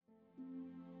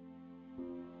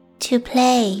to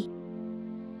play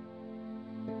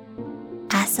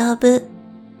遊ぶ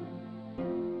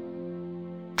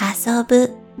遊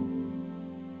ぶ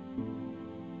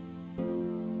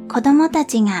子供た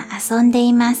ちが遊んで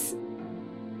います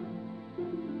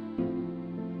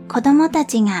子供た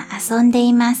ちが遊んで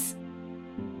います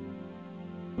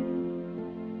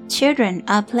Children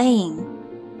are playing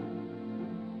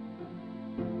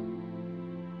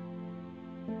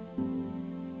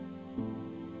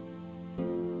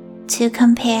to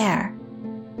compare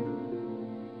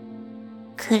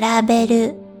比べ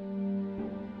る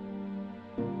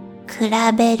比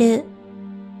べる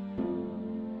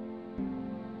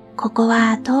ここ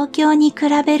は東京に比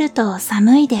べると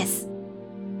寒いです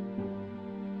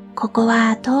ここ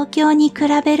は東京に比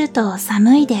べると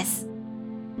寒いです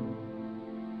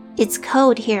It's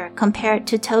cold here compared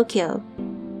to Tokyo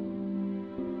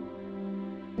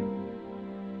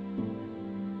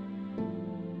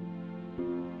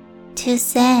to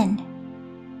send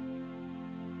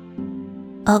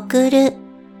送る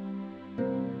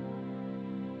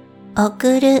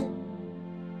送る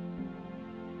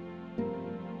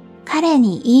彼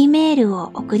に E メール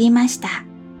を送りました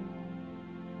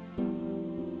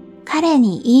彼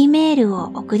に E メールを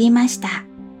送りました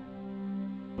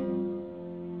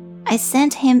I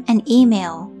sent him an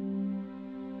email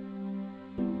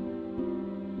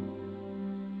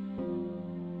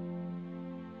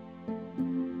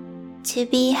to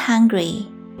be hungry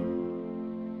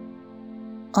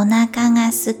お腹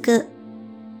がすく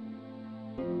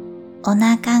お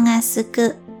腹がす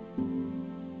く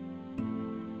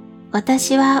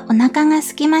私はお腹が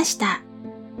すきました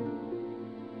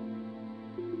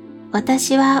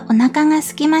私はお腹が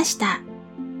すきました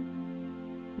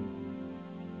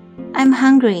I'm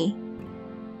hungry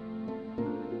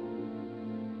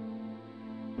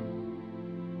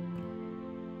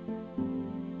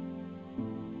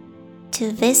to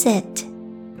visit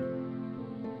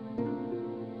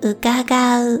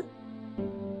伺う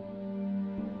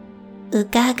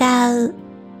伺う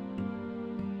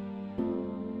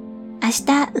明日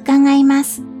伺いま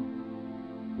す明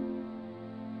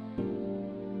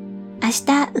日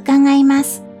伺いま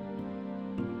す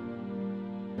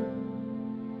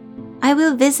I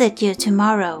will visit you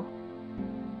tomorrow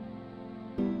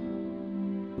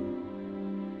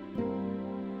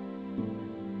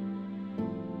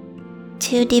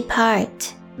to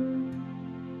depart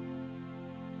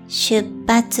出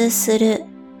発する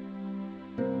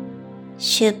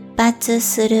出発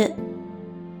する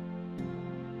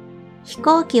飛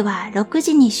行機は6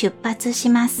時に出発し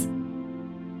ます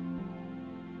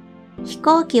飛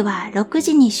行機は6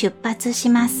時に出発し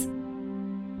ます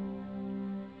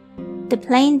The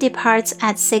plane departs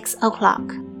at 6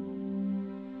 o'clock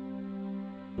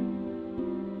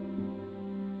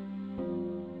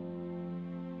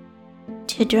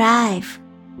to drive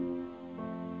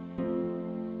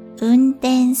運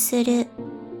転する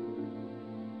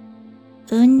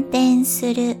運転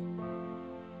する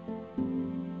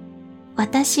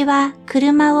私は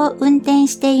車を運転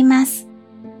しています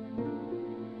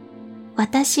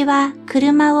私は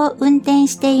車を運転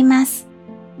しています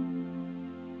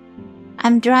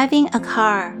I'm driving a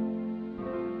car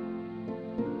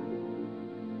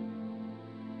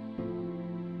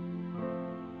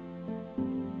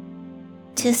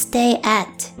to stay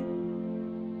at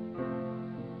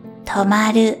泊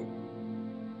まる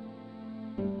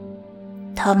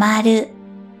泊まる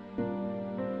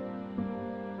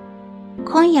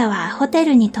今夜はホテ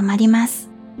ルに泊まります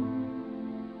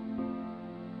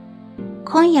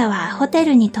今夜はホテ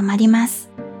ルに泊まりま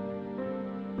す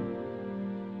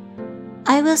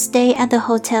I will stay at the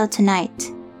hotel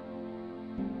tonight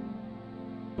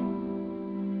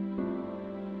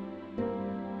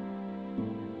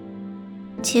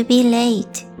to be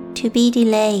late, to be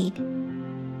delayed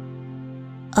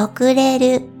遅れ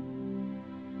る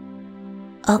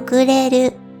遅れ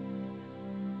る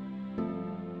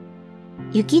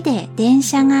雪で電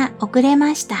車が遅れ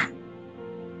ました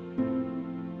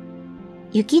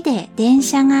雪で電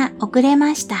車が遅れ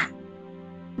ました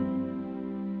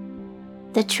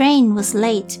The train was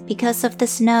late because of the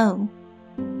snow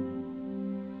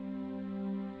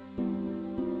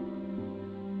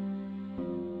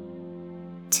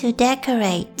to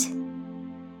decorate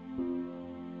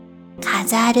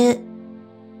飾る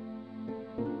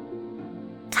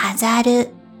飾る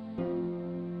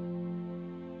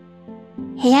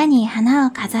部屋に花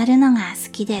を飾るのが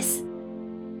好きです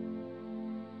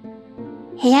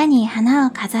部屋に花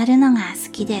を飾るのが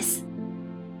好きです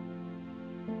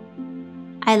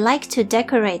I like to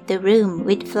decorate the room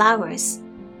with flowers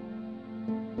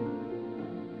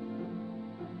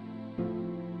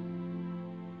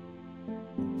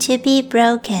to be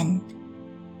broken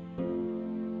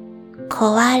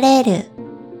壊れる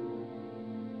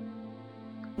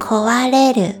壊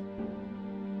れる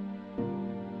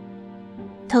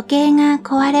時計が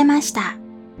壊れました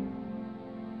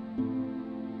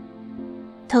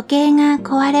時計が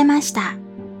壊れました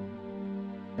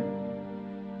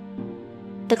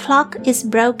The clock is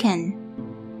broken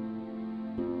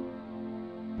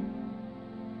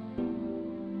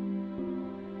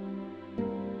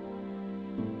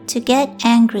To get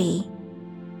angry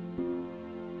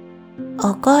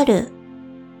怒る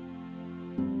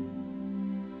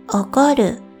怒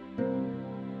る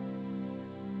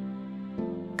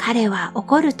彼は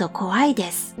怒ると怖い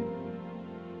です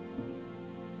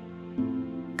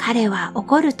彼は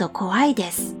怒ると怖い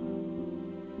です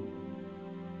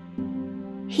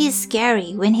He's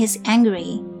scary when he's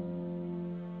angry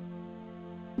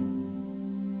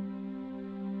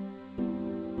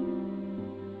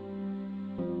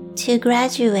To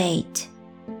graduate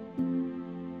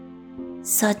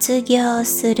卒業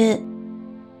する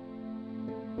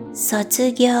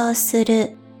卒業す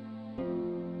る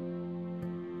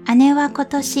姉は今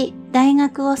年大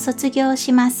学を卒業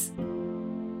します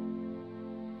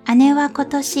姉は今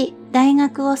年大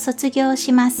学を卒業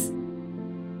します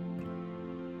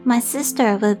My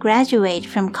sister will graduate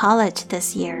from college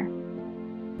this year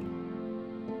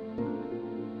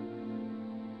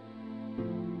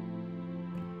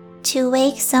To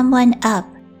wake someone up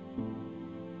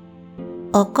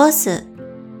起こす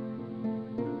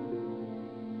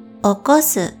起こ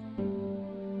す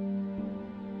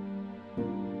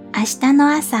明日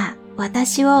の朝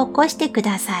私を起こしてく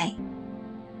ださい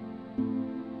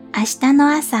明日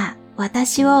の朝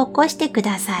私を起こしてく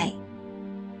ださい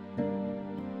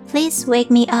Please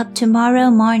wake me up tomorrow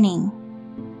morning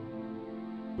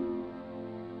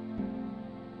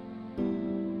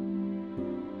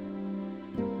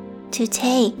To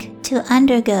take, to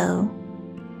undergo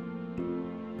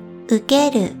受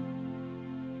ける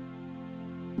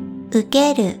受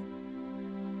ける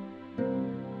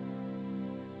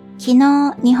昨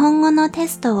日日本語のテ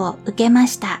ストを受けま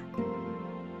した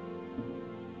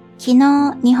昨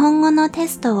日日本語のテ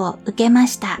ストを受けま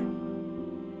した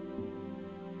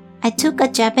I took a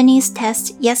Japanese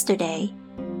test yesterday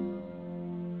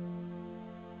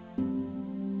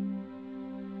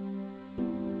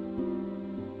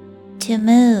To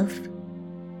move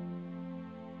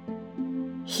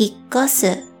引っ越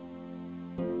す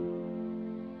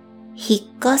引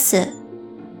っ越す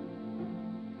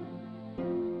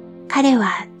彼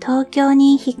は東京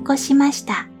に引っ越しまし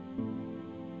た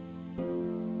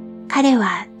彼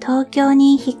は東京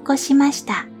に引っ越しまし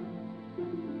た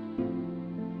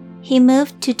He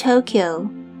moved to Tokyo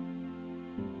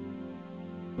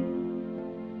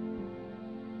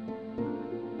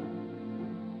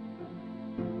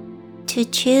To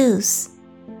choose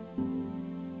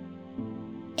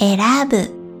選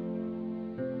ぶ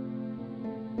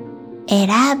選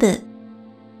ぶ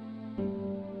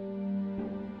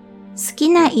好き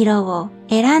な色を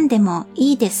選んでも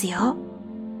いいですよ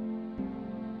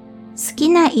好き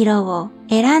な色を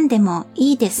選んでも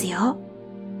いいですよ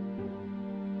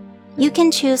You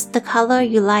can choose the color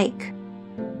you like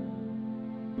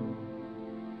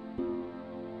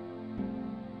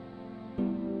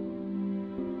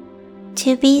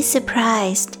To be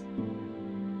surprised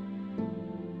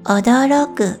驚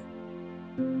く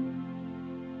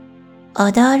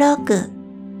驚く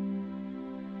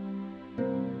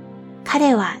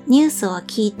彼はニュースを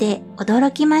聞いて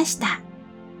驚きました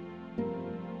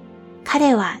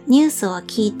彼はニュースを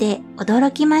聞いて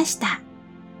驚きました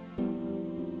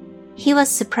He was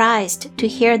surprised to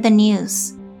hear the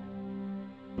news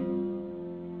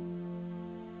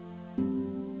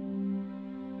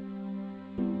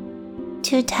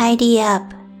To tidy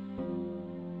up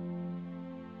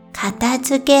片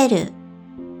付ける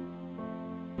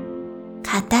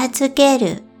片付け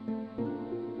る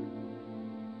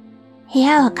部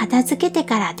屋を片付けて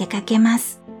から出かけま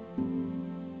す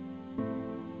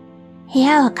部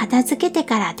屋を片付けて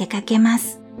から出かけま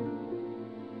す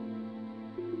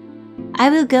I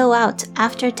will go out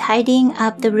after tidying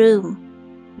up the room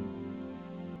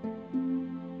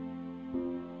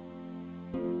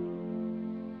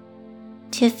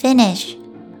To finish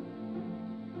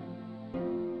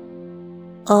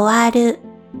終わる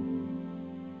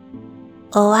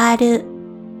終わる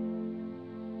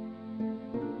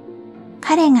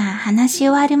彼が話し終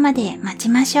わるまで待ち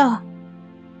ましょう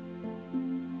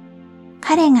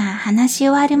彼が話し終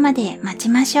わるまで待ち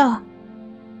ましょう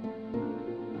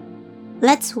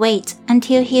Let's wait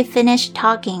until he finished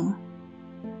talking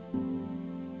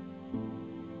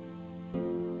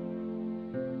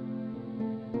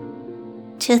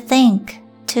to think,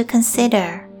 to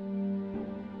consider.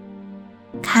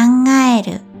 考え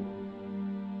る、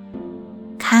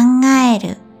考え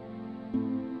る。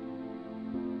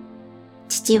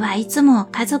父はいつも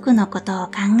家族のことを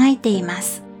考えていま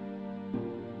す。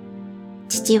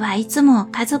父はいつも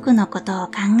家族のことを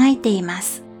考えていま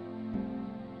す。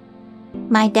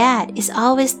My dad is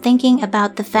always thinking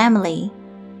about the family.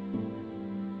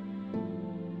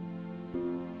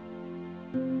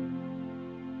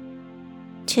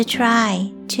 To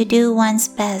try, to do one's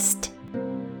best.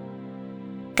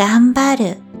 頑張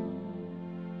る、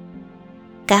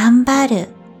頑張る。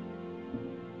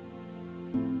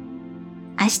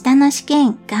明日の試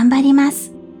験頑張りま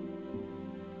す。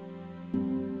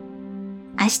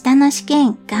明日の試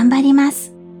験頑張りま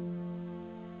す。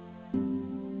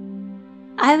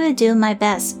I will do my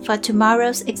best for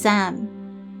tomorrow's exam.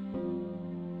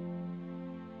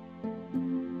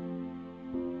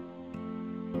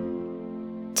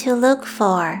 To look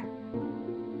for.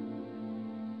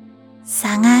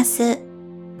 探す、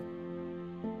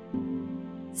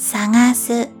探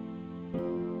す。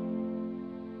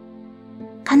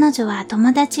彼女は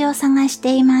友達を探し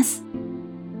ています。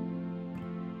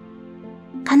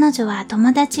彼女は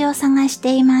友達を探し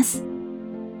ています。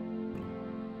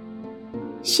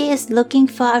She is looking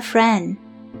for a friend.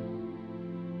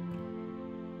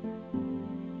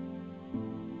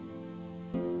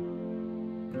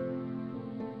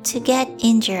 To get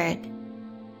injured.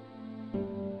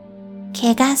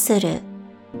 怪我する、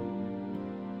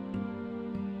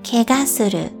怪我す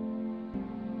る。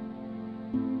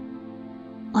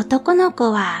男の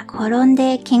子は転ん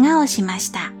で怪我をしまし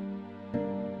た。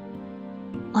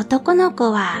男の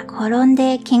子は転ん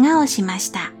で怪我をしま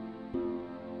した。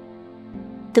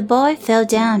The boy fell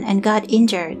down and got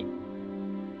injured.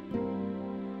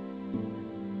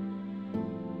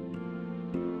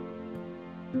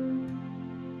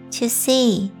 To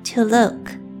see, to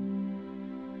look.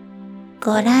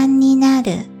 ご覧にな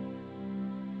る、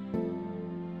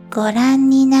ご覧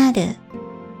になる。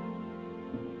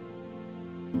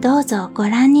どうぞご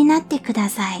覧になってくだ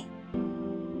さい。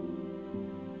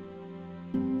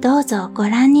どうぞご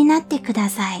覧になってくだ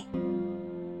さい。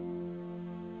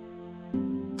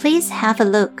Please have a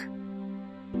look.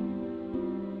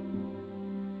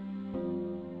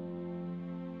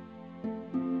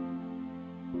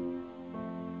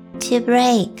 To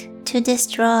break, to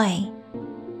destroy.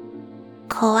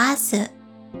 壊す、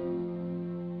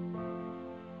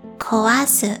壊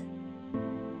す。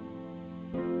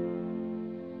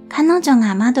彼女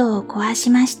が窓を壊し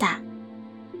ました。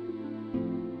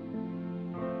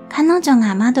彼女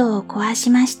が窓を壊し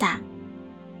ました。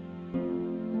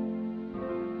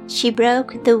She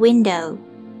broke the window.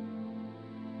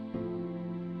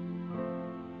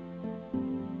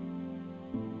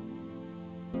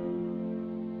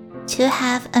 To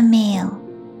have a meal.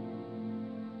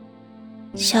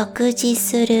 食事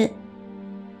する、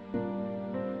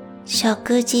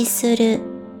食事する。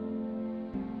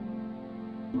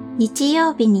日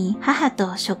曜日に母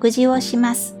と食事をし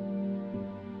ます。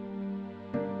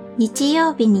日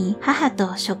曜日に母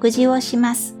と食事をし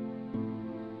ます。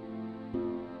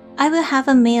I will have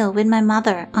a meal with my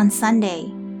mother on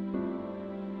Sunday.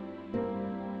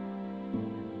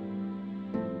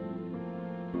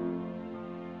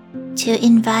 To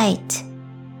invite.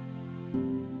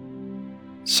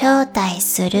 招待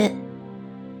する、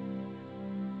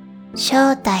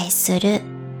招待する。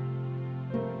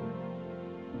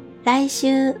来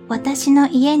週私の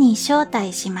家に招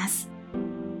待します。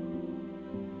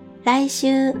来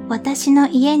週私の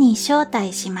家に招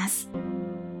待します。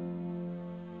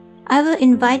I will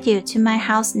invite you to my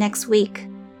house next week.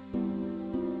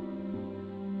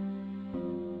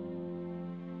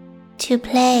 To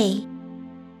play.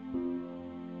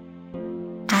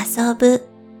 遊ぶ、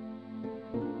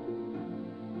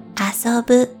遊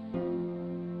ぶ。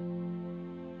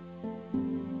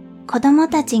子供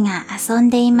たちが遊ん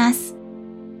でいます。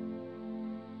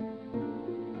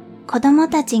子供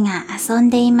たちが遊ん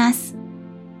でいます。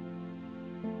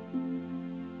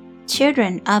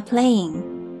Children are playing.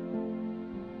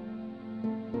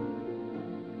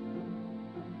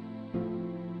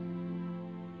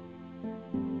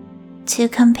 To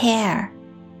compare.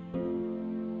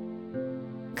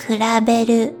 比べ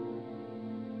る、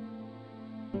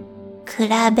比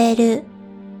べる。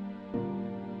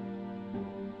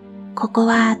ここ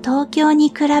は東京に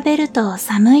比べると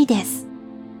寒いです。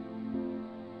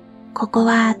ここ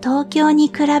は東京に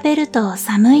比べると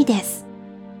寒いです。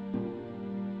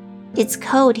It's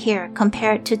cold here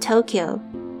compared to Tokyo.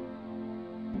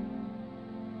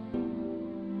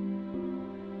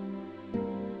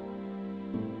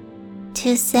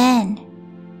 To send.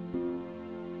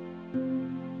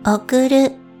 送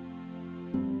る、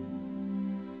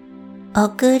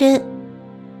送る。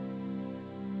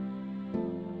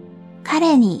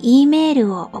彼に E メー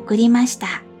ルを送りまし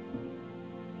た。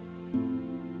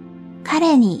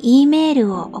彼に E メー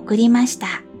ルを送りまし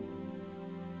た。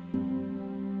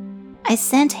I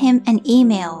sent him an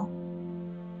email.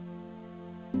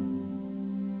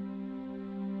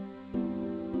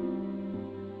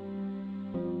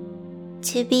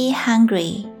 To be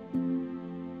hungry.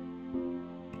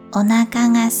 お腹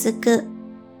がすく、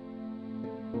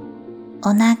お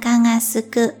腹がす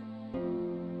く。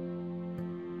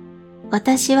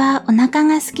私はお腹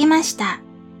がすきました。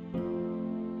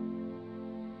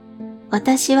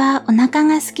私はお腹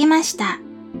がすきました。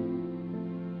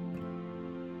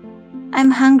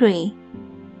I'm hungry.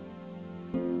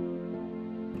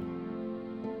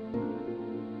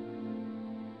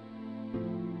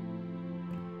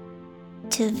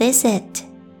 To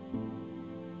visit.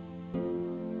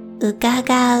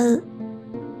 伺う、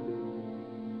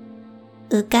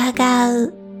伺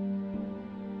う。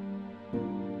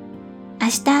明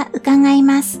日伺い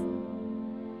ます。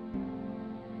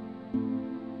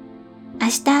明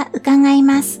日伺い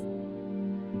ます。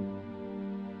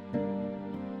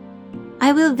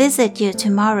I will visit you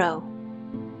tomorrow.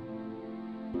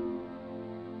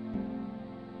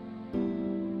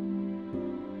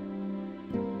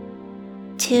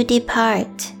 To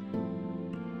depart.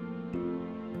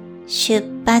 出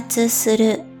発す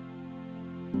る、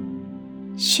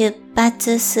出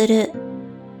発する。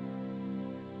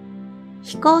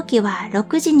飛行機は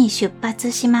6時に出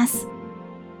発します。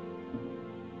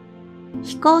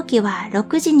飛行機は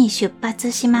6時に出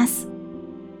発します。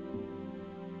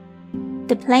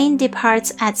The plane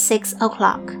departs at 6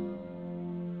 o'clock.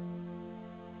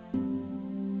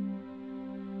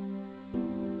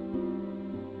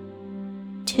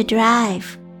 To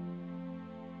drive.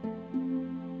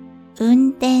 運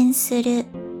転する、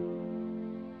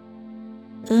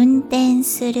運転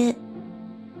する。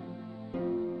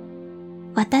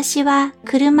私は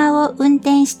車を運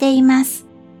転しています。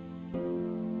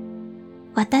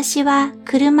私は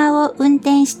車を運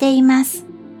転しています。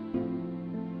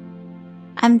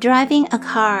I'm driving a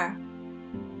car.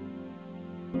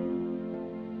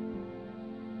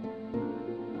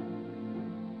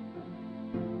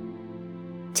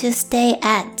 To stay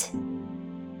at.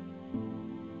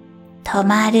 泊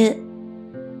まる、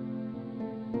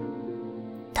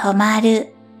泊ま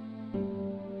る。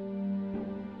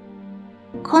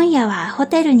今夜はホ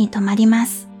テルに泊まりま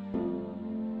す。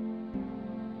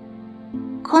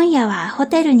今夜はホ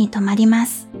テルに泊まりま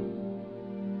す。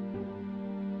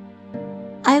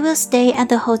I will stay at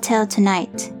the hotel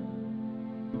tonight.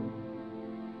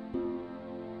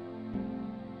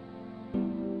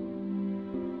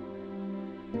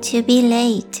 To be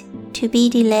late, to be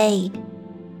delayed.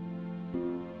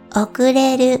 遅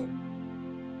れる、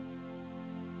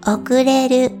遅れ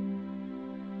る。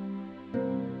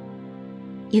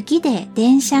雪で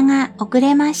電車が遅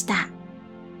れました。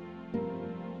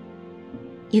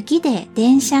雪で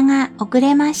電車が遅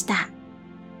れました。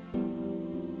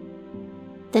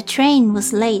The train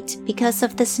was late because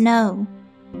of the snow.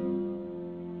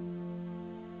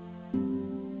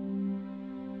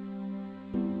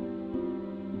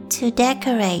 To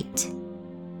decorate.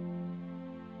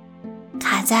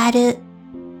 飾る、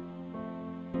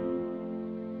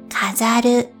飾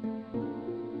る。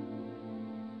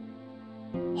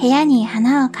部屋に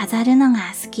花を飾るのが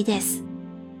好きです。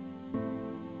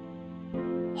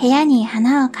部屋に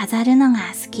花を飾るのが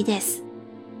好きです。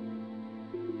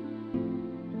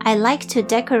I like to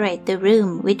decorate the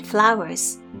room with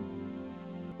flowers.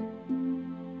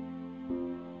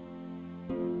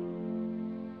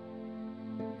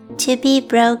 To be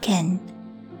broken.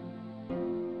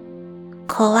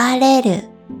 壊れる、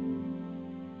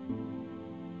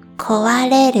壊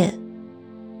れる。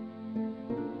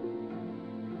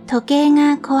時計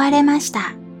が壊れまし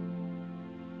た。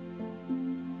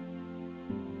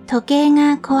時計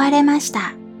が壊れまし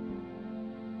た。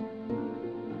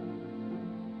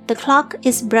The clock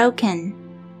is broken.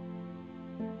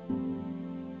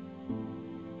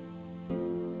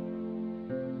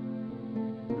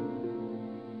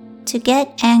 To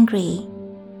get angry.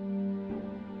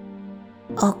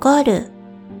 怒る、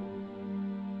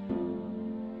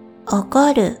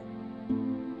怒る。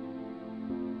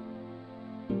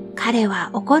彼は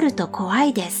怒ると怖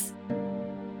いです。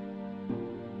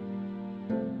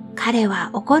彼は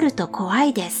怒ると怖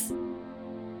いです。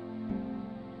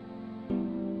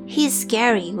He's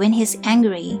scary when he's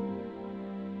angry.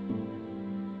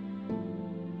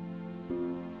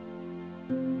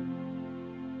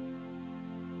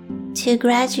 To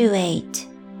graduate.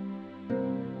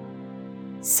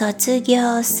 卒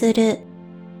業する、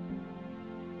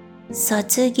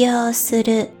卒業す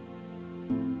る。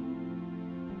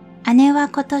姉は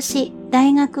今年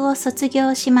大学を卒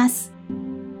業します。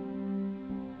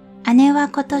姉は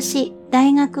今年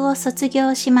大学を卒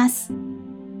業します。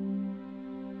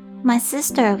My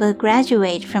sister will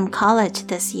graduate from college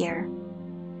this year.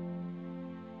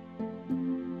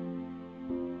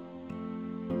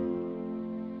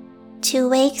 To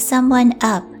wake someone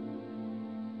up.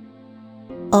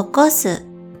 起こす、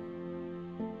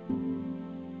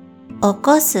起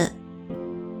こす。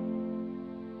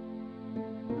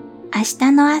明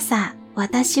日の朝、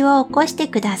私を起こして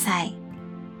ください。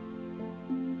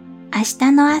明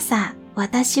日の朝、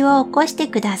私を起こして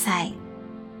ください。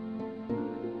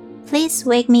Please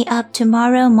wake me up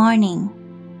tomorrow morning.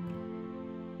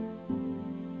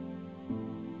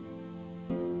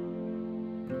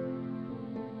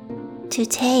 To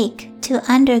take, to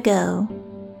undergo.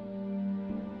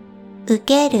 受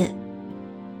ける、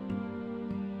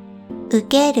受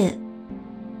ける。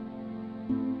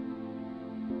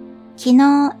昨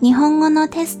日日本語の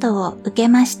テストを受け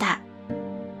ました。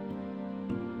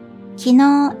昨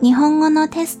日日本語の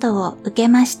テストを受け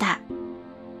ました。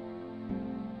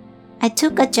I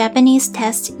took a Japanese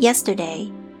test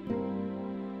yesterday.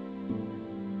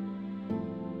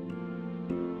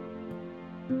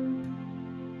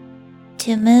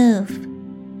 To move.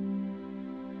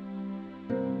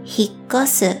 引っ越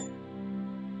す、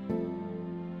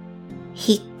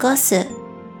引っ越す。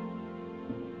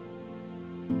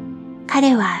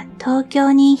彼は東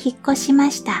京に引っ越し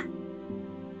ました。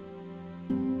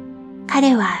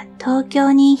彼は東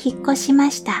京に引っ越しま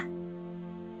した。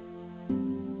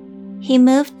He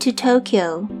moved to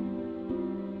Tokyo.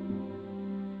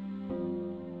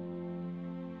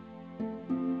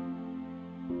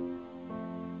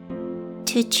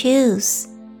 To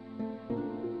choose.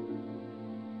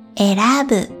 選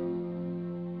ぶ、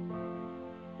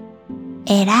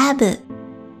選ぶ。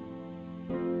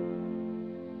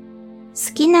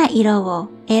好きな色を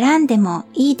選んでも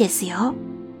いいですよ。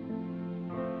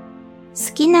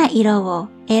好きな色を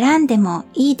選んでも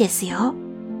いいですよ。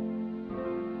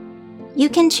You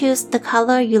can choose the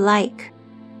color you like.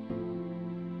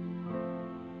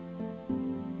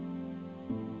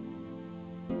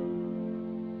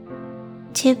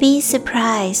 To be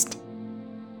surprised.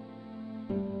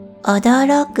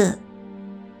 驚く、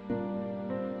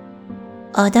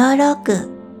驚く。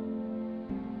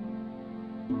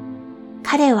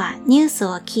彼はニュース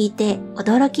を聞いて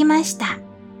驚きました。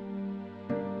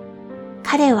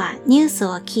彼はニュース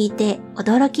を聞いて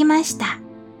驚きました。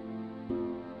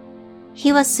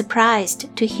He was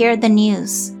surprised to hear the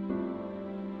news.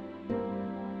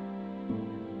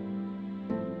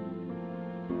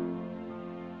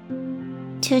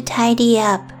 To tidy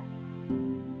up.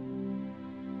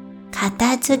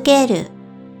 片付ける、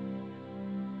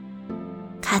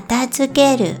片付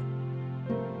ける。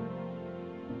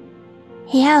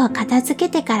部屋を片付け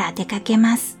てから出かけ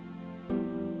ます。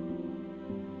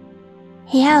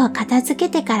部屋を片付け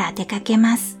てから出かけ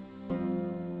ます。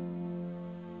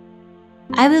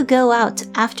I will go out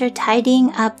after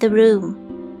tidying up the room.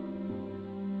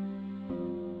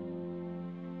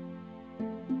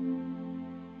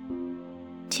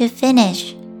 To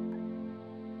finish.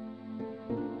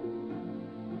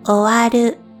 終わ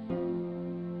る、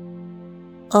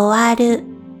終わる。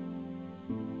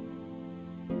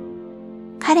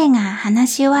彼が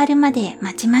話し終わるまで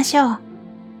待ちましょう。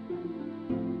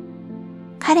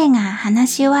彼が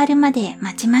話し終わるまで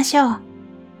待ちましょう。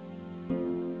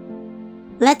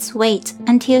Let's wait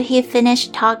until he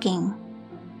finished talking.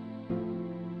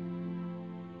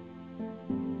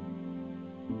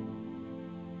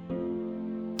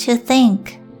 To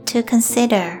think, to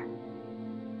consider.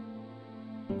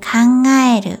 考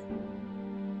える、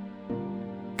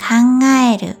考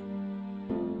える。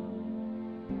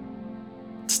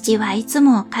父はいつ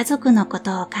も家族のこ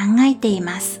とを考えてい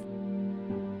ます。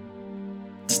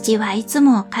父はいつ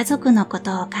も家族のこ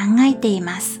とを考えてい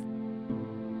ます。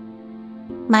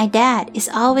My dad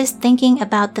is always thinking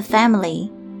about the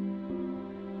family.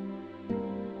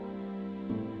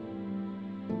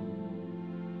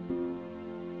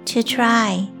 To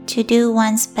try, to do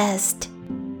one's best.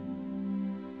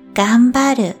 頑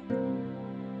張る、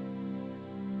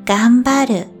頑張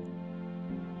る。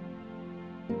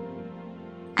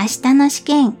明日の試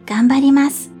験頑張りま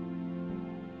す。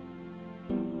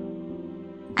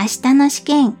明日の試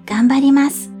験頑張りま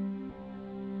す。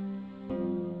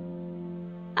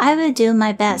I will do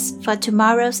my best for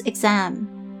tomorrow's exam.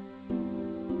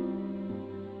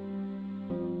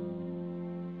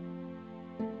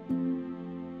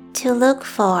 To look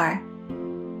for.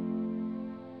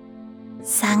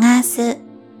 探す、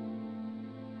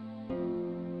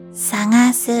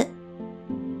探す。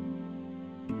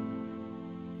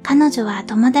彼女は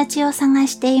友達を探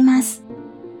しています。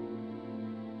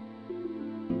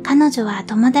彼女は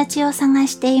友達を探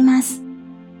しています。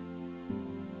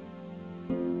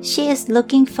She is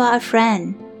looking for a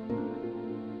friend.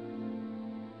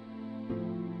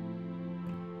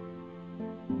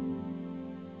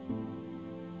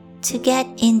 To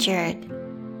get injured.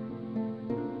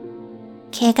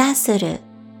 怪我する、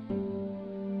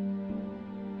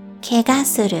怪我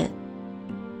する。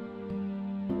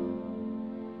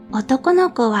男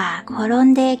の子は転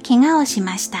んで怪我をし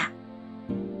ました。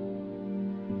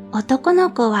男の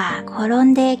子は転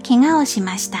んで怪我をし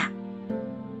ました。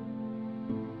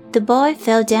The boy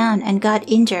fell down and got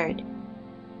injured.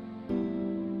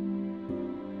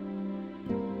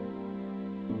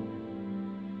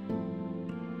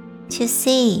 To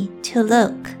see, to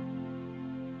look.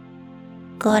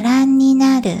 ご覧に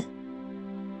なる、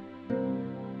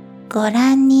ご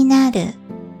覧になる。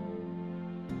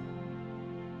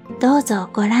どうぞ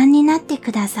ご覧になって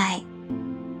ください。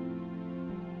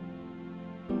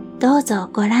どうぞ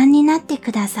ご覧になって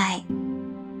ください。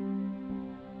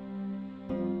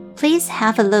Please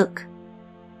have a look.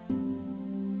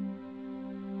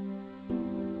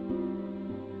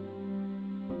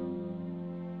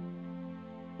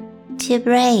 To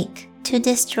break, to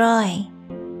destroy.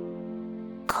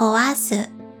 壊す、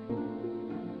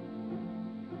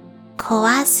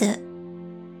壊す。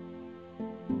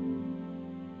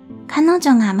彼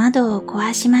女が窓を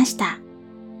壊しました。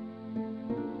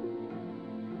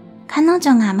彼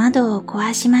女が窓を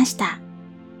壊しました。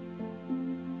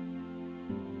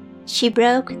She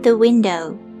broke the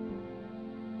window.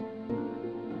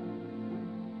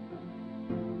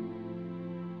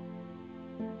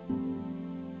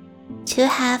 To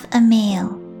have a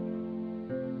meal.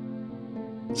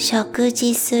 食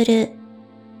事する、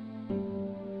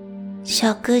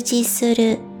食事す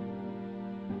る。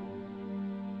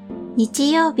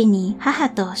日曜日に母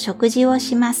と食事を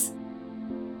します。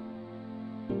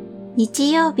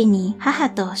日曜日に母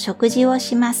と食事を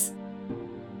します。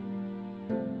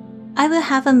I will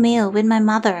have a meal with my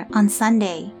mother on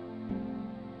Sunday.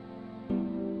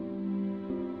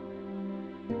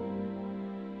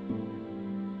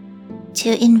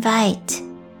 To invite.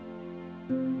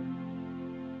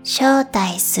 招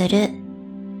待する、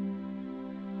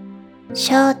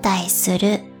招待す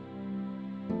る。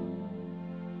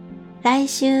来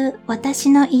週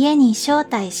私の家に招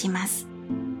待します。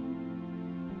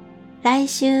来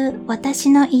週私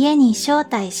の家に招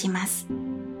待します。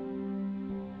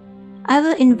I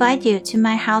will invite you to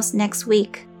my house next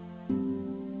week.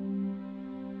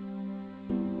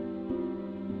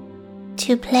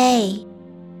 To play.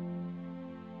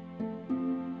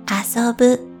 遊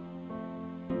ぶ、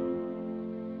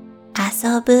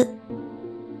遊ぶ。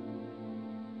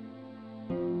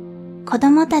子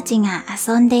供たちが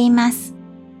遊んでいます。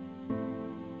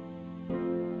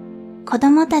子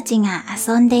供たちが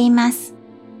遊んでいます。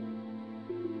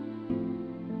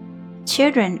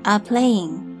Children are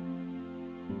playing.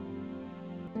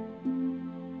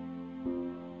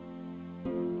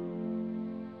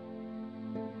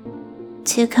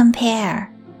 To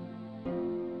compare.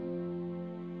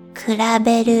 比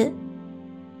べる、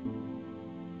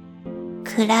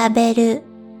比べる。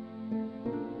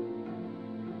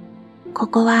こ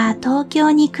こは東京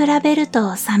に比べる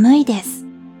と寒いです。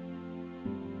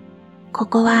こ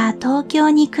こは東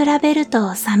京に比べる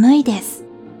と寒いです。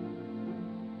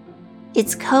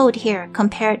It's cold here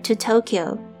compared to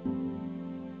Tokyo.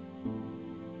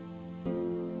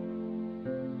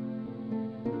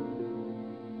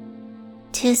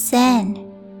 To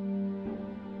send.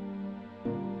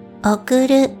 送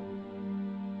る、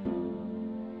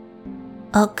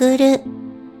送る。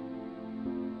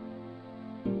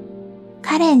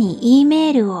彼に E メ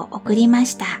ールを送りま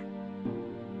した。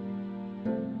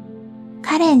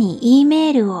彼に E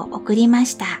メールを送りま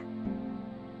した。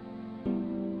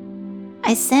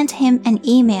I sent him an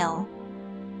email.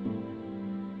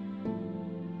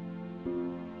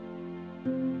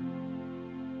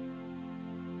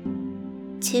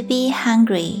 To be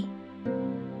hungry.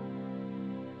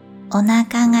 お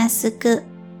腹がすく、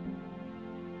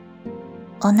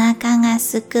お腹が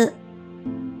すく。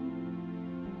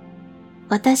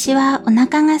私はお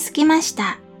腹がすきまし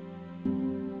た。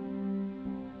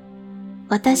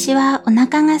私はお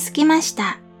腹がすきまし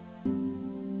た。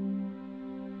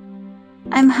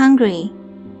I'm hungry.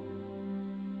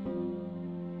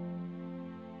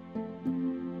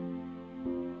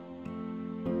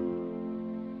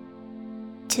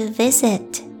 To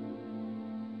visit.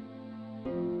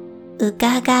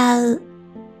 伺う、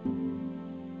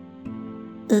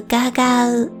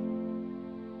伺う。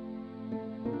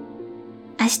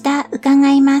明日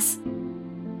伺います。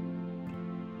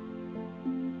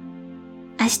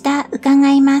明日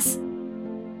伺います。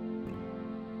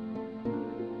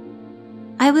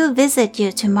I will visit you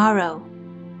tomorrow.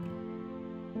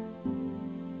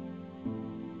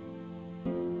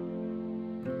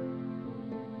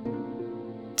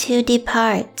 To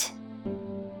depart.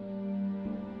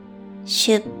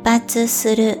 出発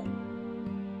する。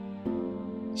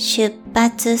出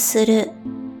発する。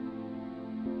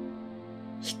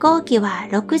飛行機は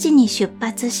6時に出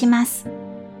発します。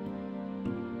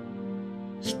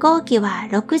飛行機は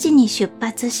6時に出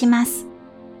発します。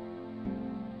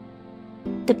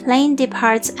The plane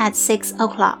departs at 6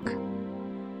 o'clock.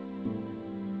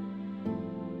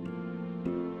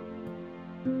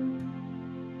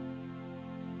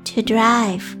 To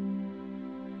drive.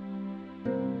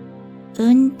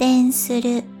 運転す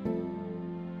る。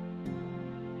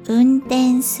運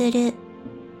転する。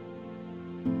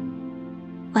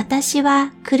私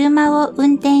は車を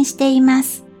運転していま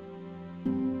す。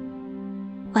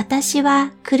私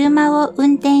は車を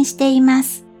運転していま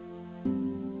す。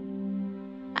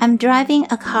I'm driving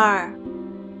a car.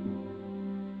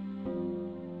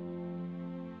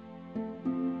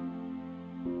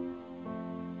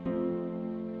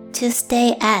 To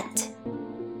stay at.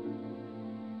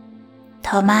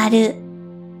 泊まる。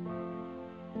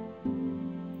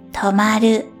泊ま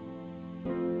る。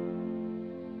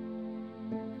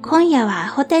今夜は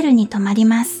ホテルに泊まり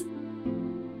ます。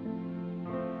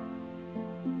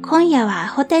今夜は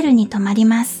ホテルに泊まり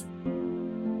ます。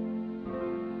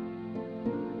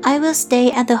I will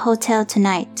stay at the hotel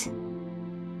tonight.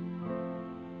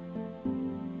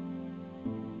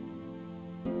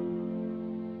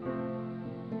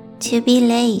 To be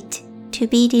late, to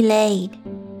be delayed.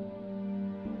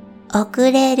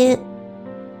 遅れる。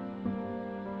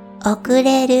遅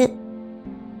れる。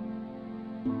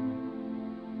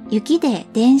雪で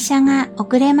電車が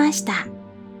遅れました。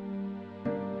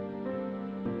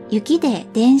雪で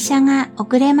電車が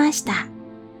遅れました。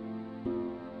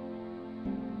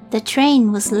The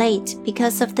train was late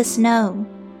because of the snow.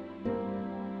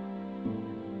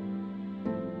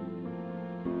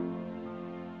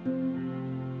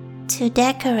 To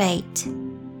decorate.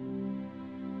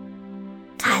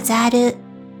 飾る。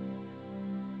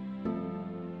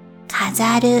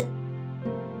飾る。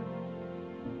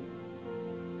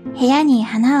部屋に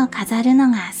花を飾るの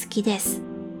が好きです。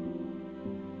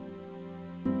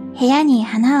部屋に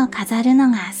花を飾るの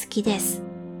が好きです。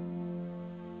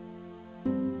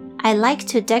I like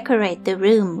to decorate the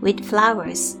room with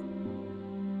flowers.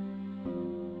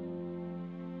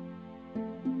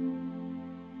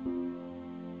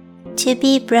 To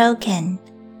be broken.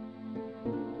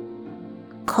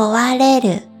 壊れ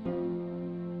る。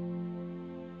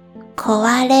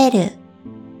壊れる。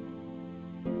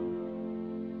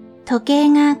時計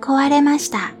が壊れまし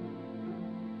た。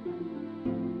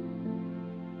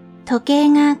時計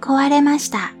が壊れまし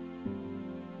た。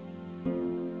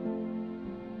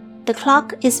The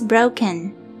clock is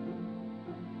broken.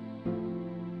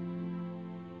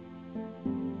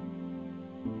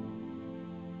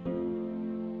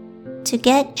 To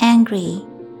get angry.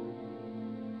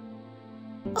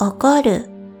 怒る。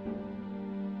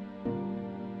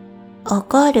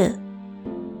怒る。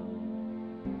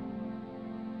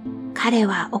彼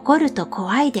は怒ると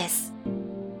怖いです。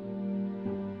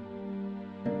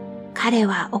彼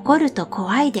は怒ると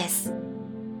怖いです。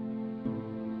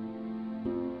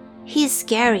He's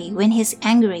scary when he's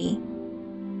angry.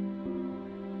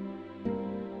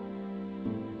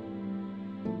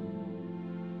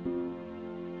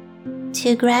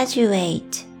 To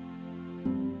graduate.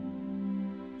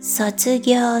 卒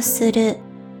業する。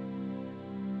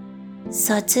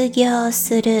卒業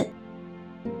する。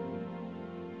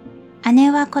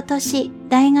姉は今年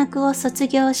大学を卒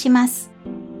業します。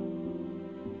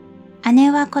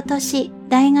姉は今年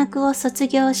大学を卒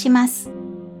業します。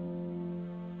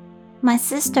My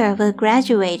sister will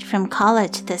graduate from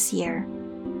college this year.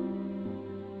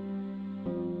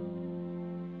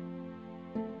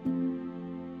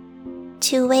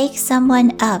 To wake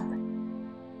someone up.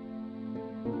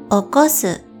 起こ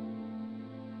す。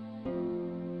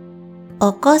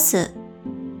起こす。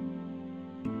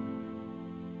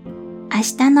明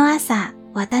日の朝、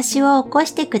私を起こ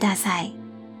してください。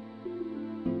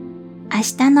明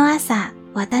日の朝、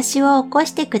私を起こ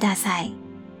してください。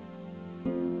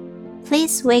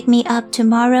Please wake me up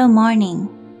tomorrow morning.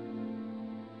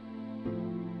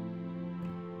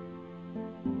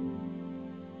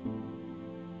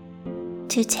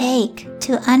 To take,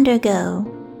 to undergo.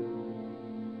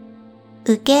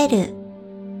 受ける。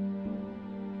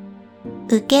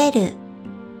受ける。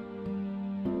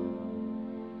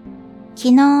昨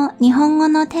日日本語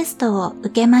のテストを受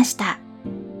けました。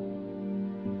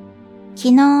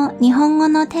昨日日本語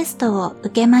のテストを受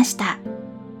けました。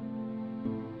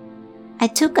I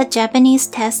took a Japanese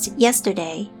test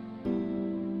yesterday.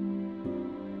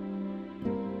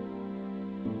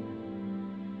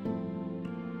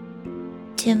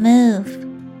 To move.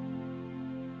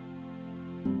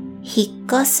 引っ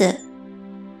越す。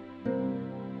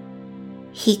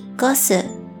引っ越す。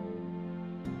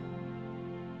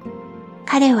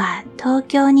彼は東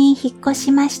京に引っ越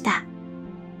しました。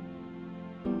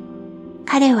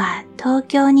彼は東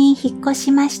京に引っ越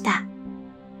しました。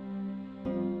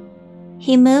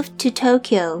He moved to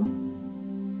Tokyo.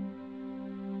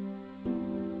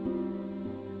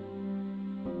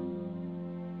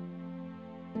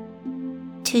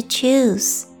 To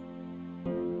choose.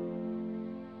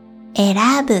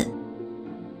 選ぶ。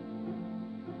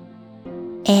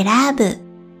選ぶ。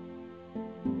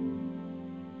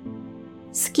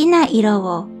好きな色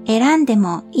を選んで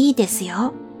もいいです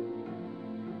よ。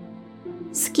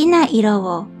好きな色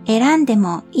を選んで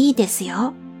もいいです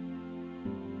よ。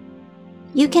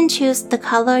You can choose the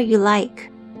color you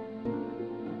like.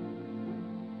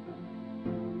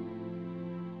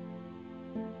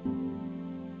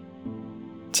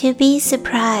 To be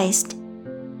surprised.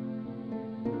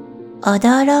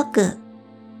 驚く。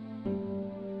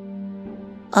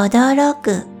驚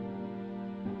く。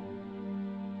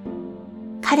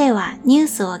彼はニュー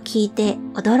スを聞いて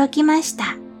驚きまし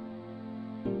た。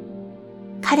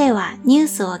彼はニュー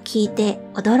スを聞いて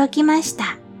驚きまし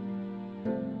た。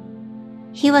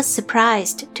He was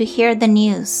surprised to hear the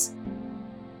news.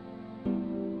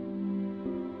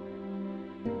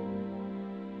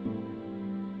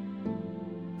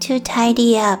 To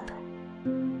tidy up.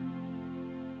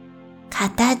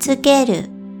 片付ける。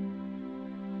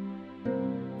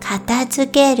片付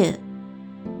ける。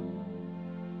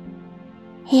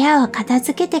部屋を片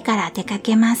付けてから出か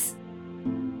けます。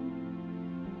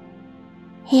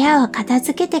部屋を片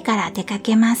付けてから出か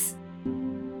けます。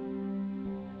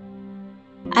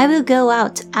I will go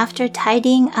out after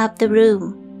tidying up the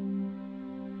room.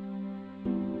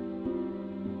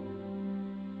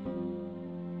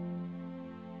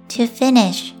 To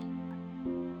finish.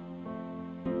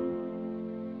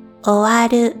 終わ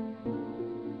る。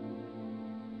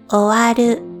終わ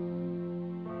る。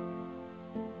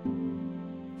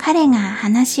彼が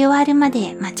話し終わるま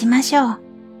で待ちましょう。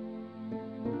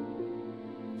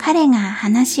彼が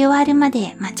話し終わるま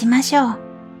で待ちましょう。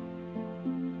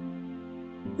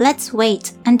Let's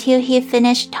wait until he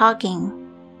finished talking.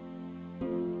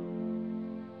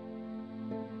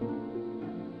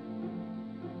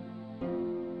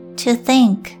 To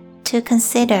think, to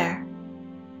consider.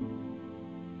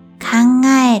 考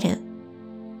える。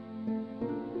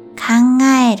考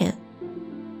える。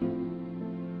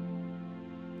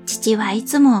父はい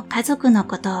つも家族の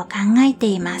ことを考えて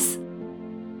います。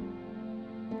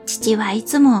父はい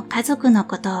つも家族の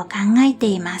ことを考えて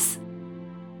います。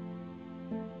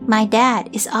My dad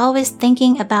is always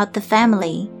thinking about the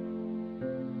family.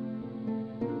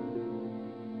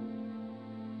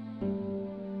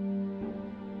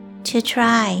 To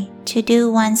try, to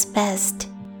do one's best.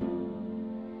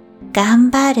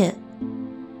 頑張る。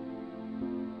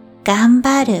頑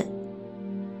張る。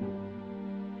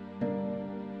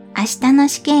明日の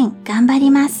試験頑張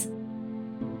ります。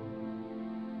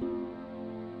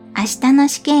明日の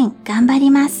試験頑張り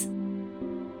ます。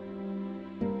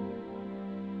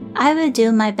I will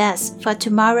do my best for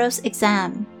tomorrow's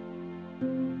exam.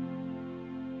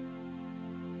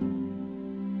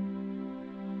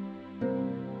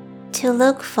 To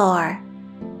look for.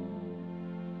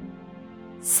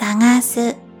 探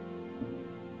す。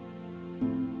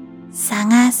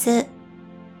探す。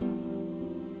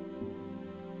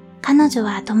彼女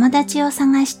は友達を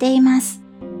探しています。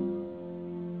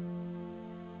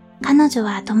彼女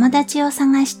は友達を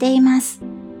探しています。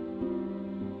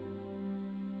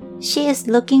She is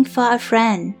looking for a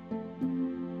friend.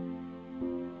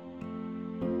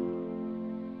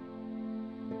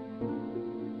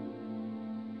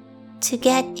 To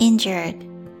get injured.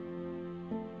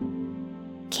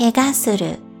 怪我す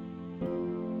る。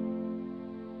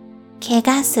怪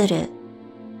我する。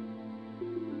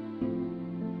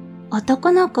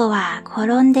男の子は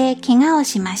転んで怪我を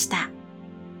しました。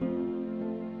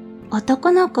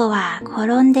男の子は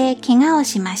転んで怪我を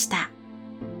しました。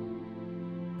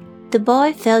The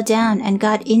boy fell down and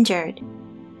got injured.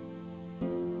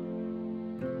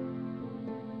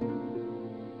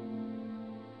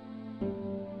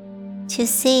 To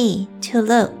see, to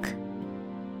look.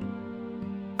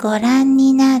 ご覧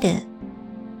になる。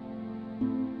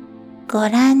ご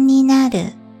覧にな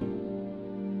る。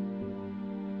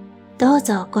どう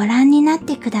ぞご覧になっ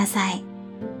てください。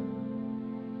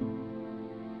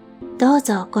どう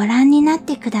ぞご覧になっ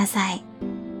てください。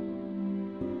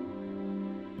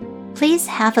Please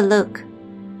have a look.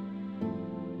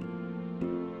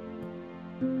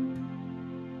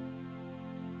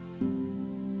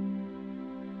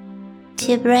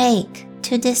 To break,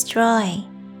 to destroy.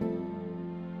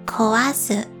 壊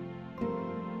す、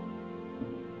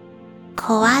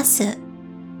壊す。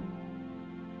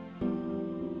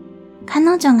彼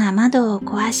女が窓を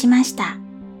壊しました。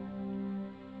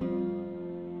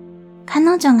彼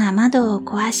女が窓を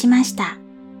壊しました。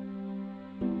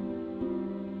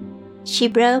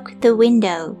She broke the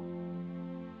window.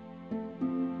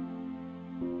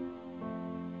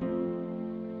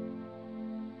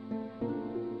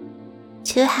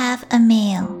 To have a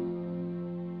meal.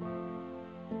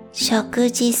 食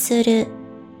事する、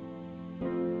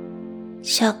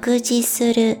食事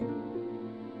する。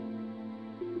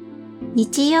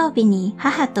日曜日に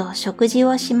母と食事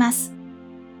をします。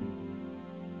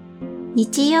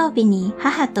日曜日に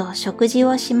母と食事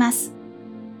をします。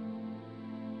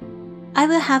I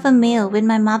will have a meal with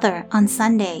my mother on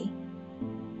Sunday.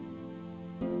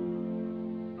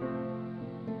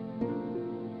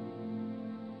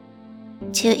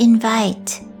 To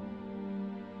invite.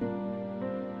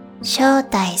 招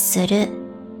待する、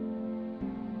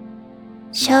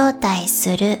招待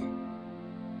する。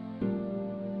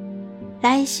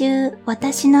来週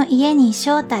私の家に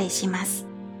招待します。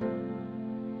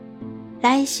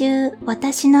来週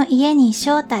私の家に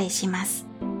招待します。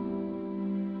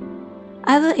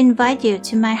I will invite you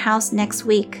to my house next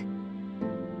week.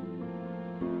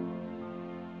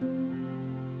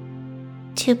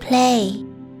 To play.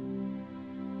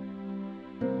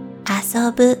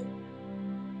 遊ぶ、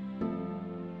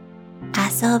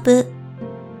遊ぶ。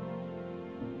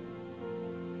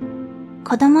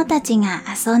子供たちが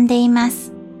遊んでいま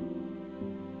す。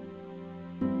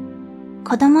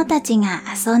子供たちが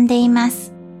遊んでいま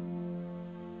す。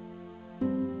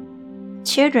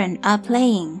Children are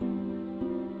playing.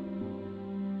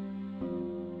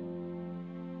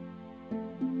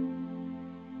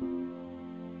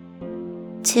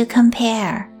 To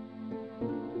compare.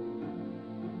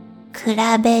 比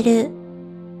べる、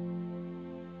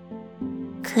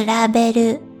比べ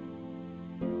る。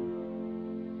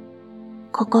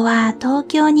ここは東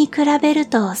京に比べる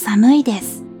と寒いで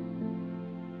す。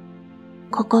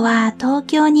ここは東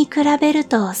京に比べる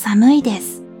と寒いで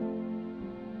す。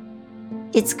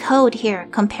It's cold here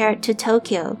compared to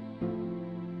Tokyo.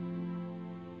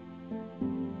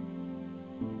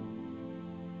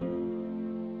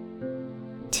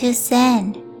 To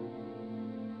send.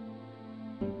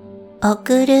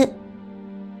 送る、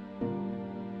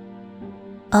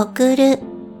送る。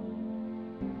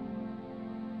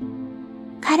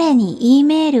彼に E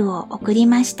メールを送り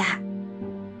ました。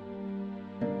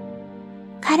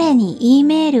彼に E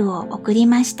メールを送り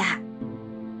ました。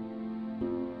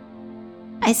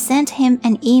I sent him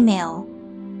an email.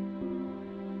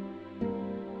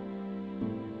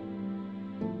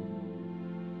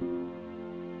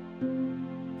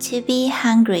 To be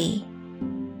hungry.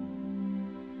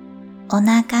 お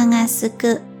腹がす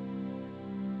く、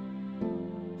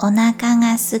お腹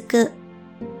がすく。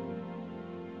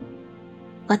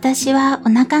私はお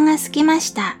腹がすきま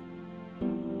した。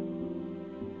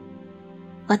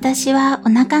私はお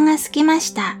腹がすきま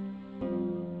した。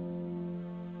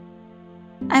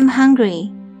I'm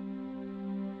hungry.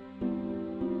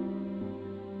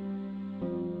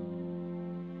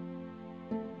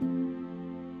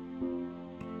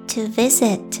 To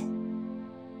visit.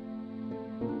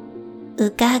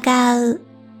 伺う、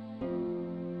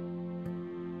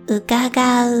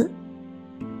伺う。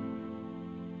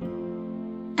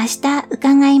明日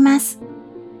伺います。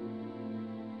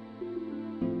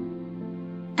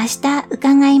明日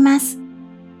伺います。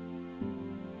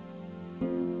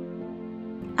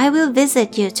I will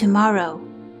visit you tomorrow.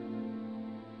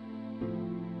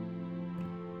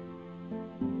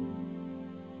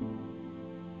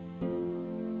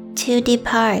 To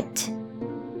depart.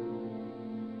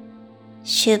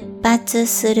 出発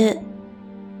する、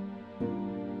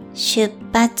出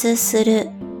発する。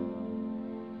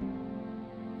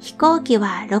飛行機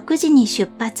は6時に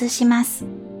出発します。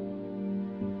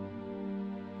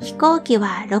飛行機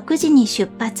は6時に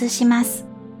出発します。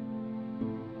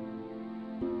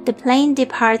The plane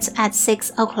departs at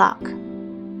 6 o'clock.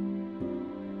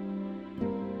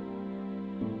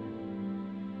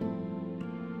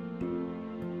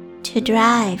 To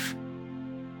drive.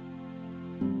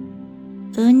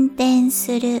 運転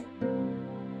する、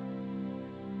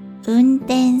運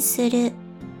転する。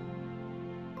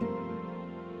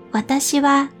私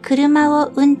は車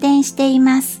を運転してい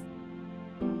ます。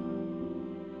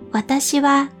私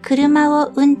は車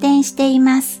を運転してい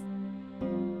ます。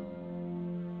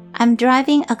I'm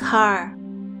driving a car.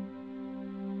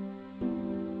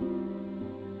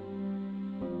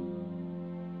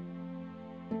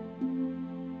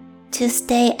 To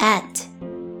stay at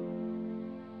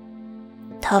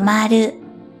泊まる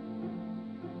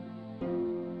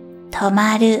泊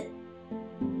まる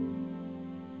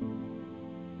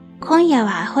今夜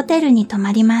はホテルに泊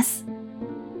まります。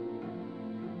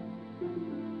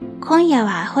今夜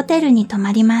はホテルに泊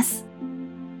まります。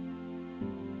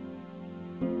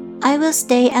I will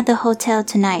stay at the hotel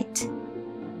tonight.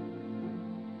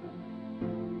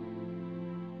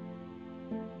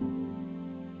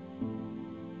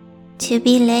 To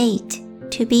be late,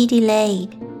 to be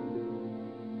delayed.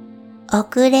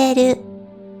 遅れる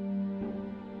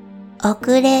遅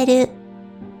れる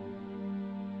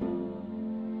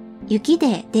雪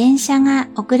で電車が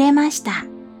遅れました。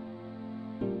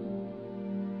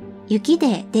雪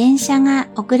で電車が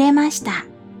遅れました。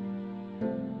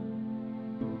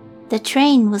The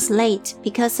train was late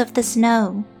because of the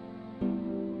snow.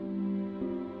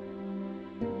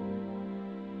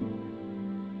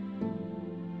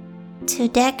 To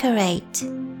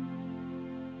decorate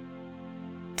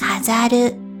飾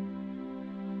る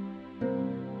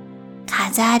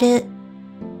飾る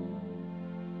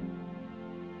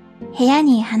部屋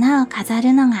に花を飾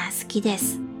るのが好きで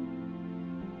す。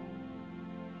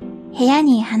部屋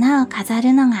に花を飾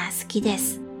るのが好きで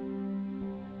す。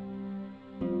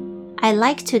I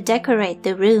like to decorate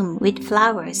the room with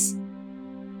flowers.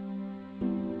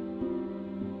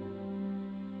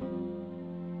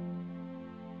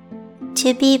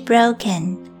 To be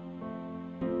broken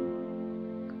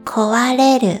壊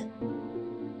れる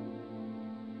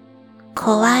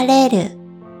壊れる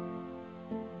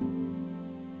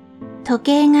時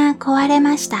計が壊れ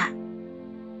ました。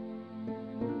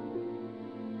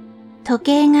時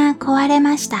計が壊れ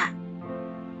ました。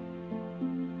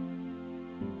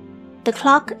The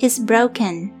clock is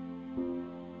broken.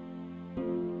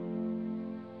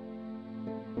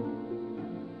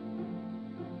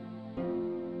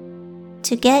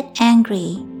 To get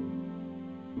angry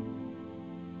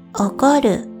怒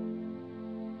る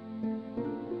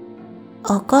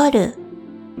怒る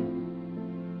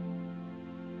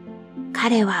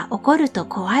彼は怒ると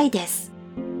怖いです。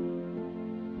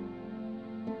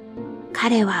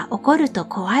彼は怒ると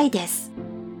怖いです。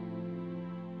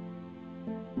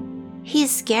He's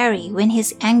scary when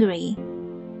he's angry.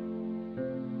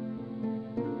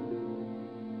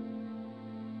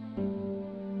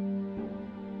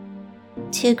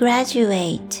 To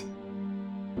graduate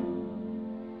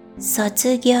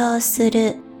卒業す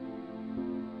る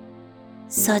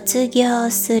卒業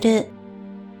する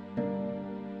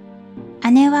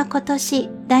姉は今年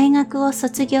大学を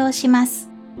卒業します。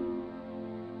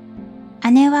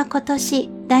姉は今年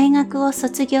大学を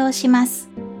卒業します。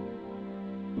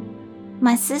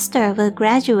My sister will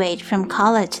graduate from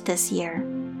college this year.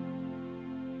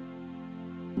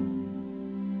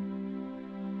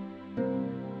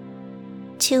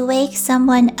 To wake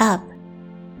someone up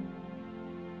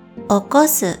起こ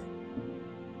す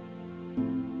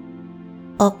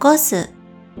起こす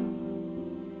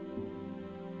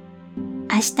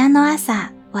明日の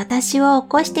朝私を起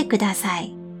こしてくださ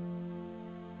い。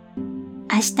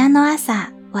明日の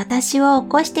朝私を起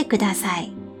こしてくださ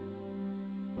い。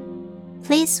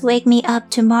Please wake me up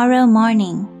tomorrow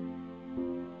morning.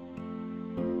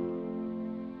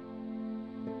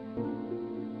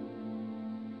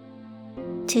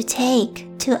 To take,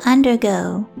 to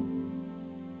undergo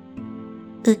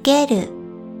受ける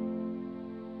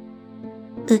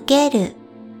受ける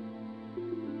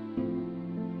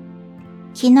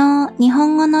昨日日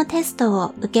本語のテスト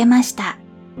を受けました。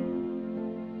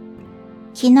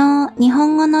昨日日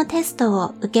本語のテスト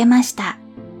を受けました。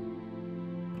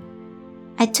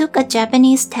I took a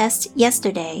Japanese test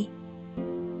yesterday.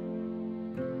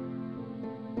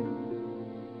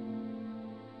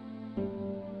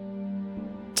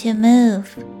 To move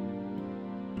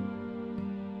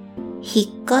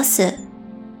引っ越す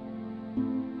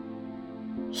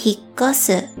引っ越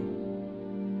す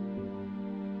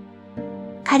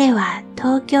彼は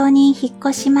東京に引っ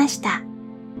越しました。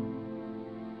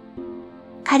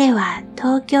彼は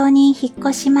東京に引っ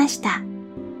越しました。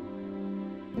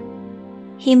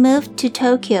He moved to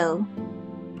Tokyo.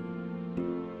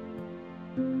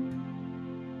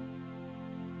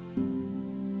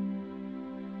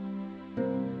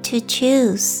 To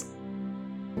choose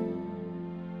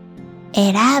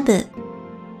選ぶ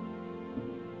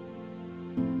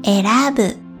選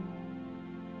ぶ。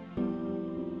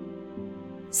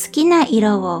好きな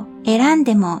色を選ん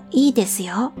でもいいです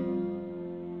よ。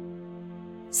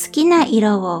好きな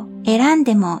色を選ん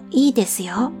でもいいです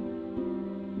よ。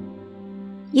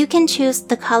You can choose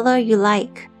the color you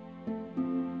like.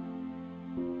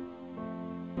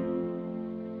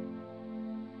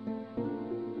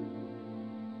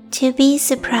 To be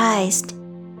surprised.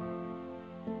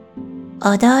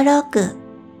 驚く。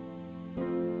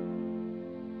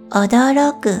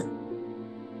驚く。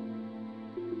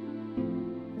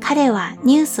彼は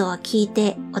ニュースを聞い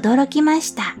て驚きま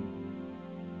した。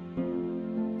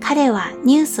彼は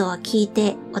ニュースを聞い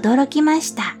て驚きま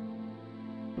した。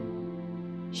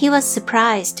He was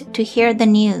surprised to hear the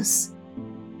news.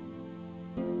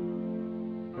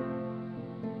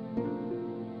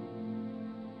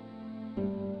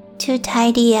 To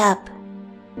tidy up.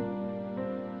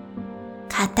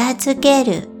 片付け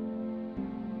る。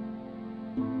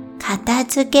片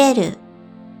付ける。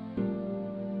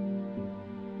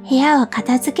部屋を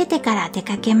片付けてから出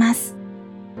かけます。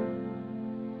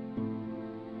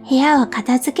部屋を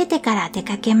片付けてから出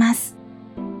かけます。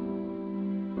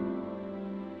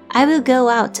I will go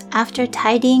out after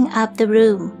tidying up the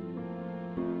room.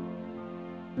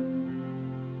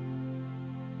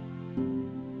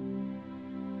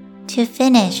 To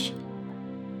finish.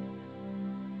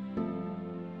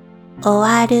 終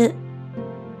わる。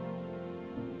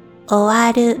終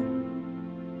わる。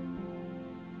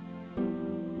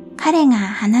彼が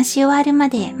話し終わるま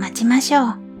で待ちましょ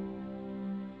う。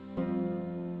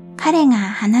彼が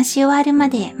話し終わるま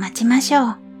で待ちましょ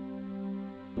う。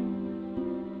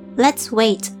Let's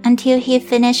wait until he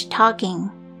finished talking.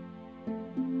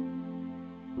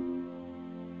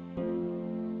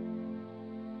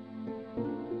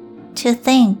 To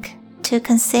think, to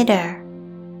consider.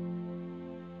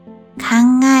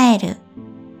 考える。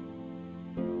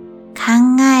考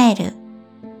える。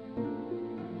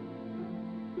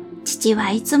父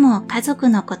はいつも家族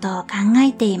のことを考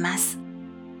えています。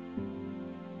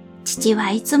父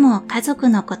はいつも家族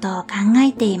のことを考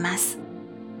えています。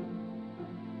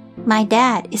My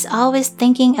dad is always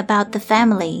thinking about the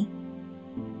family.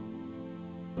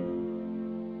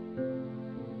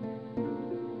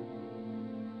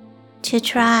 To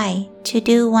try, to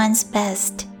do one's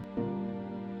best.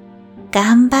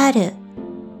 頑張る。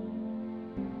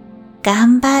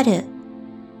頑張る。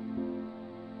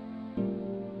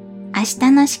明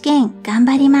日の試験頑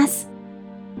張ります。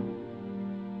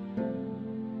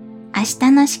明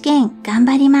日の試験頑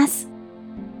張ります。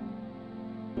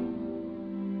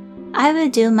I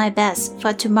will do my best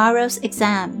for tomorrow's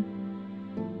exam.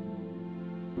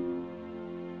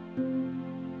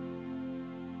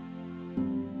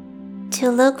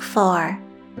 To look for.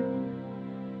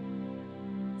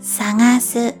 探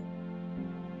す。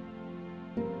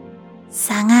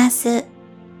探す。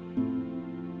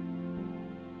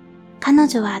彼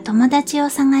女は友達を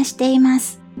探していま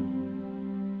す。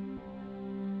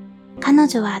彼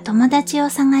女は友達を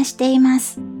探していま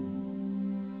す。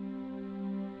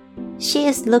She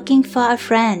is looking for a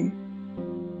friend.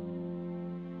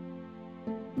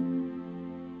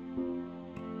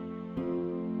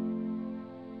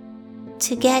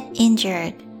 To get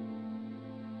injured.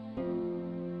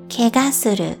 怪我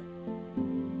する。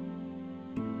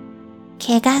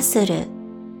怪我する。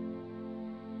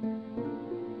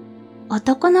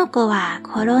男の子は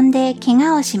転んで怪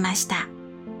我をしました。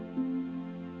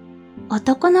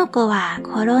男の子は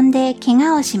転んで怪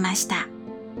我をしました。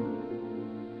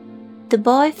The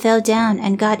boy fell down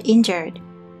and got injured.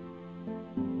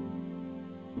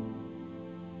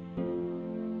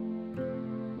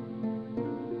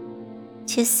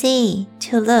 To see,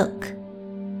 to look.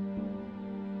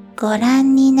 ご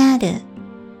覧になる。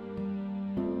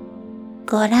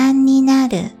ご覧にな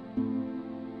る。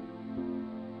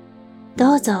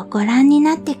どうぞご覧に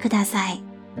なってください。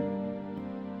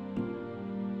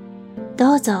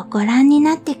どうぞご覧に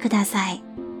なってください。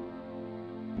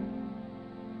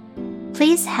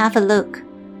Please have a look.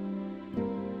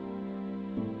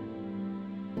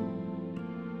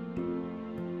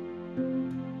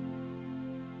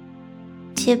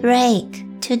 To break,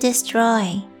 to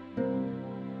destroy.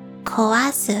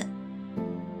 壊す。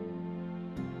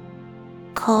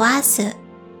壊す。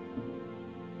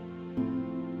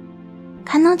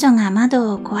彼女が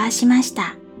窓を壊しまし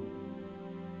た。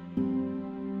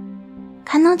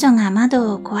彼女が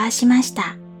窓を壊しまし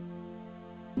た。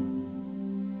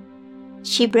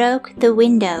She broke the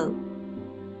window.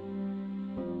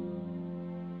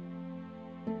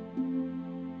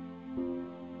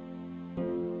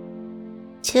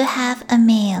 To have a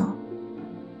meal.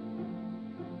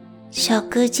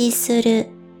 食事する。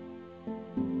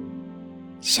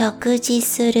食事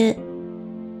する。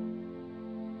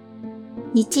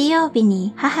日曜日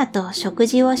に母と食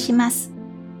事をします。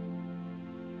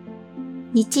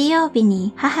日曜日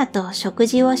に母と食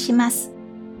事をします。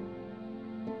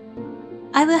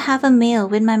I will have a meal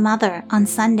with my mother on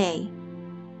Sunday.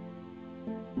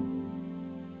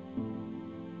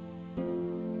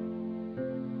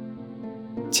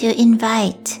 To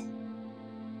invite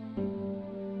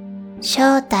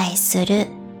招待す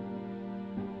る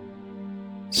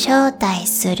招待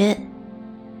する。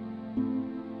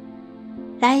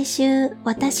来週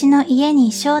私の家に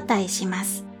招待しま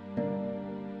す。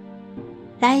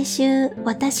来週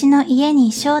私の家に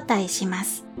招待しま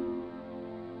す。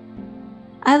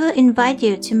I will invite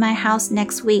you to my house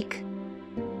next week.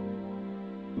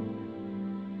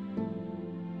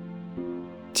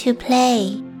 To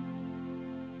play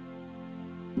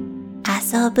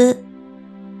遊ぶ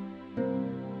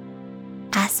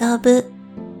遊ぶ。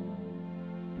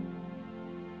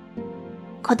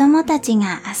子供たち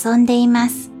が遊んでいま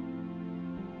す。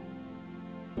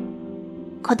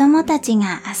子供たち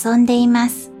が遊んでいま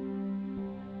す。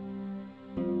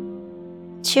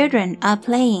Children are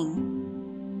playing.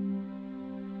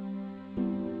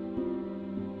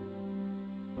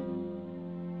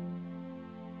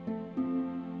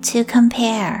 To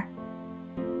compare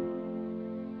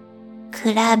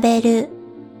比べる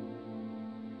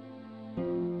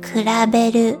比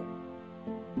べる。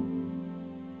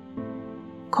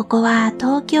ここは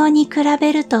東京に比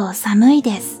べると寒い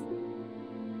です。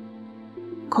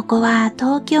ここは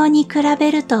東京に比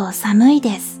べると寒い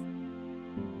です。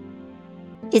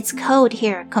It's cold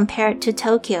here compared to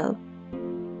Tokyo.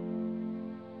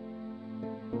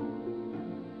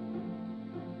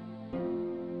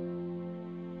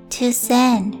 To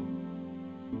send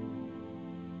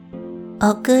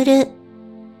送る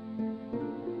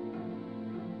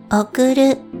送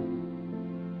る。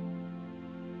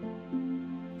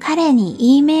彼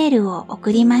に E メールを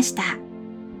送りました。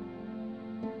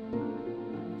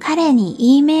彼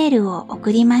に E メールを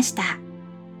送りました。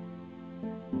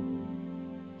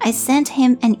I sent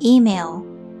him an email.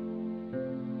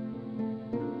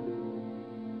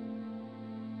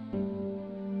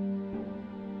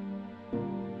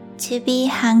 To be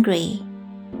hungry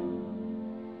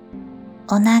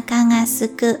お腹がす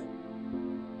く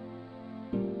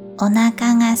お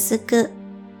腹がすく。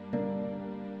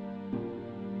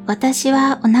私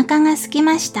はお腹がすき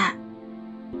ました。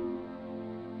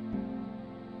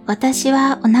私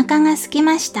はお腹がすき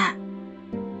ました。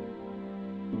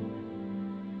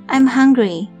I'm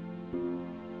hungry.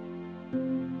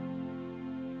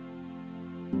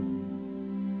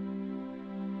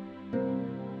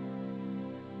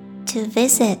 To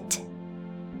visit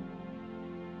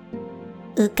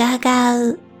伺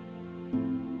う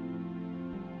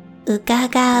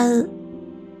伺う。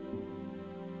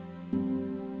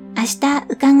明日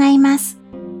伺います。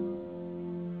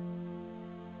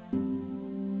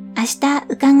明日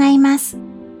伺います。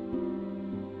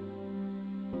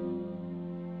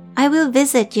I will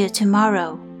visit you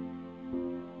tomorrow.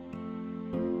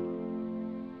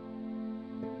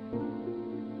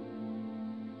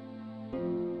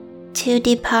 To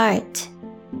depart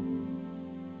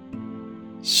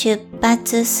出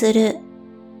発する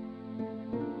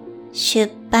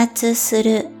出発す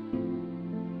る。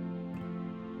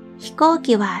飛行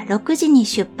機は6時に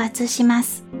出発しま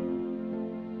す。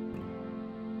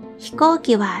飛行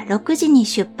機は6時に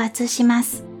出発しま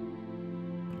す。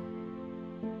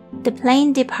The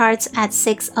plane departs at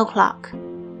 6 o'clock.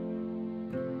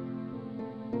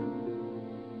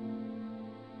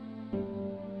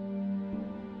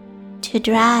 To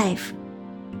drive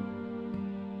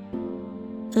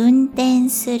運転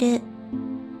する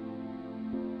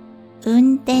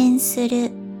運転す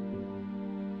る。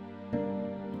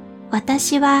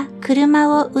私は車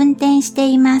を運転して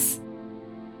います。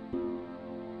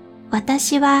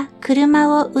私は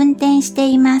車を運転して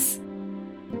います。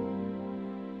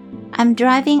I'm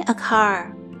driving a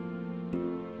car.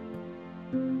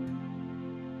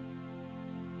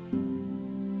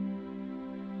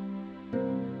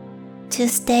 To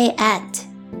stay at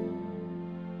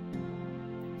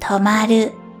泊ま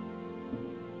る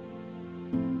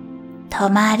泊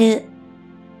まる。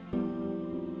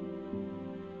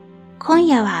今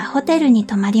夜はホテルに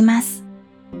泊まります。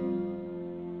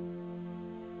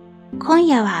今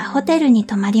夜はホテルに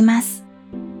泊まります。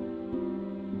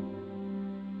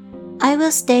I will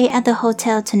stay at the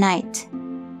hotel tonight.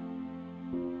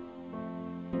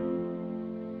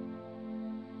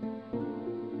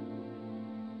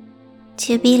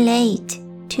 To be late,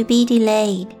 to be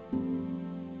delayed.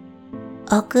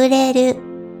 遅れ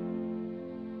る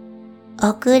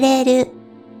遅れる。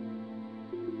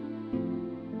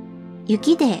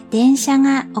雪で電車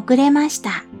が遅れまし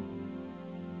た。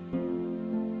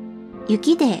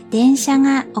雪で電車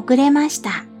が遅れまし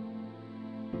た。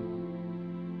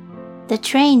The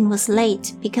train was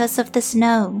late because of the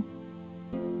snow.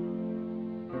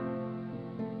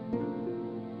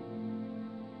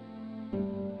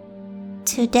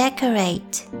 To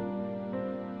decorate.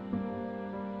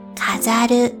 飾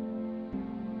る、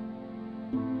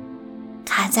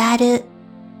飾る。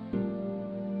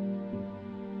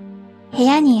部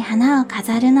屋に花を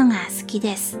飾るのが好き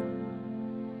です。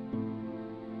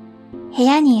部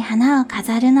屋に花を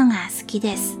飾るのが好き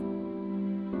です。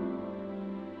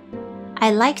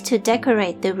I like to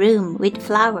decorate the room with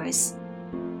flowers.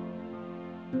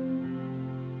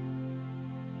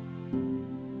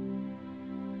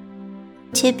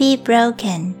 To be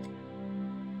broken.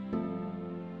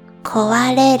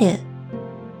 壊れる、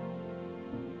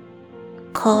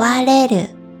壊れ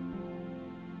る。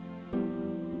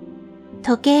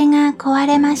時計が壊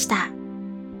れました。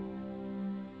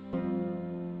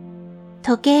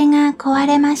時計が壊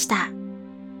れました。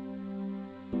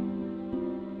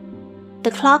The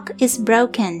clock is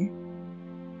broken.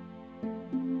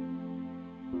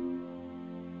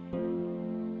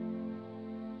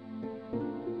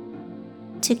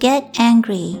 To get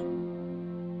angry.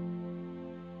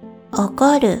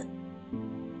 怒る、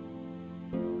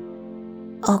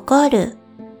怒る。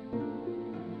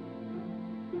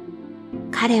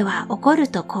彼は怒る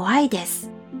と怖いで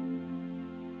す。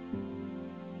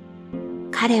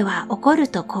彼は怒る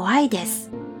と怖いです。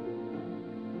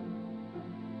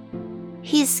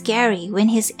He's scary when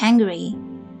he's angry.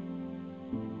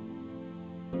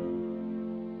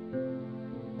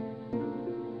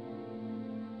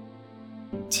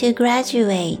 To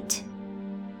graduate.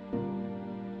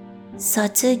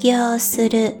 卒業す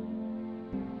る、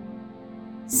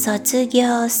卒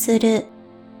業する。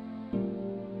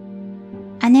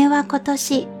姉は今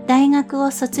年大学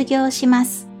を卒業しま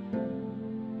す。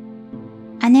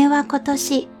姉は今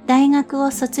年大学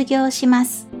を卒業しま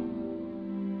す。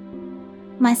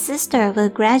My sister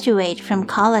will graduate from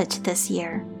college this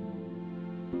year.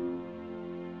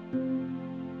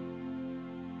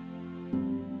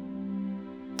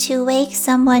 To wake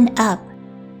someone up.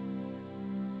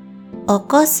 起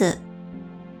こす、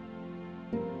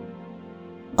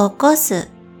起こす。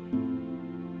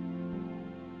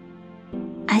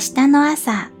明日の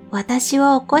朝、私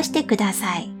を起こしてくだ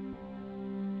さい。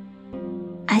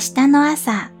明日の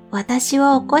朝、私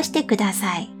を起こしてくだ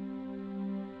さい。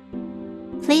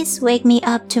Please wake me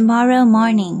up tomorrow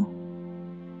morning.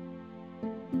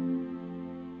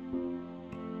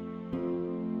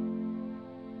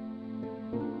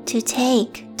 To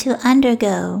take, to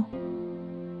undergo.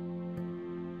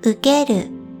 受ける、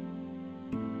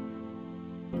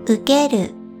受け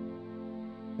る。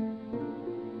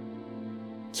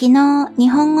昨日日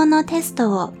本語のテスト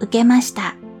を受けまし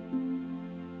た。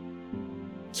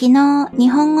昨日日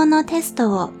本語のテス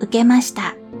トを受けまし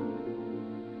た。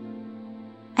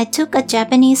I took a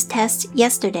Japanese test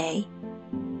yesterday.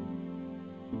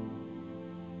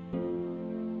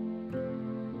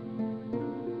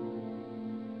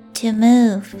 To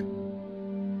move.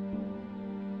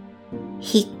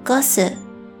 引っ越す、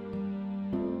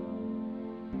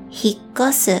引っ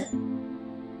越す。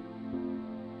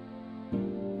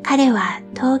彼は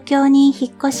東京に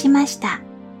引っ越しました。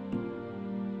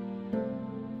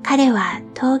彼は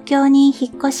東京に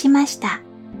引っ越しました。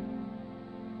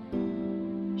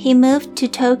He moved to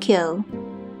Tokyo.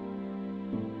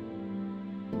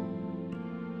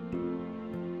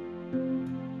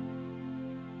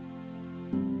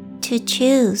 To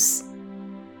choose.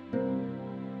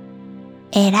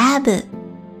 選ぶ、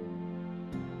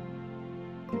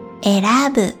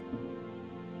選ぶ。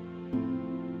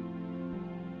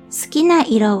好きな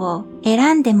色を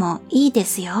選んでもいいで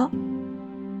すよ。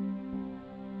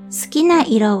好きな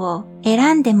色を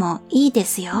選んでもいいで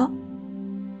すよ。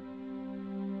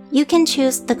You can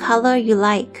choose the color you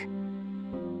like.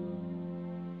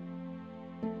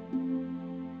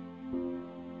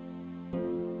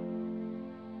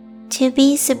 To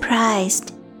be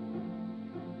surprised.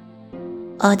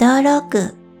 驚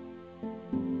く、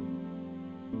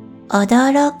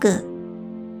驚く。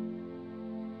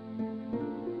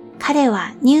彼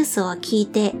はニュースを聞い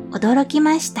て驚き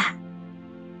ました。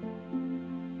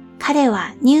彼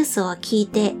はニュースを聞い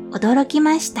て驚き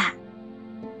ました。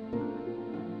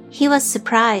He was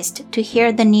surprised to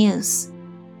hear the news.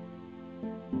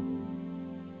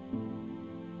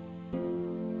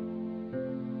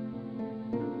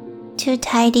 To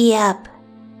tidy up.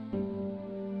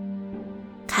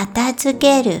 片付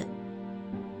ける、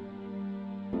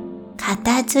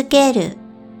片付ける。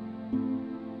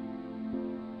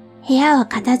部屋を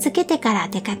片付けてから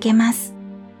出かけます。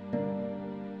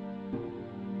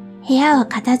部屋を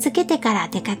片付けてから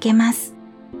出かけます。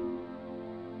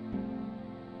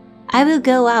I will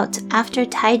go out after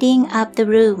tidying up the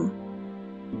room.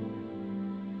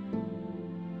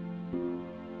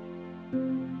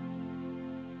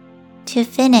 To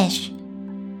finish.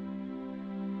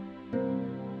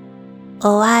 終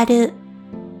わる、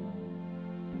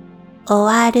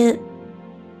終わる。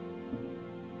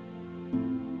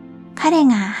彼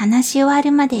が話し終わ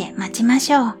るまで待ちま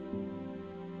しょう。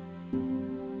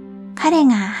彼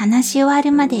が話し終わ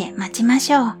るまで待ちま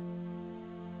しょう。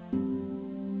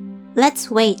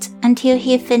Let's wait until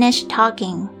he finishes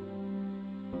talking.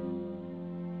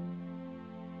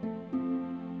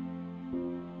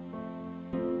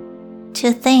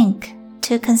 To think,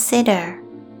 to consider.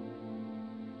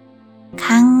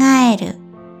 考える、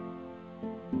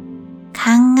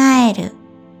考える。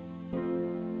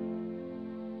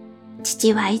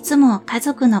父はいつも家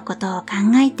族のことを考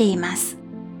えています。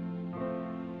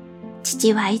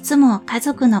父はいつも家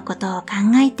族のことを考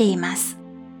えています。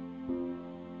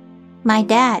My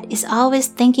dad is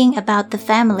always thinking about the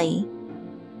family.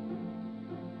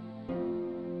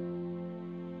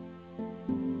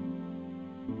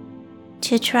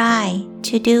 To try,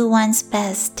 to do one's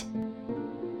best.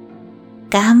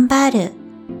 頑張る、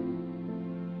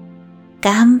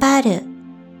頑張る。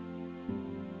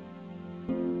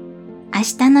明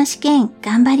日の試験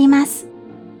頑張ります。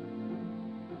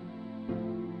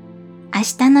明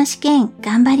日の試験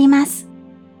頑張ります。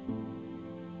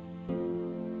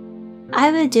I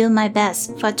will do my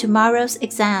best for tomorrow's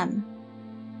exam.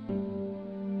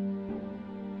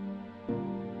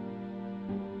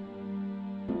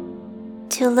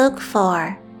 To look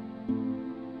for.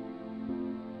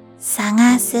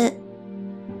 探す、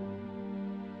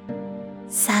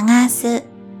探す。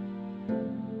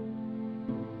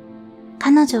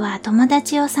彼女は友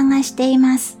達を探してい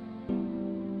ます。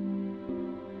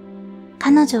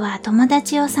彼女は友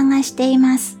達を探してい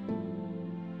ます。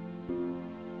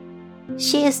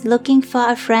She is looking for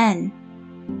a friend.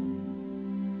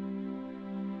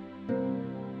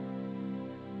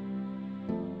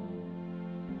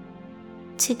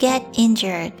 To get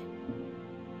injured.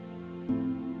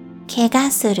 怪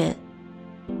我する、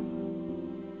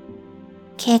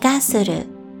怪我する。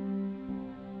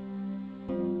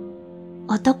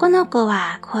男の子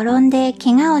は転んで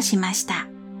怪我をしました。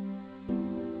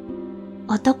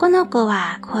男の子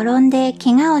は転んで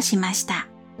怪我をしました。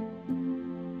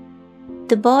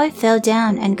The boy fell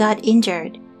down and got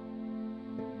injured.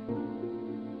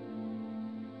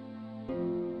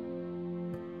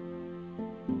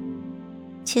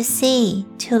 To see,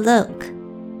 to look.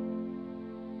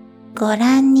 ご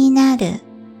覧になる、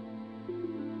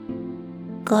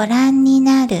ご覧に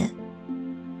なる。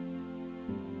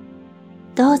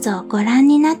どうぞご覧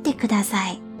になってくださ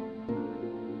い。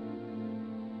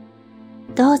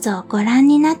どうぞご覧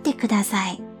になってくだ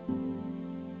さい。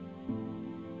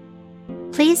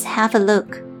Please have a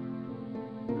look.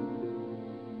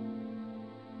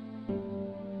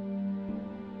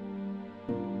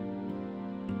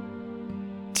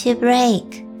 To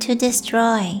break, to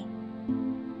destroy.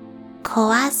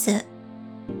 壊す、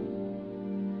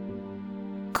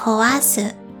壊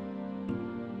す。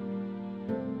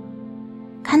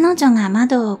彼女が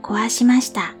窓を壊しまし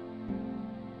た。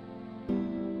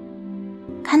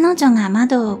彼女が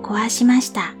窓を壊しま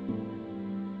した。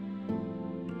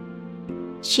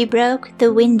She broke the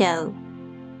window.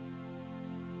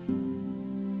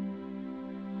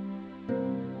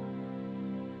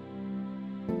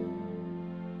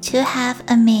 To have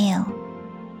a meal.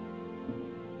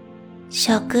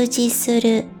 食事す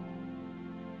る、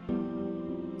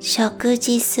食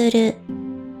事する。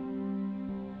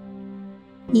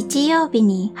日曜日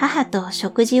に母と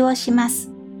食事をします。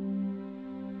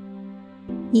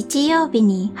日曜日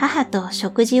に母と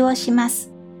食事をしま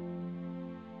す。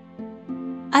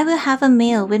I will have a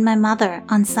meal with my mother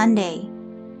on Sunday.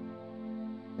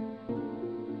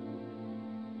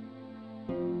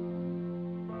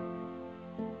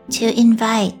 To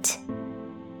invite.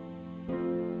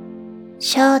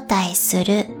 招待す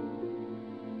る、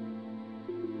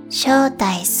招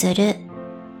待する。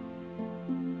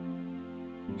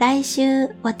来週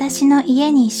私の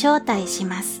家に招待し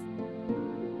ます。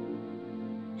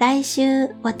来週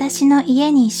私の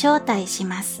家に招待し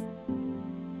ます。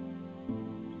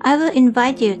I will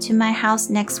invite you to my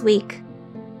house next week.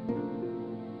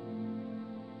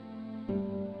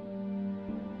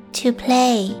 To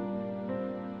play.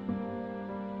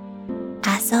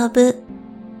 遊ぶ、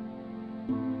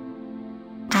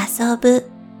遊ぶ。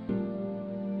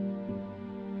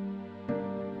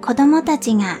子子供た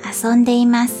ちが遊んでい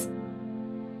ます。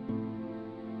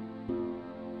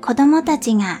子供た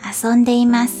ちが遊んでい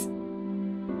ます。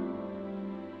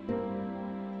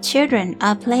Children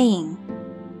are playing.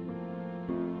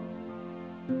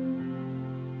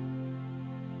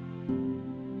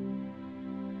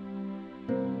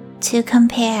 To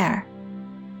compare.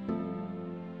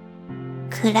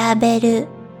 比べる。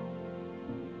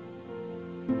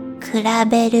比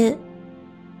べる。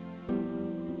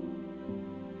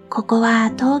ここ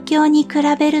は東京に比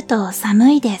べると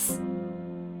寒いです。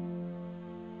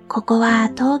ここは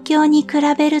東京に比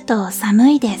べると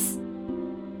寒いです。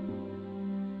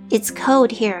It's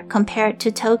cold here compared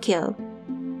to Tokyo.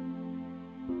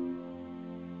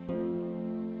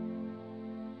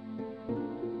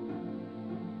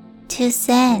 To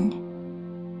send.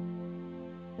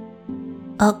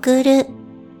 送る。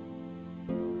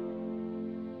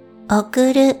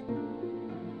送る。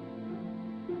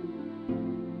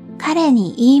彼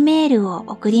に E メールを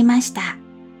送りました。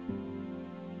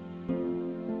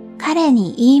彼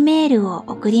に E メールを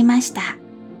送りました。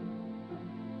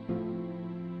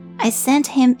I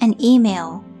sent him an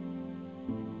email.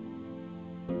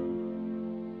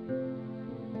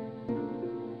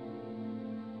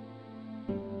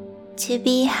 To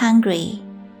be hungry.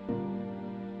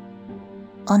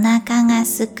 お腹が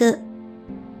すく。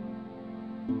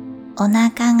お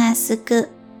腹がすく。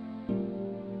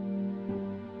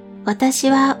私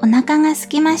はお腹がす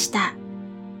きました。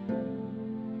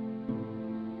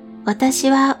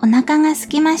私はお腹がす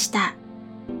きました。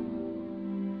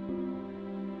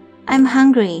I'm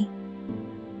hungry.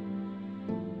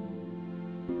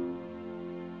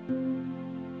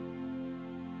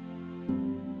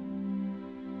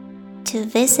 To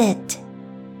visit.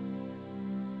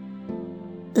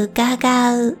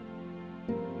 伺う。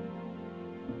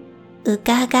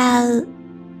伺う。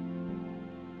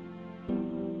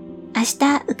明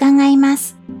日伺いま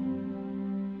す。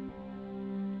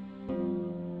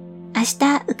明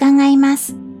日伺いま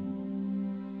す。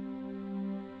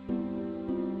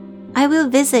I will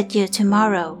visit you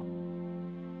tomorrow.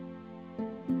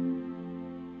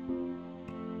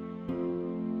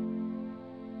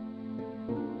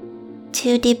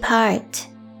 To depart.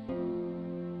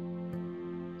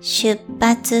 出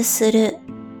発する。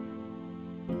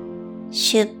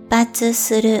出発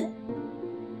する。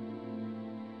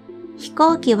飛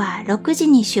行機は6時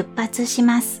に出発し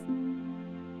ます。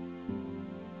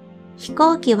飛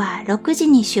行機は6時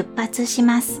に出発し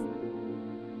ます。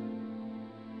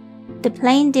The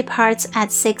plane departs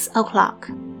at 6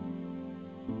 o'clock.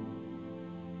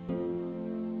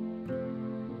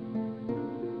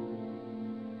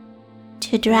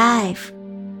 To drive.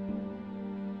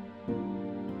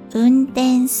 運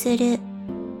転する。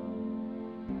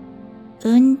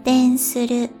運転す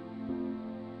る。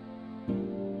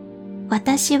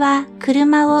私は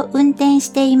車を運転し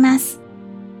ています。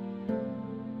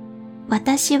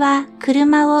私は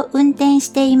車を運転し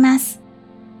ています。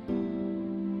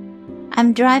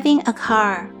I'm driving a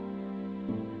car.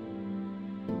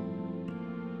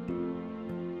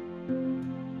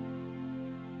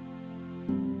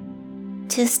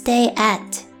 To stay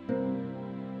at.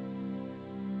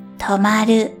 泊ま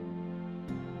る。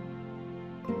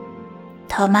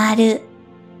泊まる。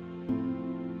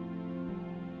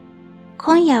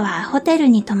今夜はホテル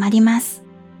に泊まります。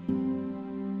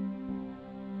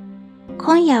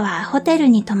今夜はホテル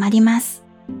に泊まります。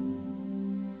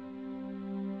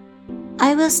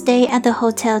I will stay at the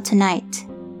hotel tonight.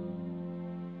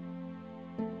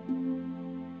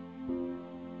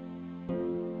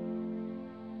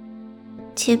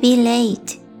 To be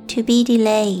late, to be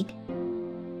delayed.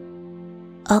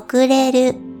 遅れ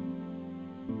る。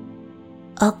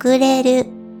遅れ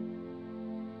る。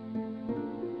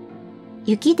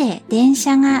雪で電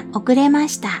車が遅れま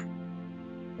した。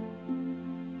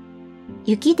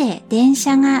雪で電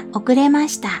車が遅れま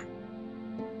した。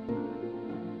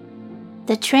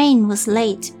The train was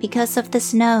late because of the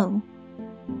snow.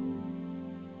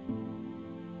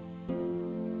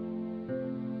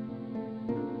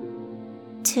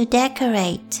 To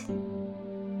decorate.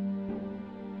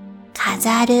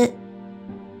 飾る。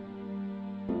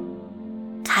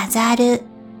飾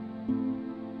る。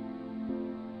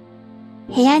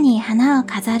部屋に花を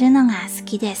飾るのが好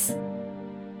きです。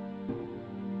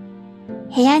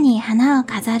部屋に花を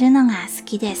飾るのが好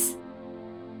きです。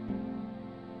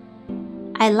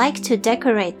I like to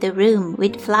decorate the room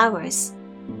with flowers.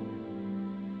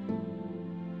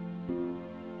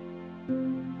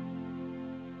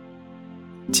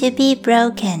 To be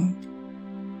broken.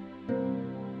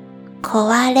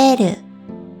 壊れる。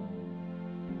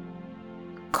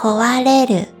壊れ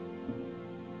る。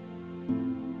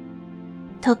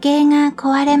時計が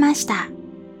壊れました。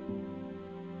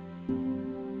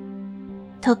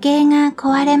時計が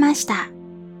壊れました。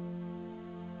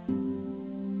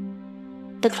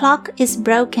The clock is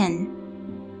broken.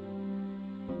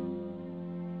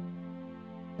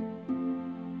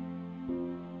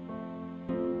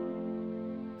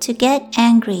 To get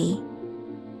angry.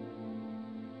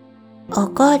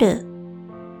 怒る。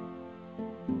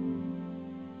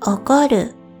怒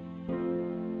る。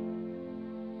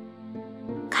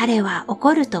彼は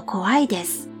怒ると怖いで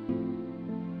す。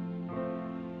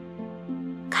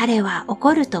彼は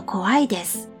怒ると怖いで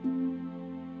す。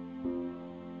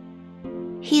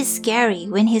He's scary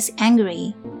when he's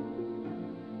angry.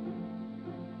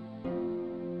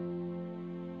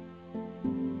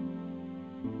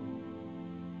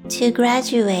 To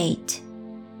graduate.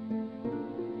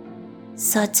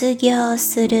 卒業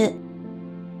する。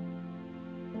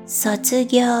卒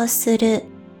業する。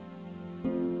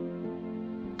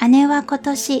姉は今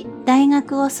年大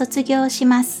学を卒業し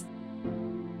ます。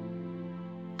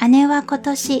姉は今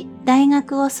年大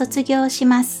学を卒業し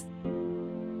ます。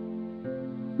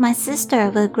My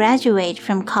sister will graduate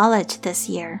from college this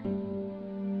year.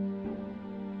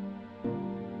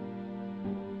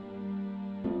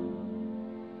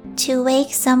 To wake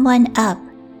someone up.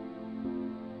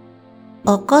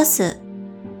 起こす。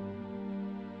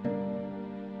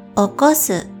起こ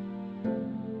す。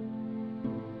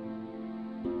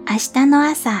明日の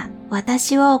朝、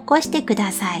私を起こしてく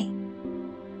ださい。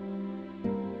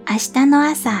明日の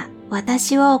朝、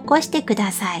私を起こしてく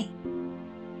ださい。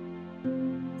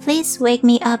Please wake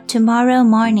me up tomorrow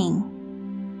morning.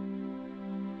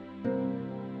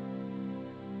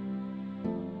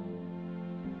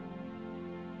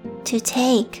 To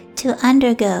take, to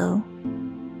undergo.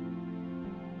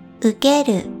 受け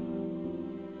る。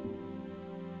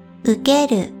受け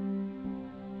る。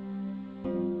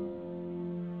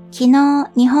昨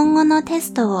日日本語のテ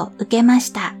ストを受けま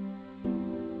した。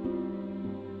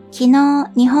昨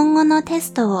日日本語のテ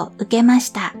ストを受けまし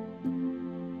た。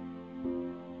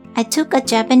I took a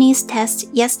Japanese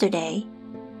test yesterday.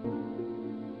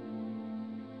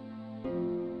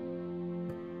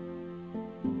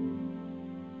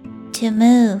 To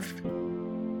move.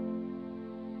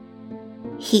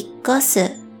 引っ越す。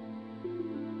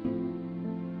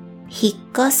引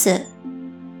っ越す。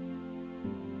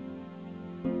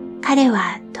彼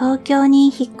は東京に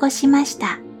引っ越しまし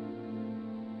た。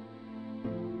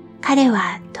彼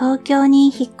は東京に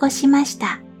引っ越しまし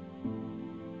た。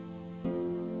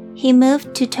He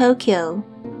moved to Tokyo.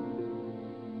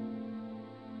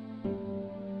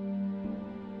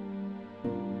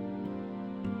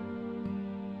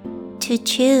 To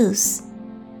choose.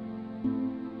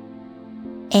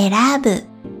 選ぶ。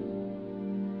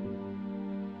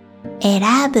選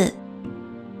ぶ。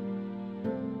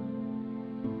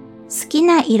好き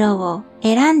な色を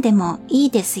選んでもいい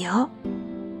ですよ。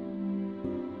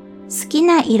好き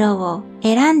な色を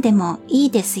選んでもい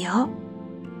いですよ。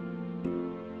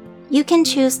You can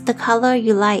choose the color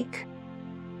you like.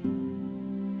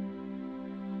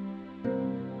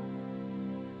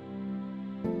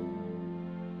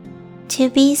 To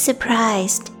be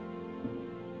surprised.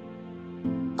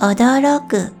 驚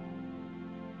く。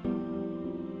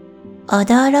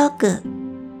驚く。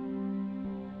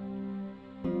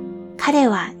彼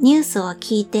はニュースを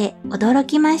聞いて驚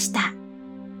きました。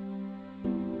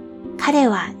彼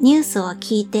はニュースを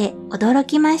聞いて驚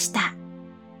きました。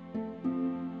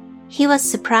He was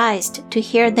surprised to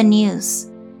hear the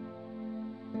news.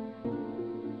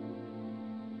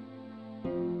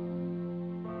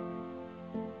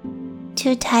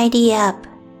 To tidy up.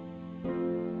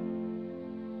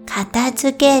 片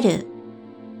付ける。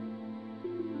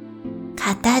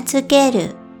片付け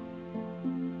る。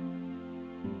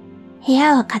部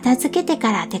屋を片付けて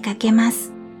から出かけま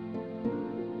す。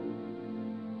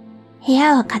部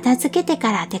屋を片付けて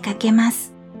から出かけま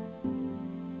す。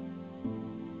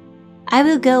I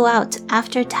will go out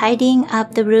after tidying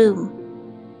up the room.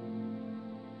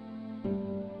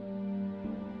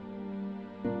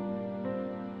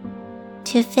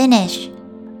 To finish.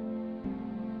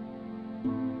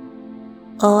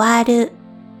 終わる。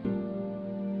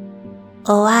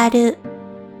終わる。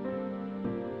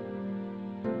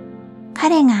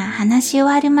彼が話し終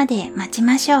わるまで待ち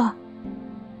ましょう。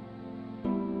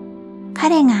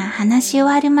彼が話し終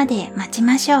わるまで待ち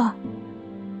ましょう。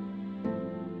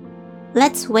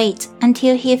Let's wait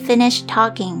until he finished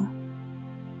talking.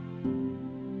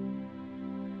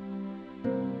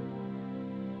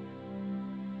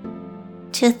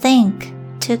 To think,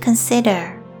 to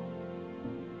consider.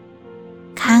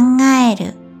 考え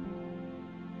る。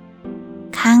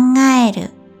考え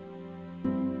る。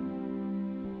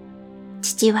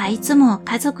父はいつも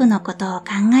家族のことを考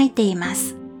えていま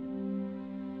す。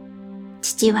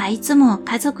父はいつも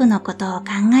家族のことを考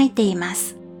えていま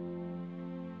す。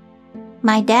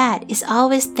My dad is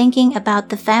always thinking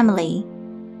about the family.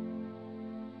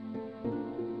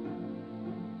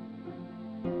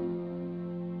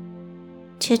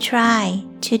 To try,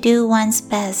 to do one's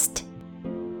best.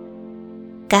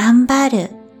 頑張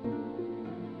る、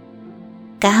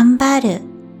頑張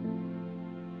る。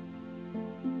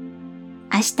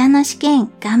明日の試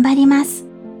験頑張ります。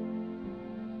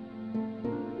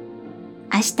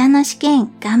明日の試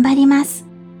験頑張ります。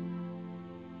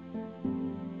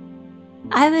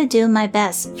I will do my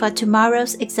best for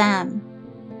tomorrow's exam.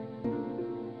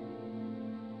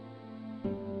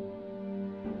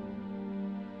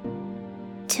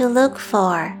 To look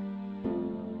for.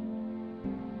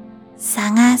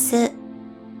 探す、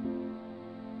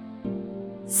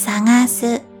探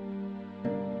す。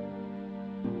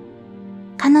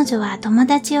彼女は友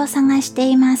達を探して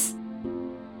います。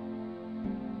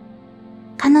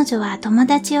彼女は友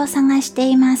達を探して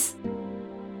います。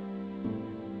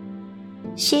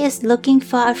She is looking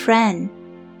for a friend.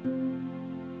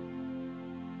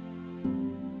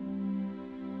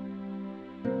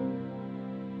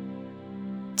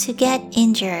 To get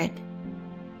injured.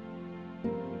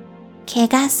 怪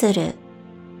我する、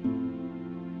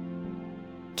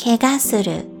怪我す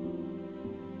る。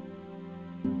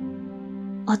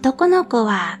男の子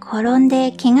は転ん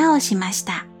で怪我をしまし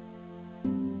た。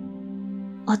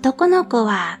男の子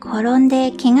は転ん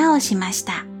で怪我をしまし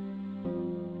た。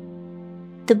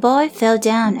The boy fell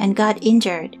down and got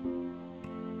injured.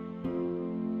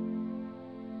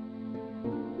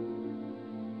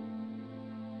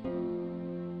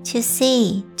 To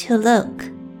see, to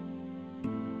look.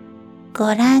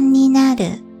 ご覧にな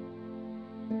る、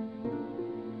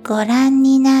ご覧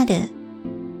になる。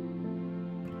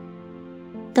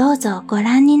どうぞご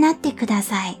覧になってくだ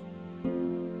さい。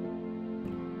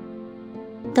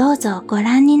どうぞご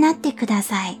覧になってくだ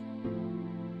さい。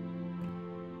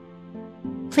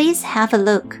Please have a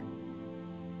look.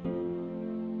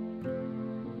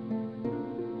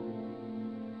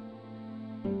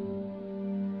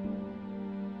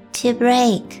 To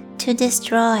break, to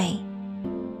destroy.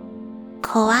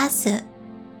 壊す、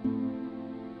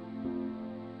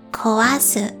壊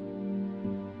す。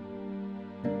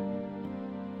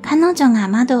彼女が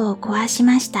窓を壊し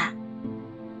ました。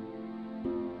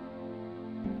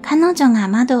彼女が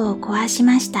窓を壊し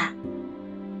ました。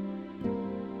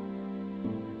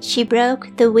She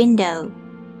broke the window.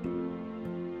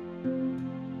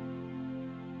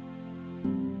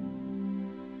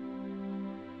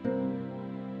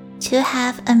 To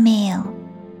have a meal.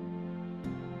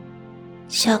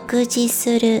 食事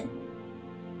する、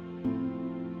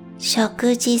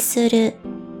食事する。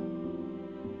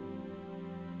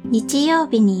日曜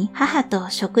日に母と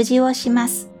食事をしま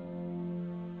す。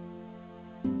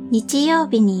日曜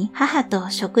日に母と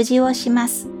食事をしま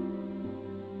す。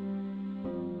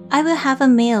I will have a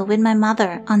meal with my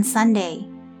mother on Sunday.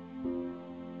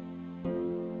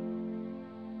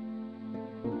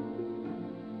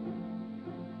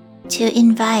 To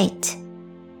invite.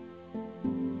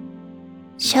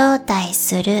 招待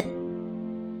する、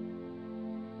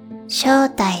招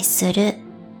待する。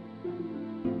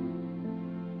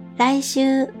来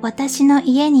週私の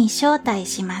家に招待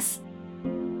します。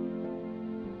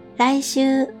来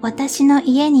週私の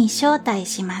家に招待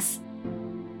します。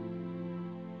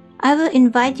I will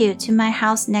invite you to my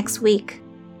house next week.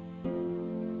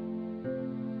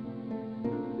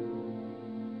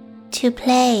 To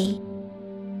play.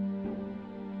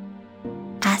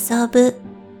 遊ぶ、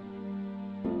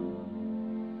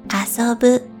遊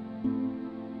ぶ。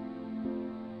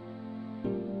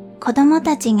子供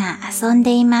たちが遊ん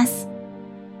でいます。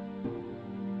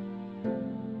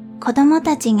子供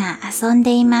たちが遊ん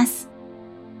でいます。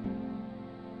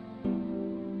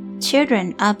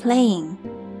Children are playing.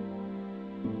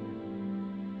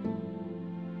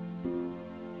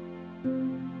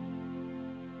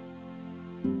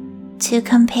 To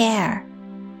compare.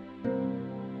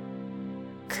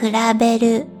 比べ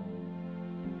る、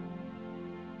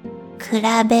比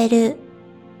べる。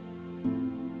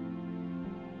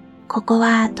ここ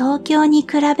は東京に比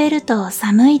べると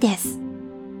寒いです。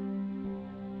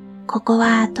ここ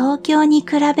は東京に比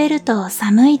べると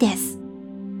寒いです。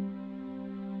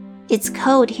It's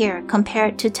cold here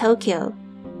compared to Tokyo.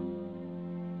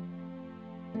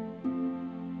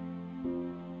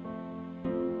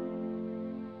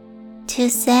 To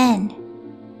send.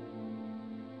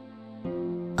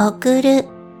 送る、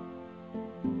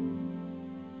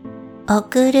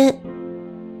送る。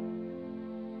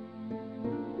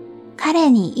帰彼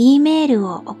に E メール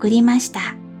を送りまし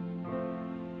た。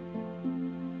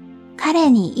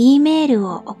彼に E メール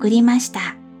を送りまし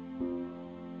た。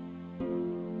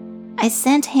I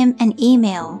sent him an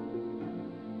email.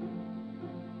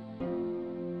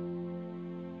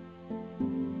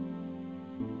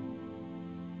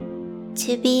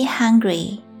 'To be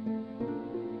hungry.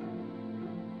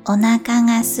 お腹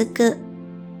がすく。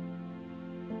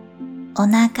お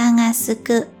腹がす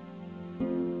く。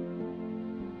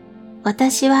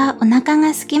私はお腹が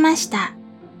空きました。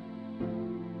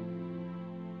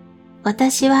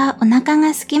私はお腹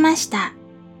が空きました。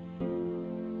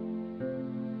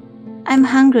I'm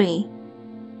hungry.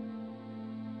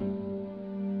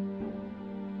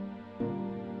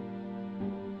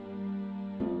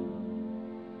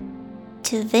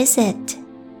 'To visit.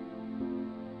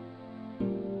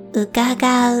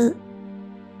 伺う。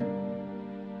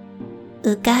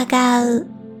伺う。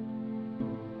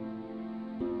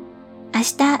明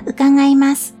日伺い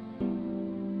ます。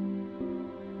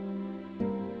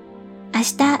明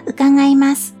日伺い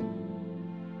ます。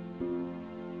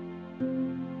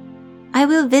I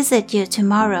will visit you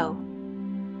tomorrow.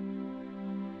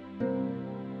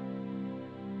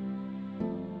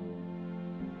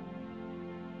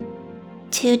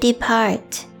 'To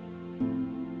depart.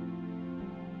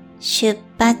 出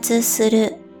発す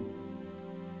る。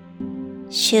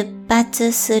出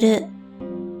発する。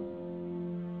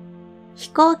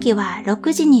飛行機は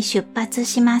6時に出発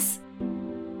します。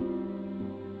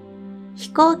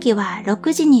飛行機は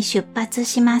6時に出発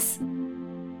します。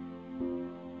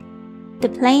The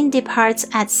plane departs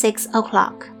at 6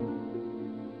 o'clock.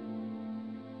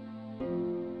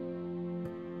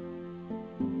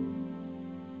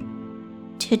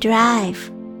 'To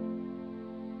drive.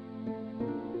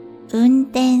 運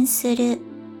転する。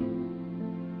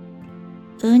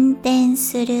運転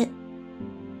する。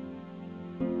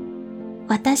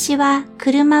私は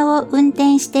車を運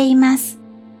転しています。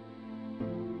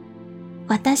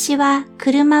私は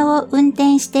車を運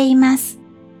転しています。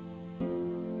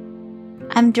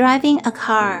I'm driving a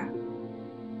car.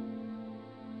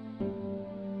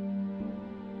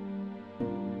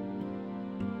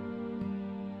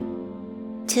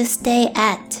 'To stay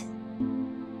at.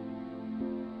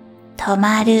 泊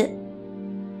まる。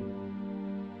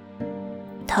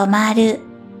泊まる。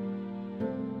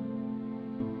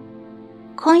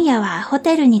今夜はホ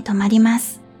テルに泊まりま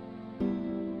す。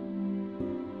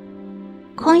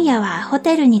今夜はホ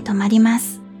テルに泊まりま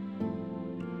す。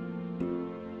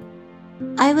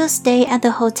I will stay at the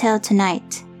hotel tonight.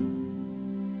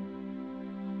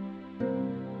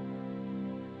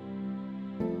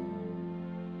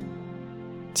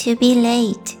 'To be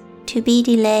late, to be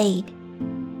delayed.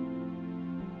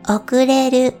 遅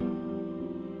れる。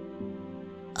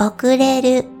遅れ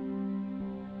る。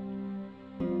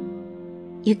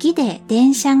雪で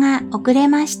電車が遅れ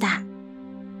ました。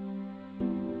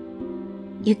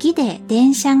雪で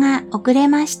電車が遅れ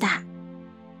ました。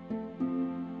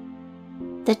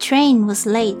The train was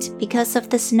late because of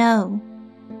the snow.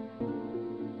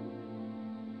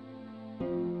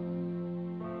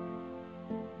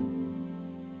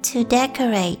 'To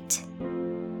decorate.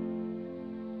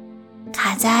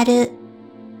 飾る。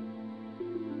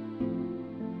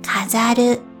飾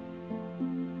る。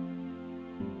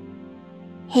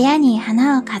部屋に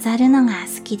花を飾るのが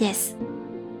好きです。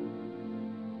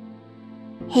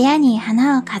部屋に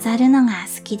花を飾るのが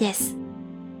好きです。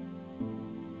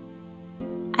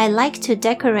I like to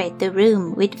decorate the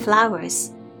room with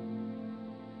flowers.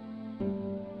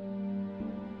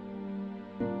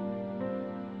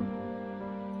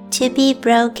 'To be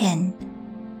broken.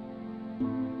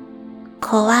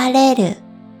 壊れる。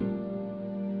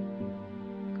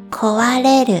壊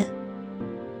れる。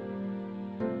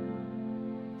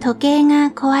時計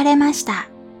が壊れました。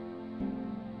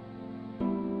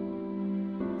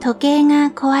時計が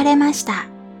壊れました。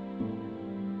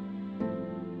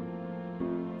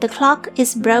The clock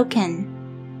is broken.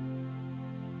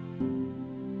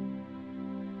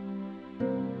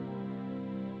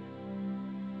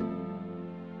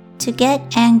 'To get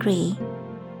angry.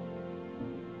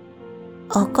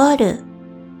 怒る。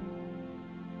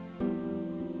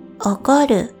怒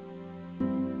る。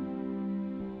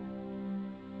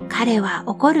彼は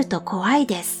怒ると怖い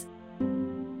です。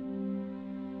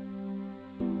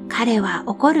彼は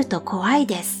怒ると怖い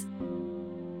です。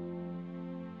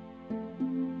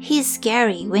He's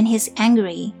scary when he's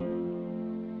angry.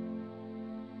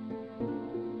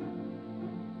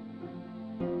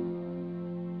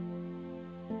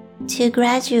 'To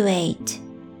graduate.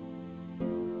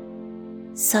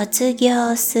 卒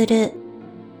業する。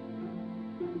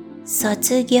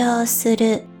卒業す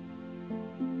る。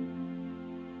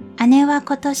姉は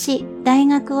今年大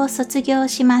学を卒業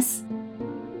します。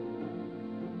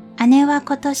姉は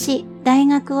今年大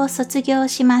学を卒業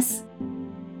します。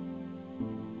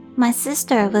My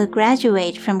sister will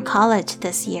graduate from college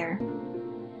this year.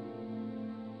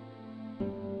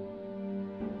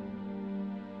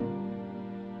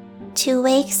 To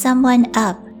wake someone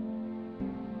up.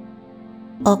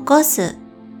 起こす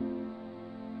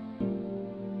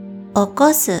起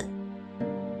こす。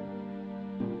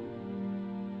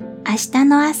明日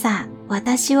の朝、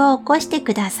私を起こして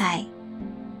ください。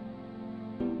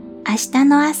明日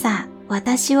の朝、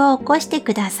私を起こして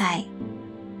ください。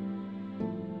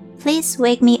Please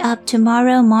wake me up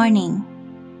tomorrow morning.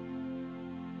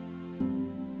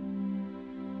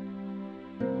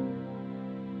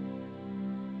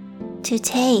 To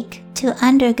take, to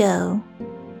undergo.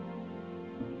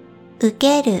 受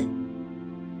ける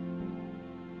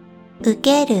受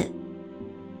ける。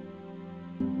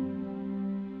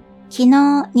昨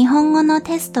日日本語の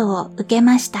テストを受け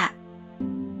ました。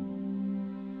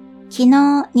昨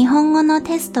日日本語の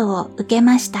テストを受け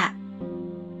ました。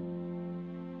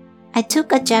I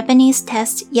took a Japanese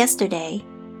test yesterday.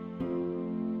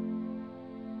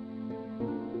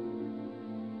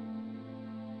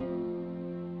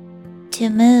 To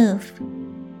move.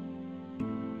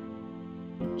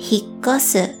 引っ越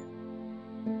す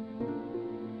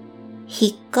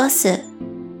引っ越す。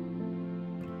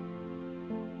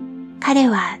彼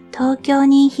は東京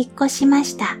に引っ越しま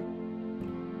した。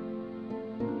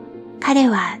彼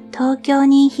は東京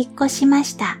に引っ越しま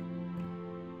した。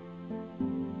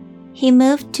He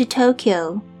moved to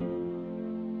Tokyo.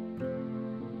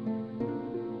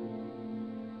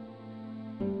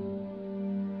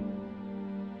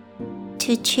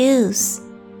 To choose.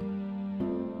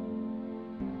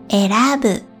 選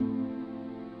ぶ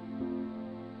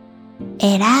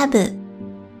選ぶ。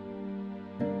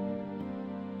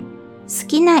好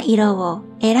きな色を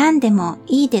選んでも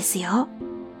いいですよ。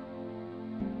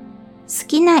好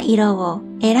きな色を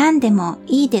選んでも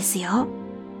いいですよ。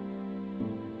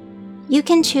You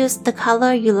can choose the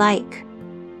color you like.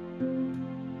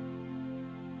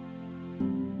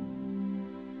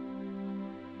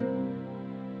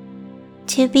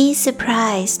 To be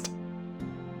surprised.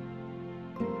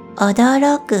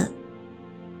 驚く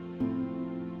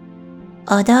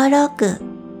驚く。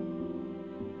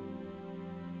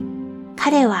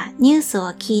彼はニュース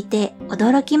を聞いて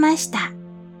驚きました。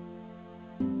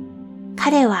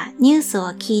彼はニュースを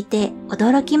聞いて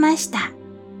驚きました。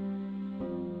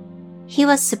He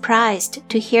was surprised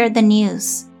to hear the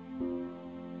news.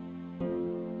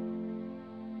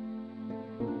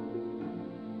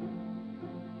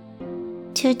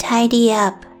 To tidy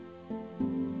up.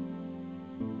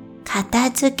 片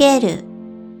付ける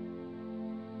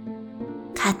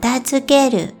片付け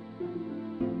る。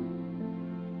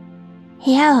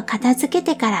部屋を片付け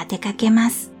てから出かけま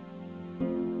す。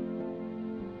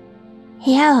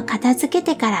部屋を片付け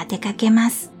てから出かけま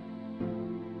す。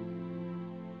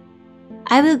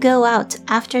I will go out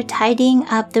after tidying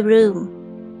up the room.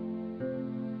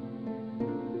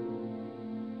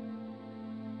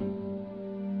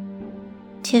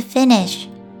 To finish.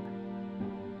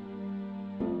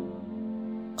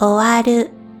 終わ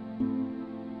る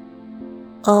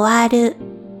終わる。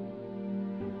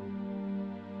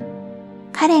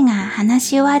彼が話し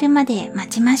終わるまで待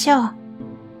ちましょう。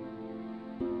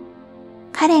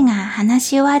彼が話し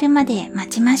終わるまで待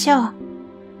ちましょう。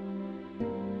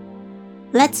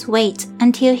Let's wait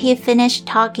until he finished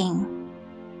talking.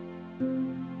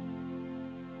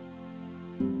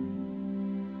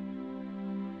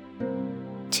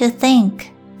 To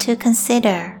think, to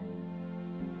consider.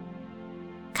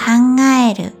 考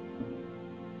える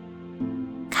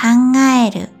考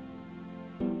える。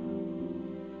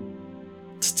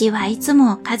父はいつ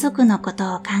も家族のこ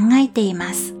とを考えてい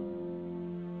ます。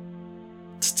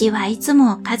父はいつ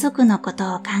も家族のこ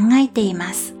とを考えてい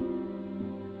ます。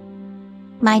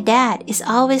My dad is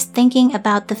always thinking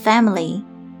about the family.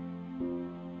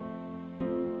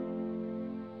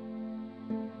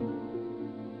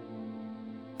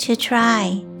 To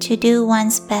try, to do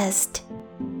one's best.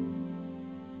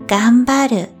 頑張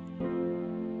る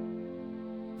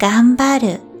頑張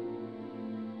る。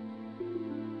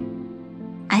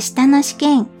明日の試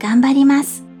験頑張りま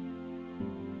す。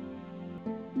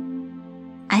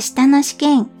明日の試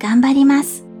験頑張りま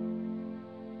す。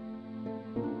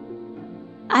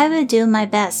I will do my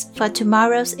best for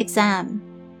tomorrow's exam.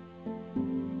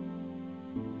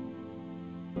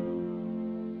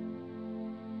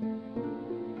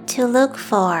 To look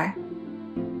for.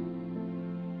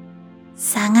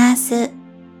 探す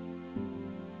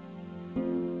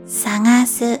探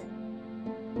す。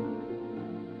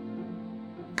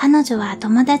彼女は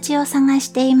友達を探し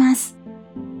ています。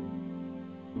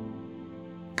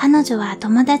彼女は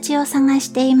友達を探し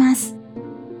ています。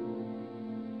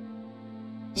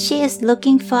She is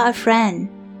looking for a friend.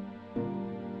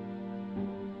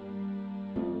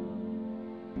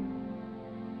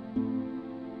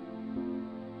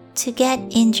 To get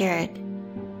injured.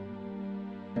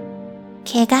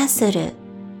 怪我する。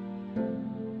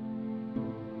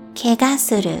怪我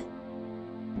する。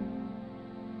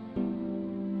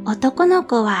男の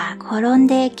子は転ん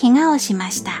で怪我をしま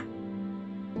した。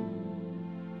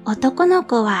男の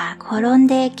子は転ん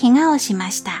で怪我をし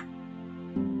ました。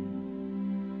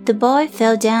The boy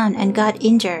fell down and got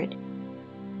injured.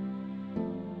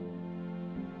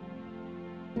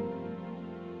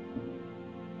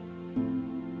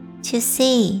 To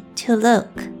see, to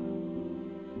look.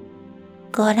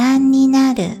 ご覧に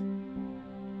なる。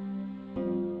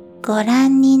ご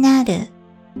覧になる。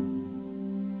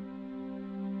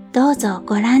どうぞ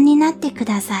ご覧になってく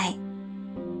ださい。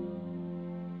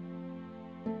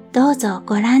どうぞ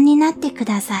ご覧になってく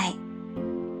ださい。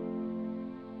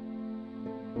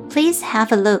Please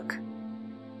have a look.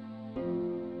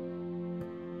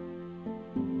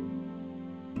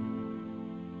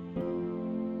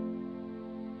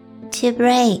 To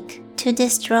break, to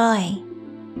destroy.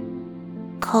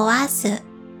 壊す。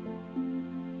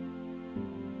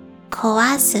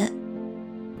壊す。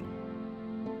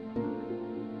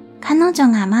彼女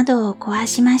が窓を壊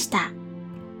しました。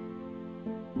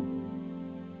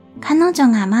彼女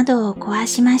が窓を壊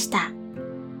しました。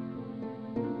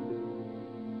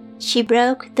She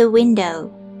broke the window.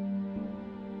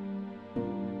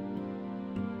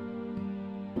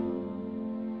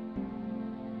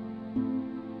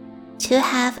 To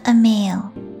have a meal.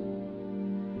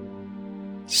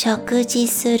 食事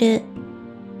する。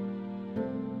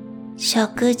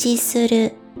食事す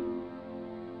る。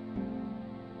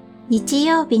日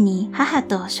曜日に母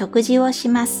と食事をし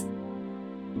ます。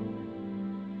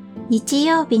日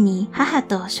曜日に母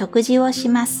と食事をし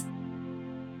ます。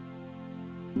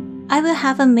I will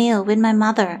have a meal with my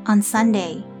mother on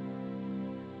Sunday.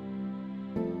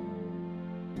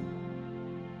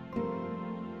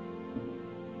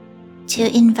 To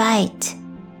invite.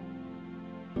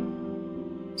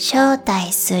 招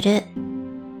待する。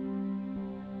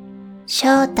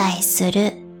招待す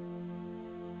る。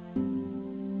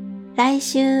来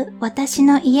週私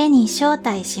の家に招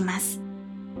待します。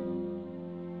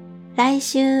来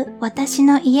週私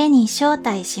の家に招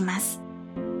待します。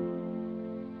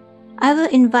I will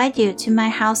invite you to my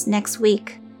house next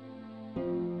week.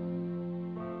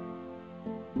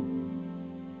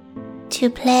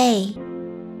 To play.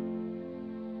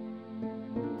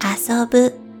 遊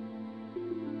ぶ。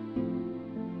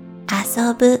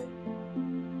遊ぶ。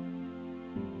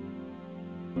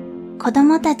子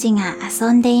供たちが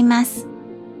遊んでいます。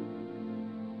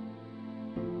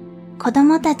子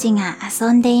供たちが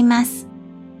遊んでいます。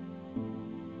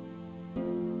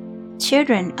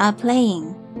Children are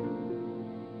playing.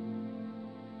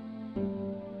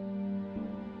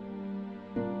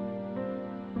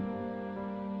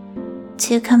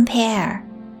 To compare.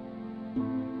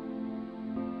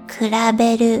 比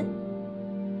べる。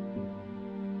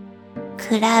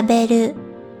比べる。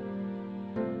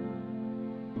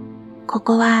こ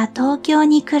こは東京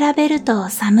に比べると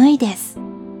寒いです。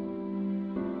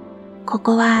こ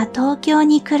こは東京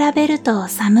に比べると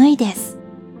寒いです。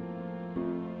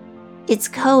It's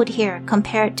cold here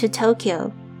compared to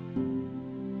Tokyo.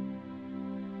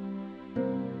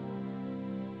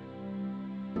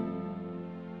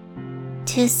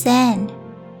 To send.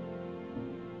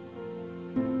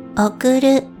 送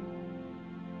る。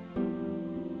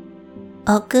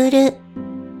送る。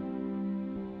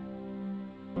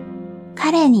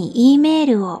彼に E メー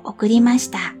ルを送りまし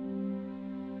た。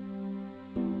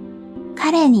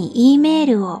彼に E メー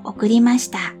ルを送りまし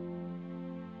た。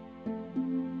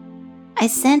I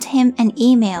sent him an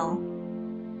email.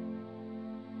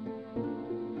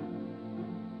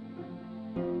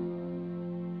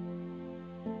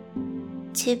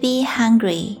 To be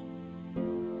hungry.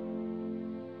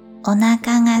 お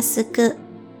腹がすく。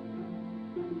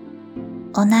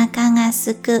お腹が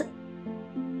すく。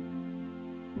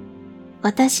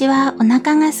私はお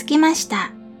腹が空きまし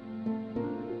た。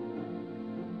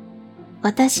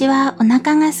私はお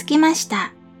腹が空きまし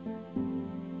た。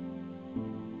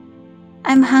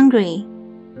I'm hungry.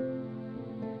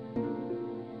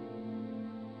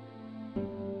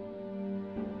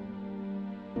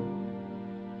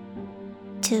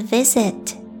 To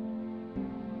visit.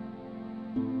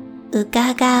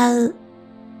 伺う。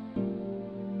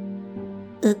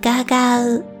伺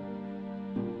う。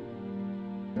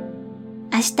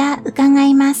明明日伺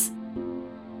います。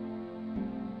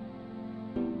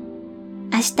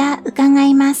明日伺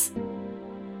います。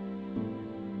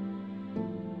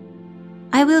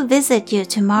I will visit you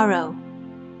tomorrow.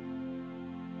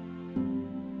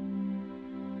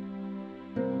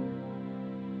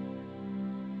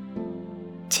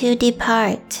 To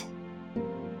depart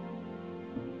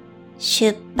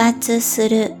出発す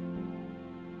る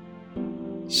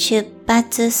出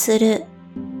発する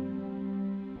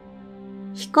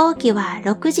飛行機は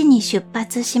6時に出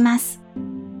発します。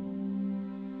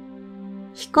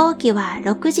飛行機は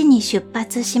6時に出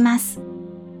発します。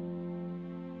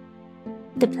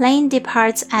The plane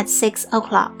departs at 6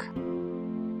 o'clock.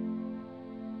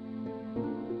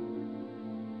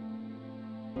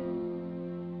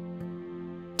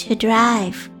 To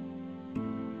drive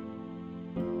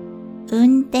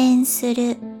運転す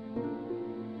る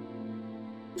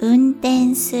運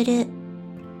転する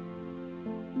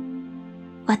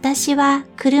私は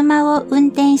車を運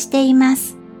転していま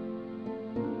す。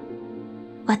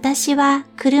私は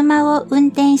車を運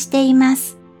転していま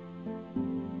す。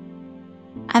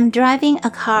I'm driving a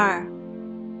car.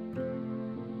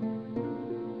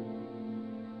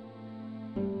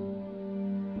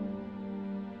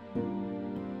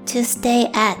 To stay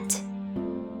at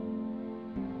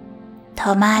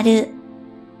泊まる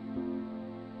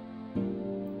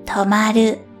泊ま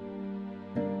る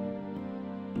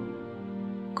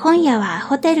今夜は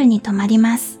ホテルに泊まり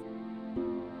ます。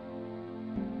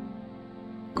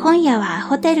今夜は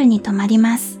ホテルに泊まり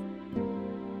ます。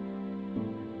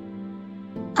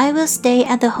I will stay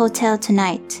at the hotel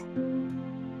tonight.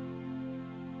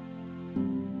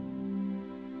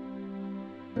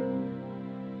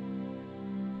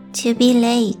 To be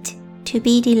late, to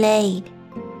be delayed.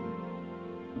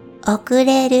 遅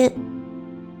れる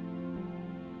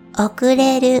遅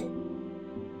れる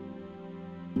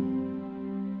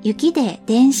雪で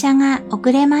電車が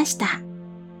遅れました。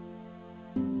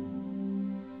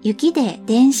雪で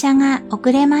電車が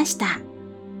遅れました。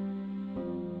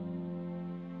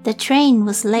The train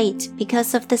was late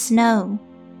because of the snow.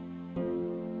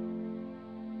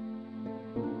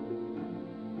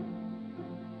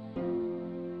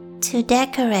 To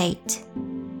decorate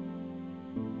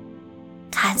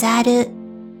飾る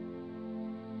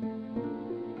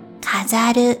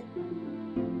飾る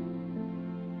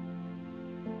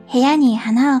部屋に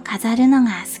花を飾るの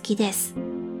が好きです。部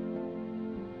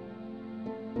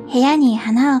屋に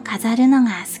花を飾るの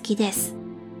が好きです。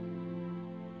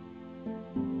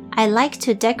I like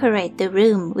to decorate the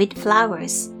room with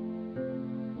flowers.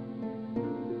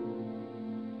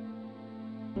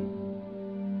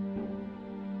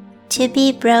 To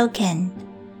be broken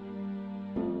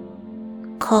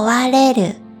壊れ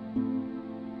る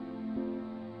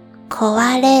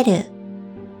壊れる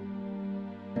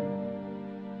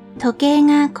時計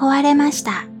が壊れまし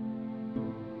た。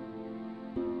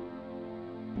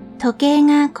時計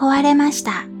が壊れまし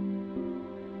た。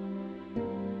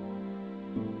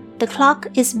The clock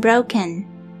is broken.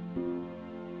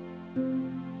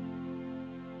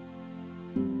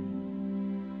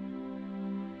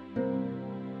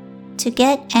 To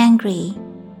get angry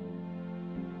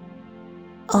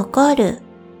怒る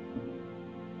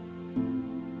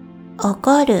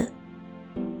怒る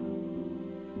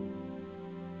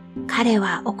彼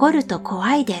は怒ると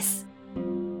怖いです。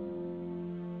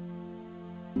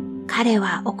彼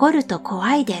は怒ると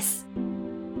怖いです。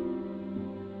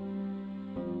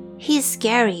He's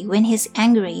scary when he's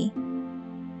angry.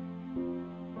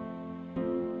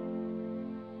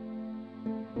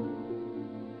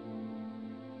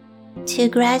 To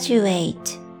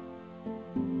graduate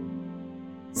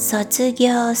卒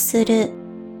業する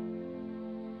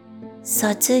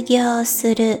卒業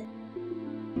する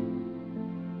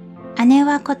姉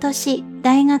は今年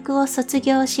大学を卒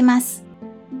業します。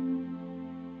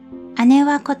姉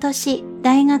は今年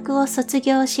大学を卒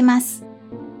業します。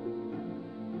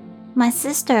My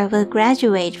sister will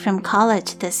graduate from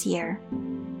college this year.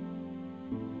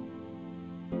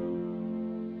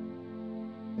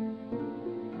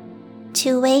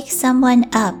 To wake someone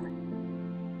up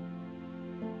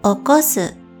起こ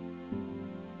す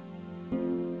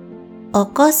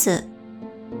起こす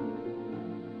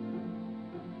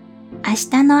明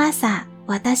日の朝、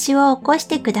私を起こし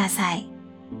てください。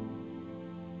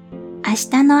明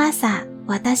日の朝、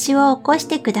私を起こし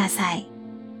てください。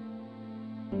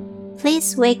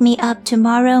Please wake me up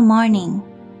tomorrow morning.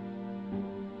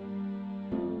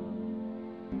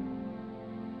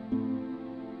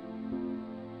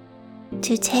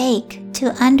 To take,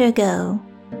 to undergo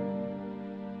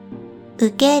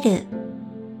受ける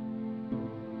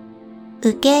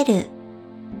受ける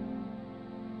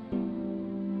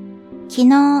昨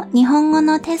日日本語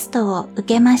のテストを受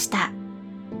けました。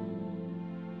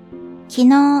昨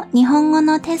日日本語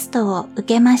のテストを受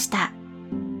けました。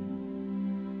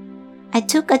I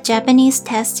took a Japanese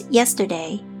test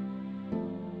yesterday.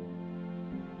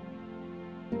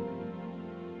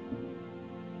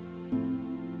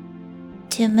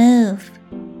 To move.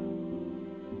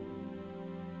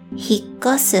 引っ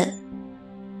越す。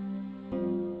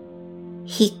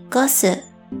引っ越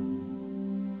す。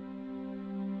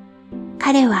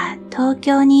彼は東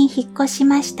京に引っ越し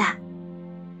ました。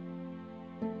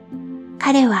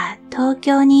彼は東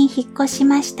京に引っ越し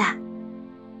ました。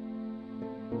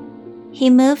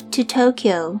He moved to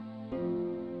Tokyo.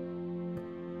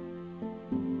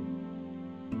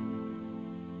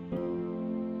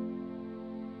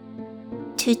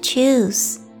 To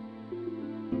choose.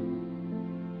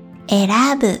 選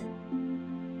ぶ。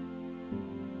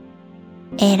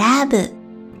選ぶ。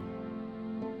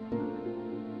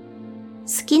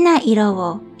好きな色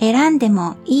を選んで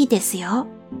もいいですよ。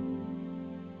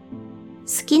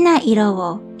好きな色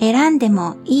を選んで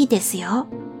もいいですよ。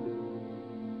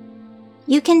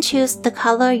You can choose the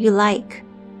color you like.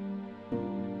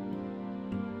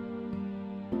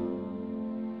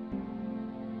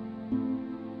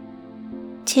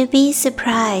 To be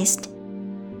surprised.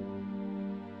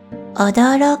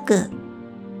 驚く。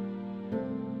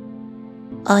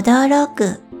驚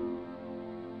く。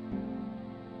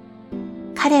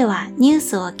彼はニュー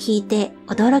スを聞いて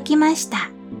驚きました。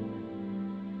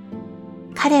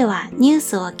彼はニュー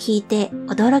スを聞いて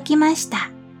驚きまし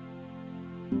た。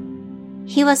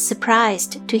He was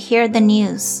surprised to hear the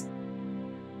news.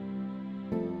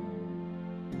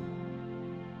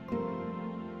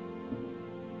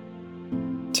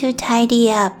 To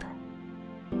tidy up.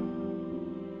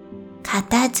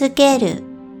 片付ける。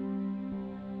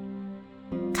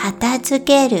片付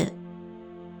ける。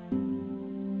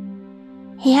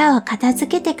部屋を片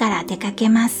付けてから出かけ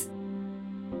ます。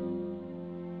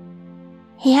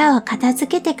部屋を片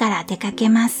付けてから出かけ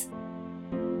ます。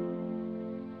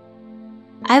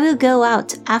I will go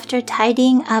out after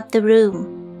tidying up the room.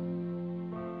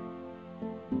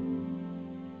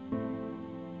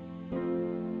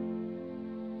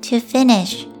 To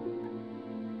finish.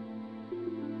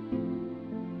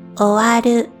 終わ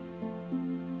る。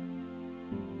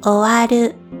終わ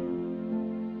る。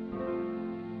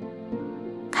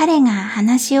彼が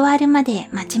話し終わるまで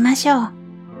待ちましょう。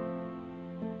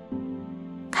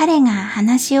彼が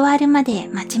話し終わるまで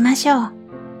待ちましょう。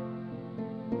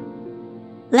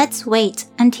Let's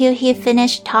wait until he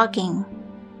finished talking.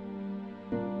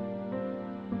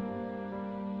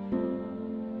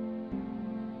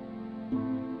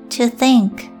 To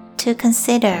think, to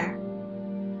consider.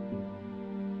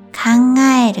 考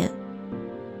える。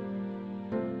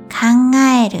考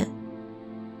える。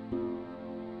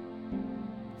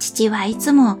父はい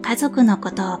つも家族のこ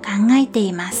とを考えて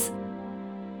います。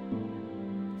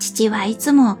父はい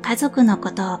つも家族の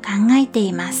ことを考えて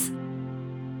います。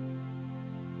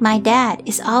My dad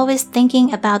is always thinking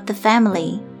about the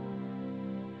family.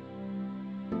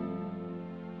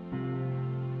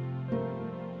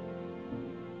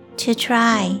 To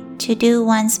try, to do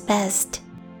one's best.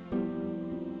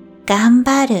 頑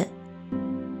張る。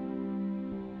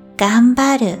頑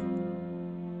張る。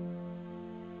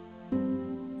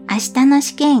明日の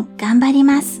試験頑張り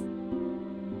ます。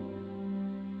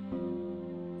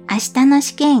明日の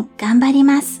試験頑張り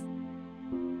ます。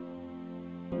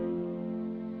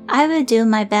I will do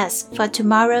my best for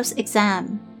tomorrow's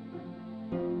exam.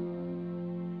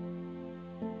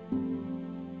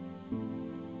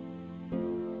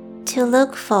 To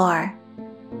look for.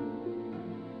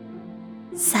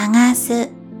 探す。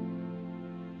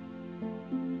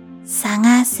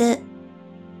探す。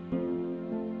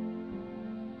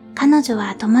彼女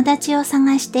は友達を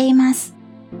探しています。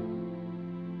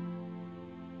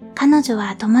彼女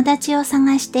は友達を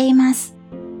探しています。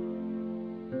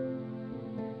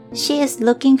She is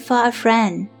looking for a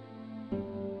friend.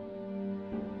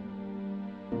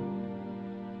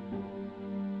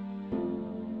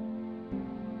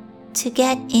 To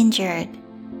get injured.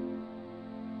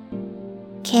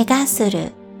 怪我す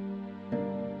る。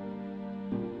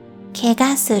怪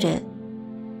我する。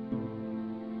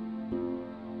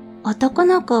男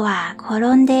の子は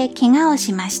転んで怪我を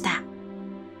しました。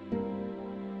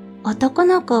男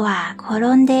の子は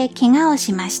転んで怪我を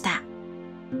しました。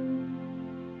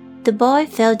The boy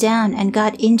fell down and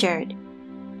got injured.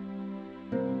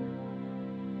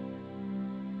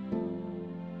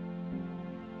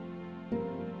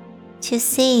 To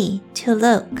see, to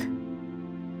look.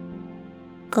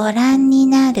 ご覧に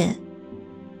なる。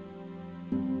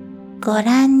ご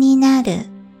覧になる。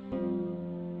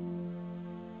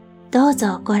どう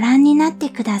ぞご覧になって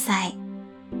ください。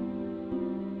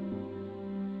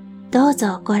どう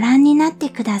ぞご覧になって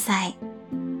ください。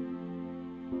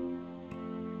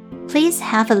Please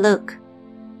have a look.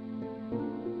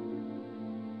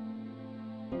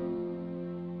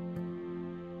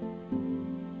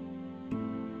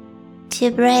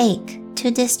 To break,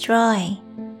 to destroy.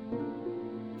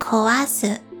 壊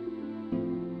す、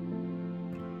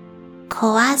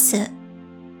壊す。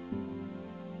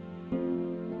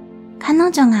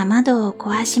彼女が窓を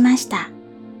壊しました。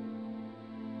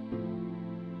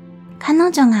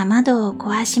彼女が窓を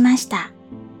壊しました。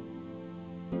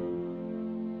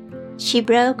She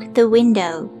broke the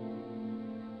window.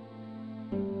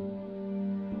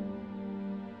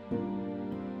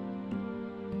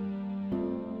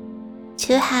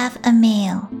 To have a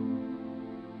meal.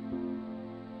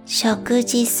 食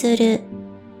事する、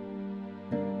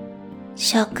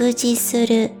食事す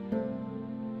る。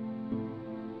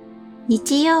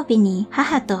日曜日に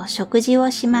母と食事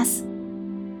をします。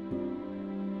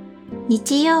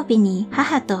日曜日に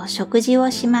母と食事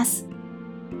をします。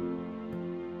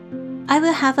I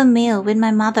will have a meal with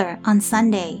my mother on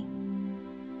Sunday.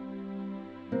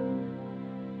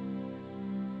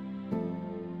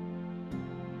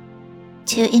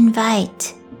 To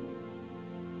invite.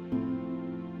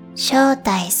 招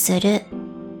待する、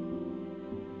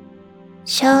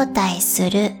招待す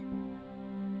る。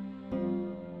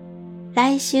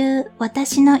来週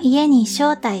私の家に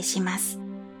招待します。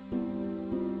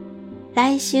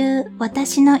来週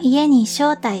私の家に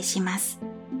招待します。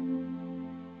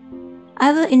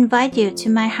I will invite you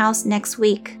to my house next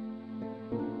week.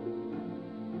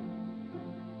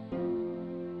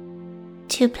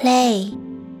 To play.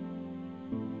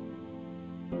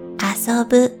 遊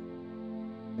ぶ、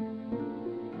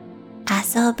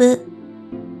遊ぶ。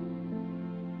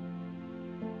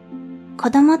子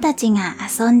供たちが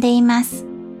遊んでいます。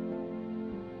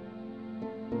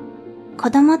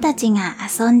子供たちが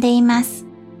遊んでいます。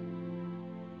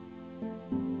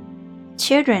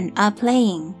Children are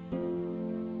playing.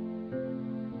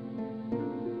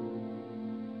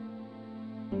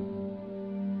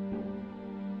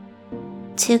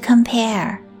 To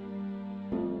compare.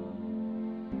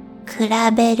 比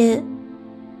べる、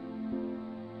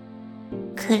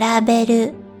比べ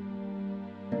る。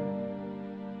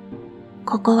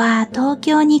ここは東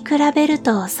京に比べる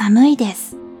と寒いで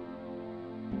す。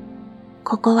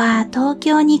ここは東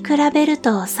京に比べる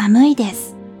と寒いで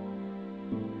す。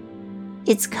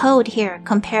It's cold here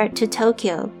compared to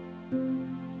Tokyo.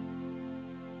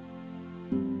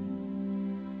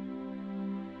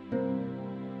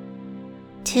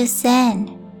 To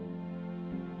send.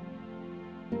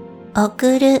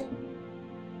 送る、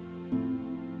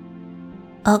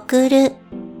送る。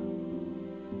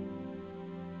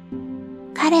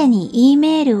彼に E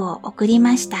メールを送り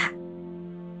ました。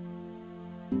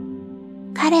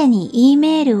彼に E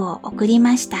メールを送り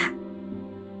ました。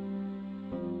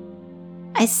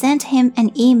I sent him an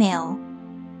email.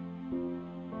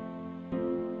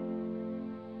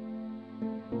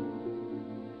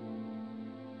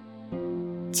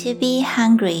 To be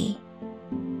hungry.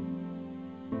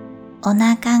 お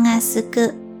腹がす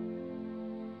く、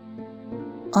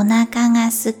お腹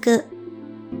がすく。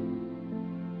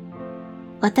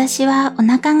私はお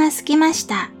腹が空きまし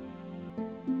た。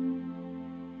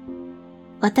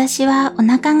私はお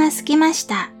腹が空きまし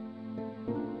た。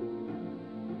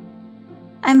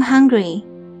I'm hungry.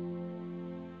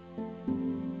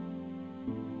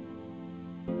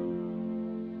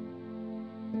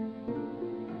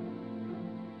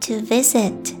 To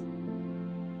visit.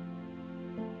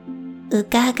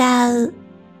 伺う、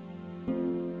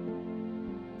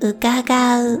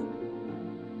伺う。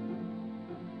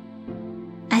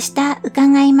明日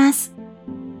伺います。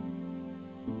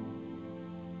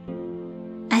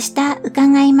明日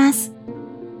伺います。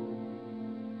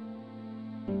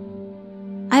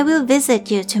I will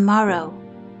visit you tomorrow.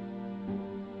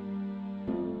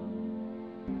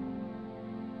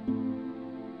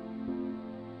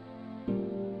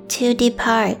 To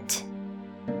depart.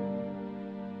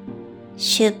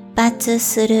 出発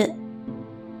する、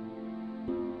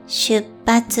出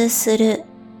発する。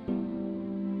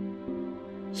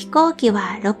飛行機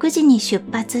は6時に出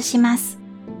発します。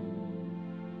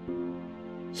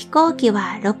飛行機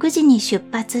は6時に出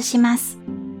発します。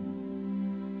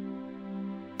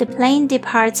The plane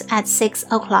departs at 6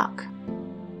 o'clock.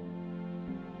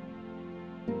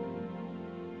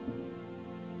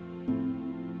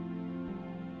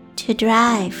 To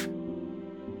drive.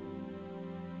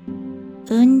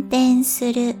 運転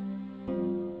する、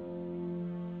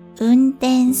運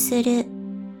転する。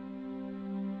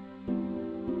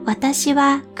私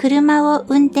は車を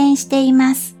運転してい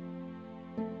ます。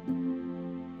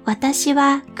私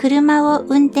は車を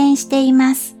運転してい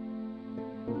ます。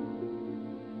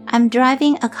I'm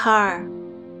driving a car.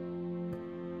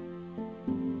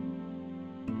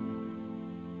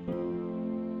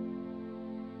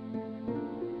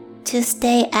 To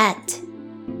stay at.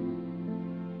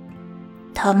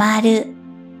 泊まる。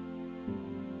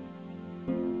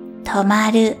泊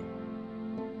まる。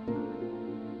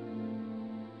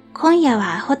今夜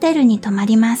はホテルに泊ま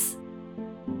ります。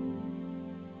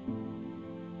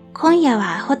今夜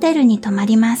はホテルに泊ま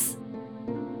ります。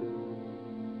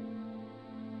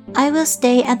I will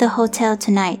stay at the hotel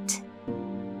tonight.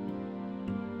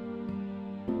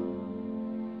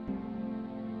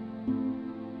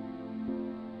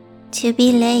 To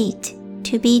be late,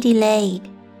 to be delayed.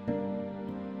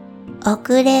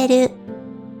 遅れる。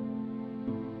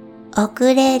遅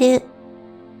れる。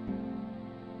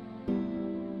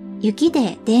雪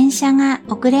で電車が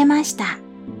遅れました。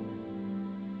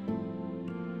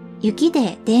雪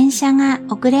で電車が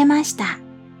遅れました。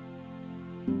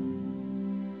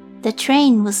The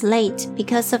train was late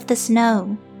because of the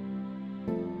snow.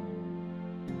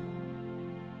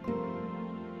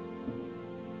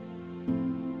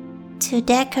 To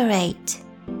decorate.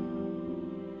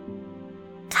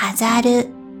 飾る。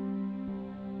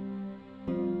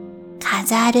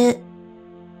飾る。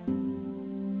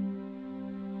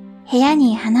部屋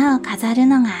に花を飾る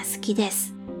のが好きで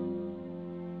す。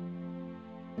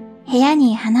部屋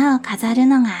に花を飾る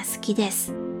のが好きで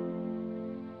す。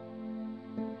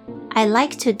I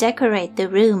like to decorate the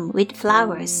room with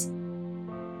flowers.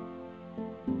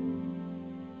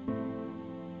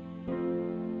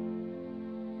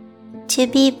 To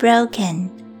be broken.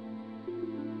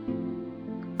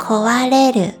 壊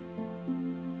れる。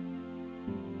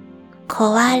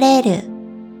壊れる。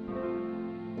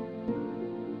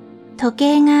時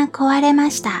計が壊れま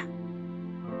した。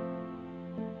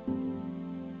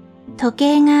時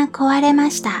計が壊れま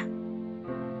した。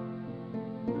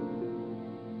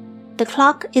The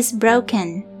clock is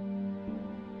broken.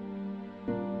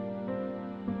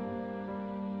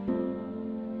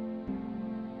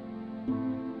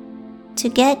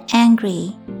 To get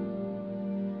angry.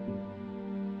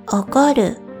 怒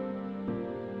る。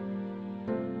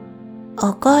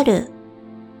怒る。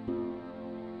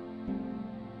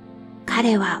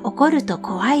彼は怒ると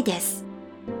怖いです。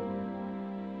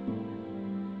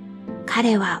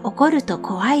彼は怒ると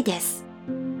怖いです。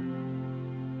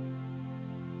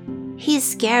He's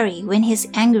scary when he's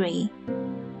angry.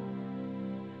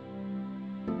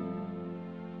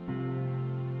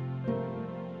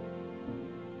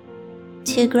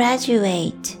 To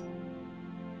graduate.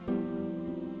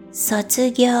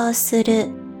 卒業する。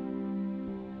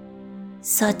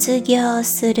卒業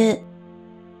する。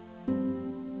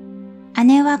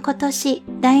姉は今年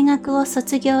大学を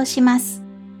卒業します。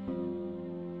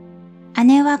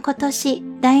姉は今年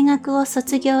大学を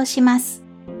卒業します。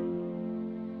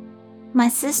My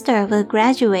sister will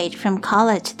graduate from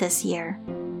college this year.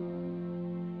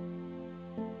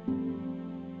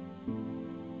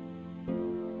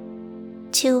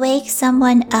 To wake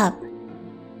someone up.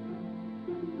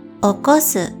 起こ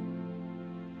す。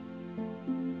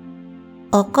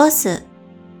起こす。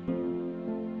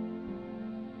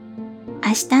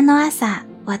明日の朝、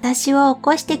私を起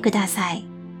こしてください。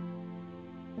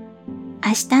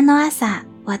明日の朝、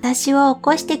私を起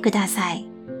こしてくださ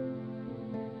い。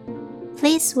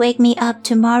Please wake me up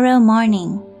tomorrow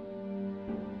morning.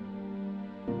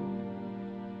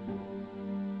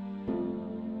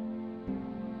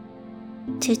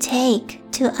 To take,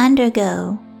 to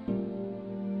undergo.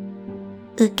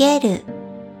 受ける。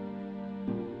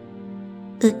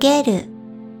受ける。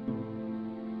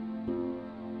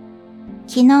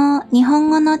昨日、日本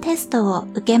語のテストを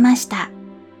受けました。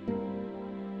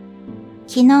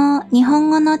昨日、日本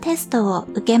語のテストを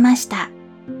受けました。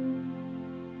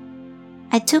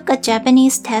I took a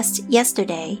Japanese test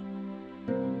yesterday.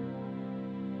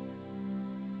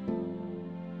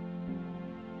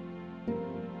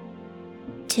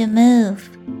 To move.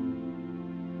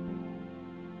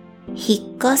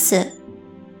 引っ越す。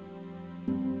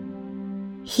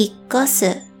引っ越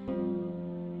す。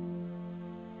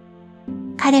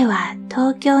彼は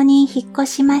東京に引っ越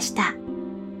しました。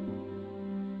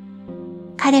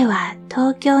彼は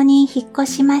東京に引っ越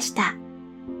しました。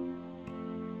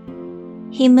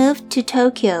He moved to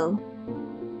Tokyo.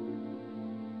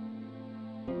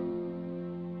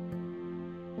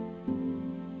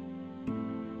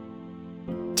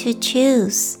 To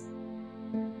choose.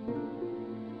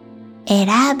 選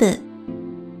ぶ。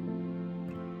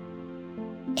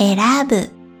選ぶ。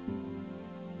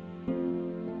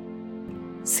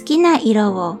好きな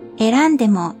色を選んで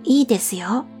もいいです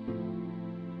よ。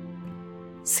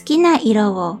好きな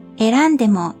色を選んで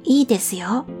もいいです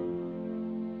よ。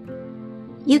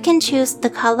You can choose the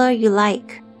color you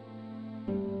like.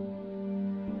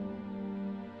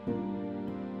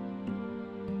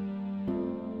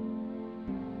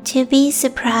 To be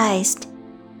surprised.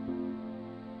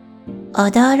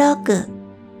 驚く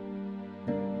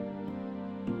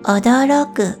驚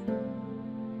く。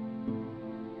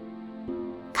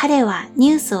彼は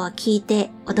ニュースを聞いて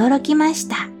驚きまし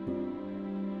た。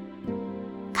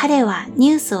彼は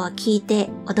ニュースを聞いて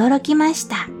驚きまし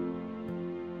た。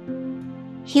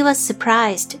He was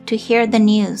surprised to hear the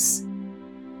news.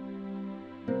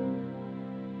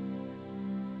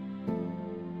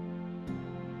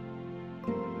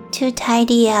 To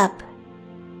tidy up.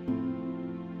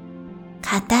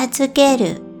 片付け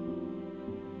る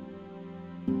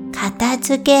片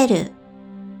付ける。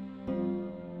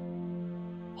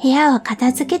部屋を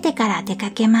片付けてから出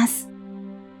かけます。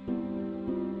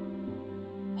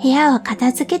部屋を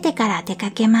片付けてから出か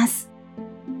けます。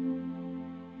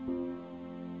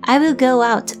I will go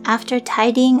out after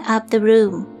tidying up the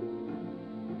room.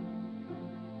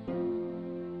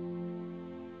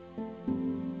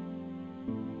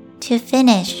 To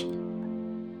finish.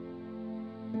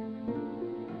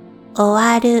 終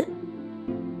わる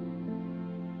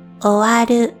終わ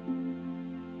る。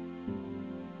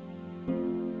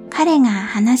彼が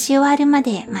話し終わるま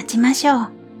で待ちましょう。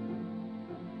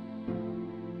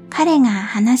彼が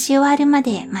話し終わるま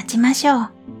で待ちましょう。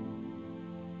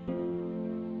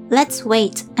Let's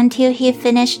wait until he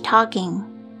finished talking.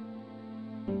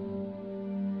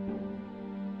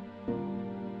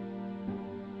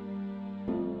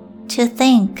 To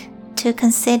think, to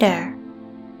consider.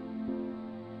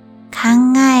 考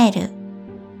える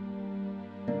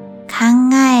考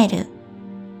える。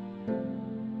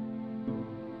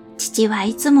父は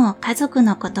いつも家族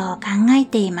のことを考え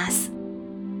ています。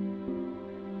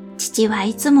父は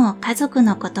いつも家族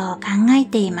のことを考え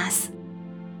ています。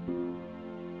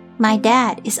My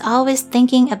dad is always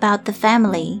thinking about the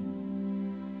family.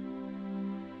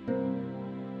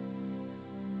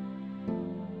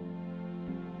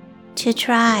 To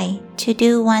try, to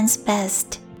do one's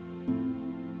best.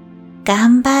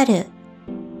 頑張る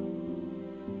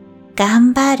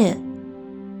頑張る。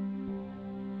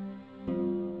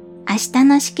明日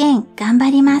の試験頑張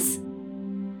ります。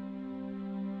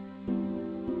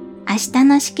明日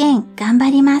の試験頑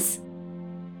張ります。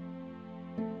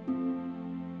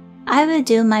I will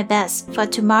do my best for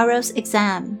tomorrow's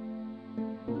exam.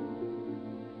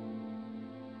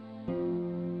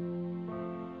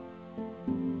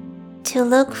 To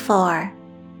look for.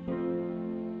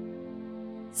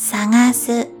 探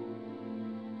す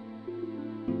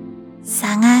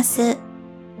探す。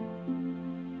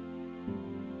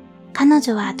彼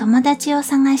女は友達を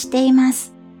探していま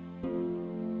す。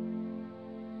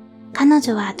彼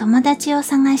女は友達を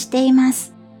探していま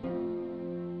す。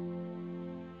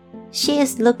She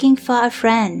is looking for a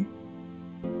friend.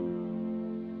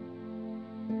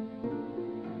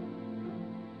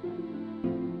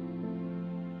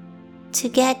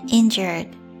 To get injured.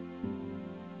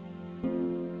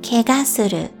 怪我す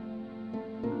る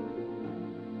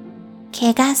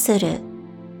怪我する。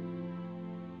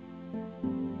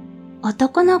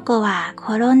男の子は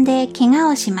転んで怪我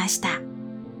をしました。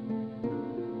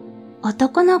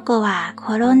男の子は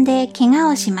転んで怪我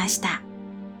をしました。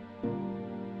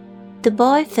The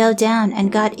boy fell down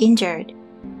and got injured.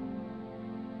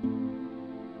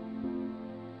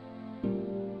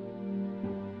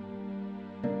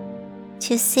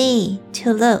 To see,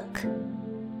 to look.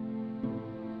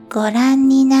 ご覧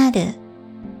になる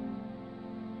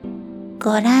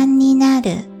ご覧にな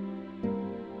る。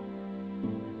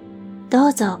ど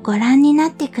うぞご覧にな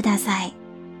ってください。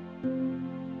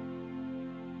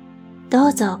ど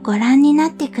うぞご覧にな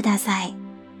ってください。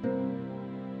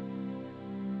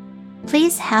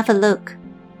Please have a look.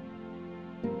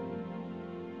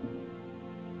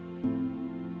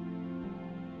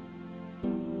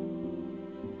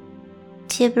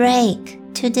 To break,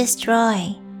 to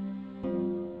destroy.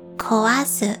 壊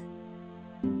す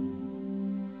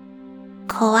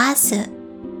壊す。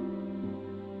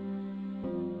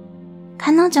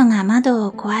彼女が窓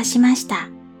を壊しました。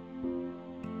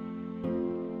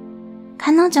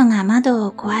彼女が窓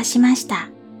を壊しました。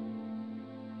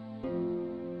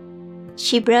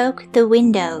She broke the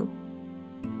window.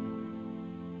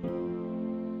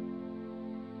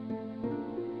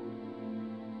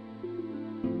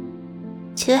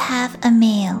 To have a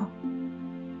meal.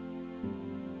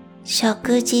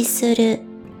 食事す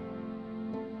る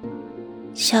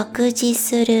食事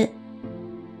する。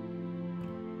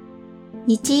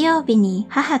日曜日に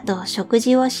母と食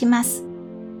事をします。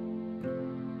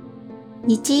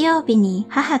日曜日に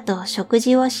母と食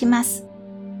事をします。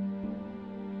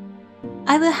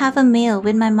I will have a meal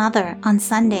with my mother on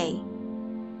Sunday.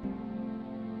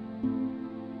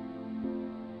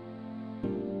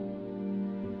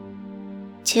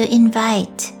 To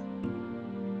invite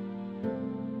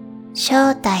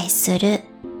招待する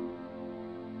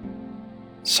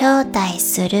招待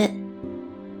する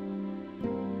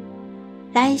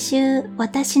来週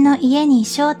私の家に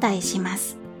招待しま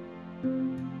す。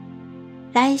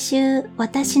来週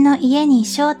私の家に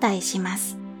招待しま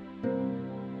す。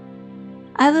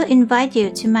I will invite you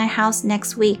to my house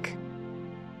next week.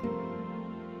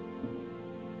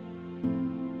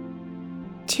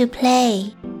 To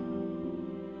play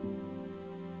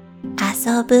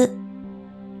遊ぶ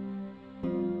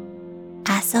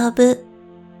遊ぶ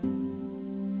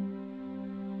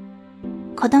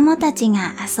子供たち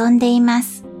が遊んでいま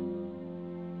す。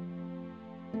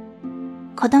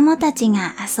子供たち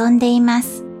が遊んでいま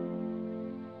す。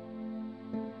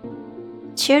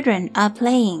Children are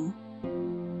playing.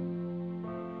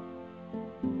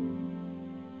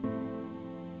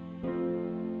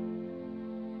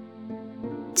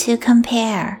 To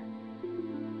compare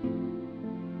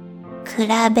比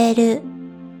べる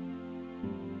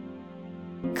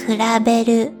比べ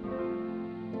る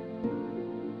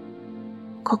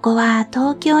ここは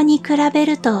東京に比べ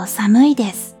ると寒い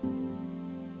です。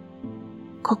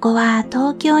ここは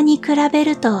東京に比べ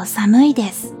ると寒い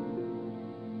です。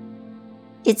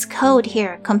It's cold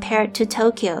here compared to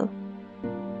Tokyo.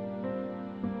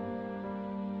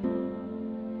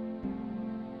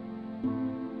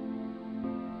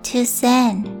 To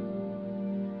send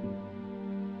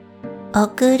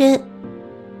送る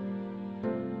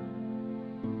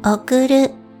送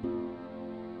る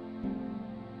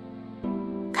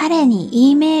彼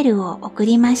に E メールを送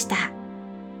りました。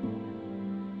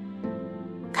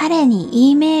彼に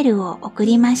E メールを送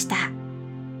りました。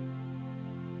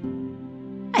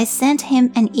I sent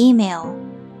him an email.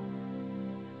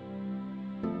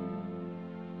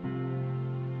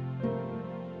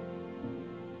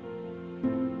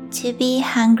 To be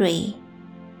hungry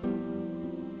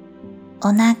お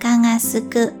腹がす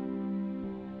く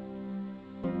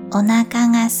お腹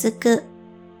がすく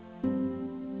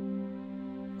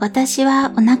私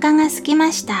はお腹が空き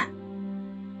ました。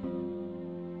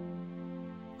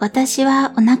私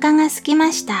はお腹が空き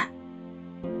ました。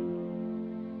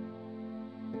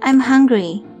I'm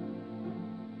hungry.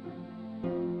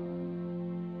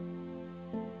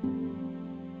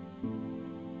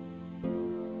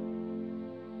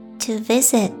 To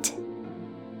visit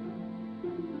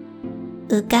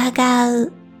伺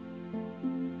う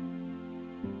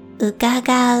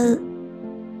伺う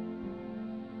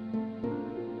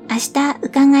明日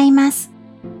伺います。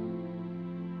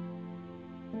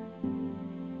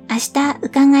明日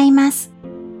伺います。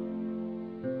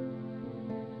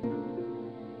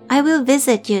I will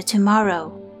visit you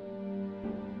tomorrow.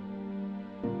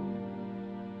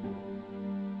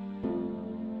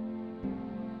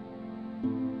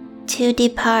 To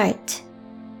depart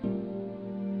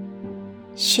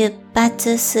出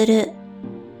発する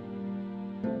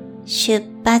出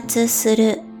発す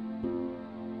る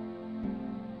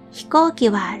飛行機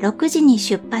は6時に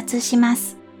出発しま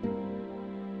す。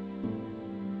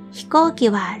飛行機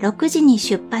は6時に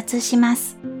出発しま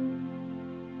す。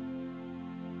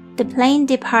The plane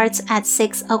departs at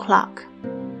 6 o'clock.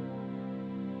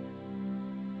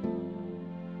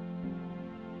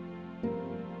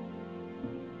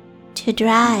 To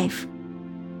drive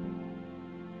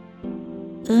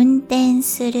運転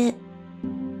する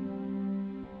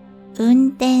運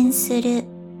転する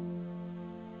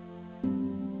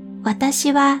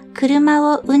私は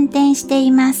車を運転して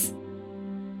います。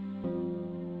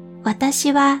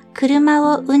私は車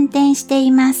を運転して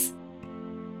います。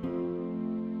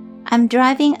I'm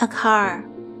driving a car.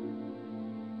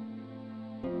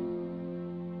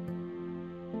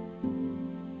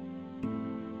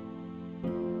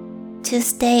 To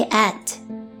stay at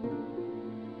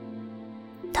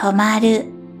泊まる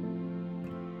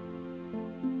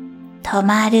泊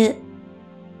まる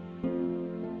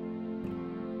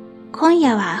今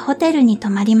夜はホテルに泊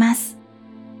まります。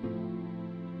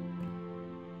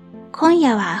今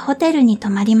夜はホテルに泊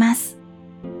まります。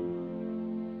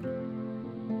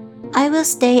I will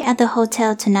stay at the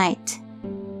hotel tonight.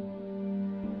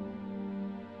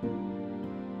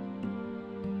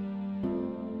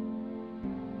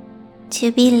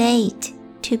 To be late,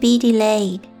 to be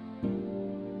delayed.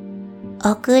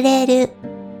 遅れる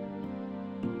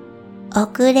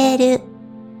遅れる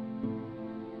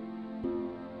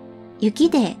雪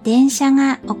で電車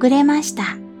が遅れまし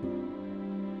た。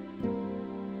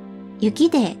雪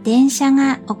で電車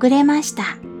が遅れまし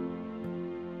た。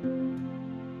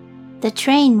The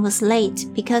train was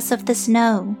late because of the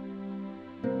snow.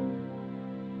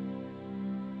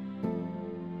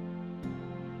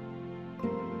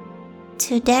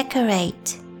 To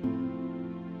decorate.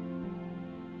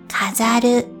 飾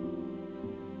る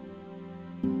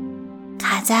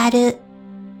飾る。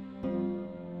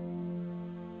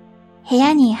部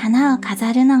屋に花を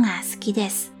飾るのが好きで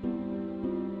す。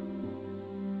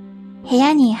部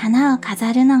屋に花を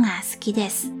飾るのが好きで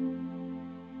す。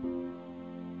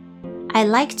I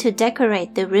like to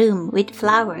decorate the room with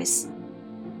flowers.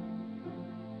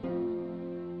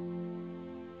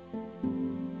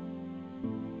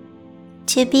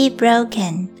 To be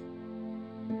broken.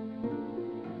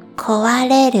 壊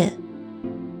れる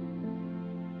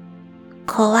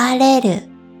壊れる。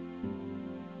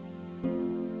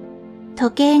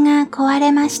時計が壊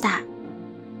れました。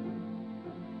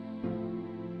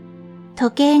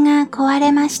時計が壊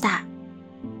れました。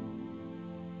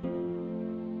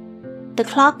The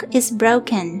clock is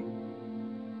broken.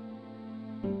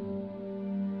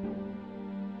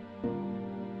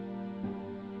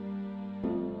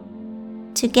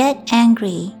 To get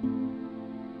angry.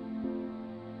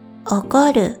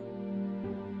 怒る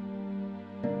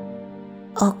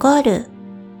怒る。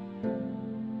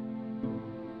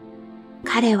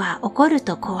彼は怒る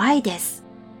と怖いです。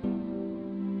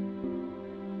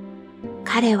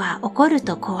彼は怒る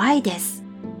と怖いです。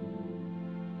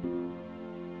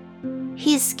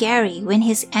He is scary when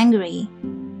he's angry.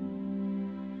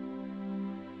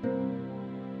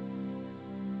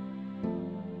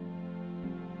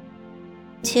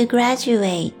 To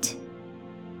graduate.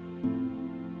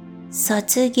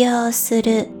 卒業す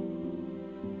る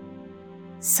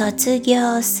卒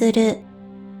業する。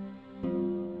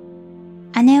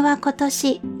姉は今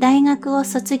年大学を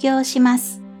卒業しま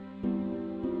す。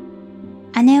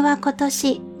姉は今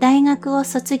年大学を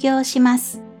卒業しま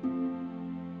す。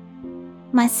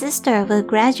My sister will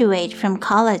graduate from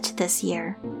college this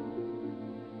year.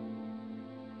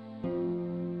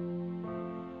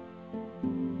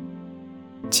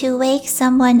 To wake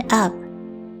someone up.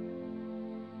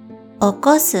 起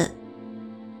こす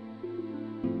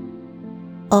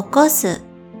起こす。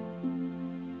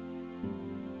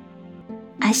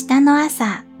明日の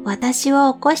朝、私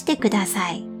を起こしてくだ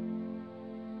さい。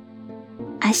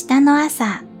明日の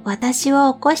朝、私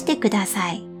を起こしてくだ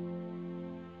さい。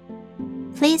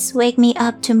Please wake me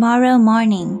up tomorrow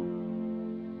morning.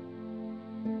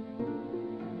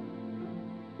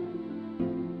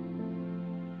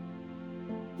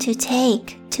 To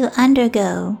take, to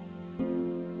undergo.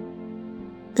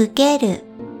 受ける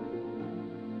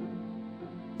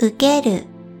受ける。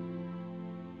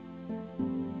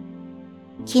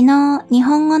昨日日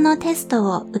本語のテスト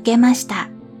を受けました。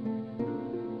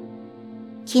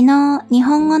昨日日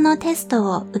本語のテスト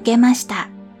を受けました。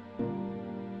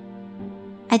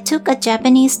I took a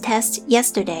Japanese test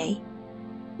yesterday.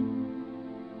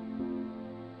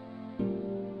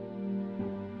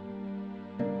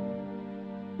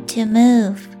 To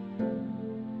move.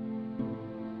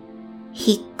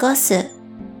 引っ越す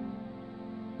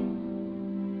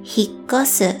引っ越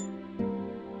す。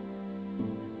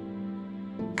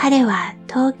彼は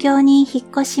東京に引っ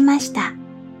越しました。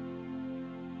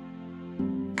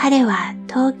彼は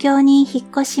東京に引っ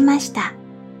越しました。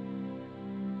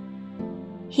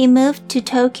He moved to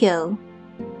Tokyo.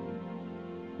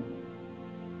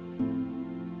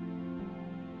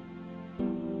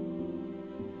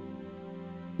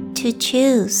 To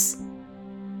choose.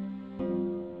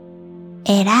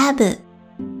 選ぶ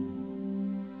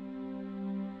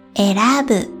選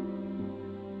ぶ。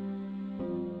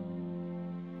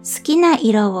好きな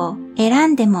色を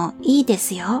選んでもいいで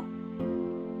すよ。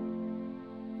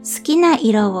好きな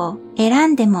色を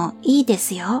選んでもいいで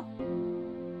すよ。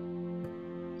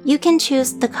You can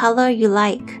choose the color you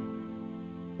like.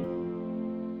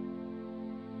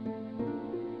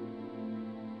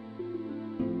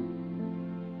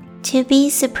 To be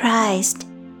surprised.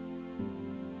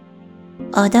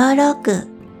 驚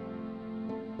く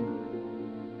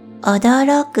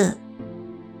驚く。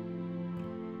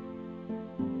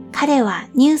彼は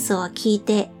ニュースを聞い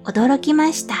て驚き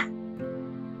ました。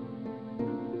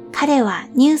彼は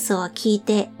ニュースを聞い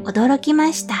て驚き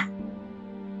ました。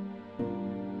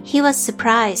He was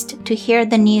surprised to hear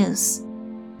the news.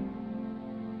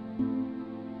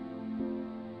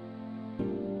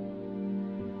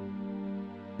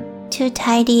 To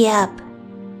tidy up.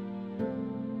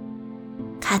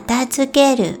 片付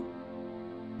ける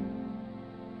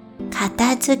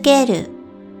片付ける。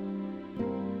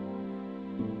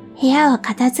部屋を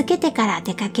片付けてから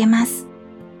出かけます。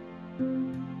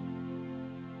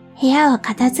部屋を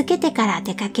片付けてから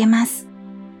出かけます。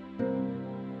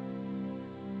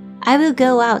I will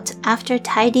go out after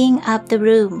tidying up the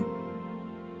room.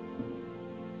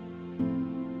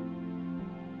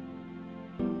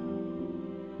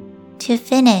 To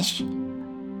finish.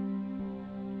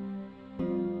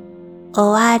 終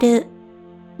わる、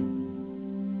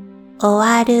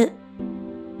終わる。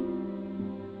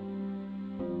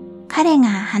彼が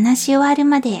話し終わる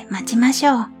まで待ちまし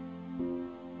ょう。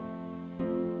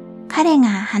彼が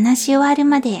話し終わる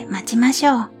まで待ちまし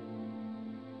ょう。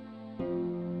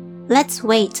Let's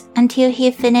wait until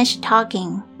he finished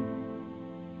talking.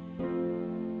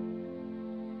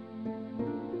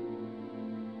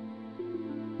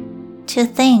 To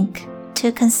think,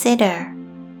 to consider.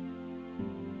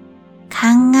 考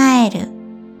える、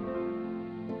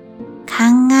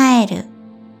考える。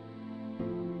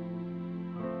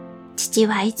父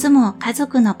はいつも家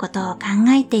族のことを考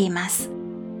えています。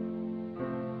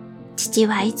父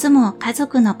はいつも家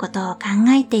族のことを考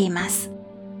えています。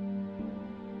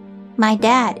My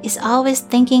dad is always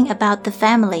thinking about the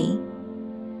family.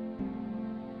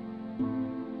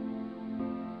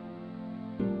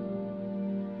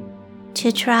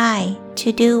 To try,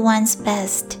 to do one's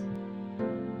best.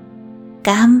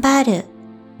 頑張る、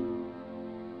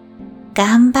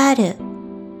頑張る。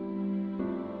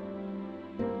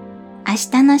明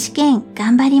日の試験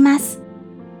頑張ります。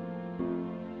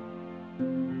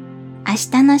明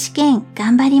日の試験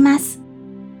頑張ります。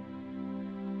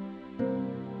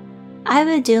I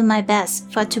will do my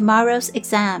best for tomorrow's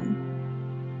exam.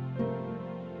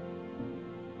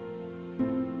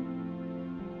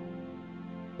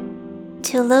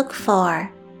 To look for.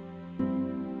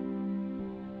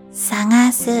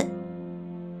 探す、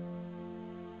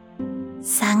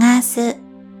探す。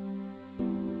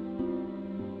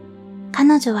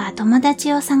彼女は友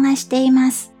達を探してい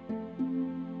ます。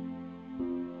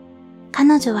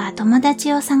彼女は友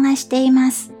達を探してい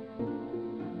ます。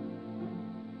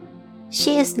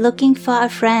She is looking for a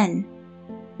friend.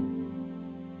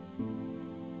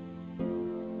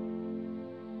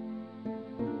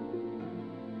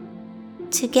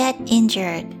 To get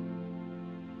injured.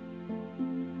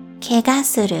 怪我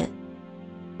する、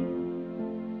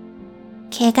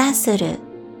怪我する。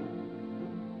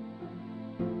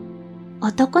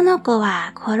男の子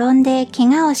は転んで怪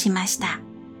我をしました。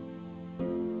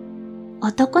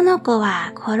男の子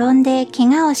は転んで怪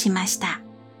我をしました。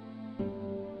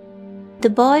The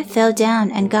boy fell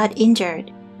down and got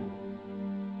injured.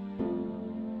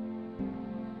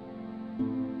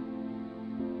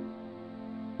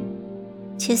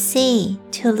 To see,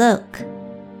 to look.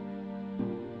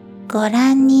 ご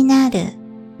覧になる、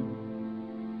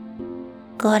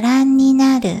ご覧に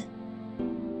なる。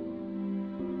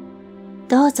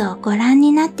どうぞご覧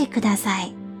になってくださ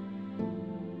い。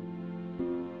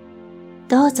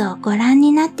どうぞご覧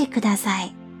になってくださ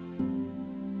い。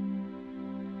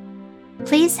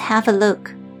Please have a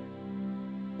look.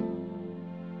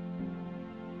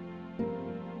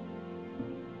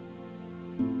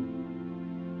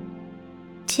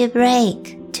 To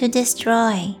break, to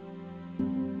destroy.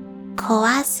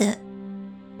 壊す、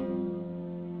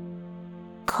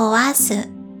壊す。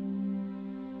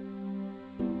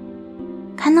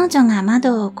彼女が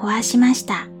窓を壊しまし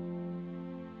た。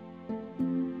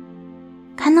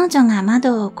彼女が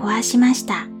窓を壊しまし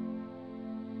た。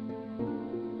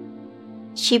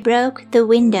She broke the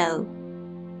window.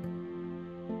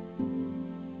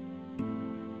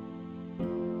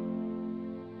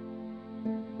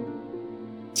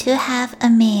 To have a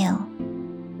meal.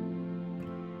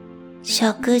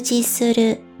 食事す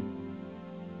る、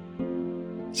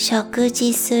食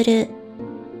事する。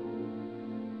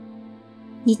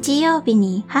日曜日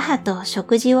に母と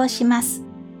食事をします。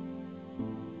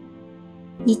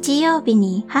日曜日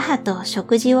に母と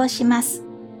食事をします。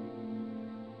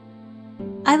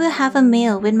I will have a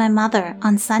meal with my mother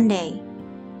on Sunday.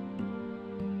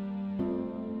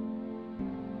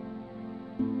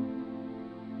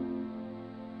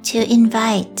 To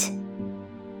invite.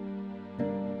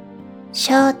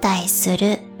 招待す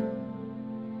る、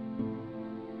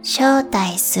招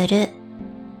待する。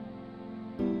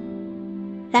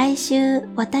来週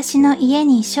私の家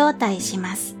に招待し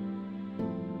ます。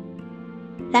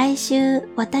来週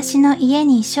私の家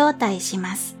に招待し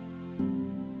ます。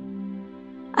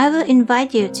I will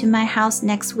invite you to my house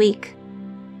next week.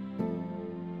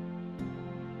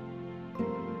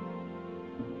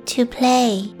 To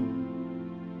play.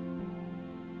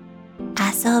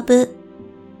 遊ぶ、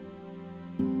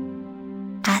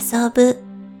遊ぶ。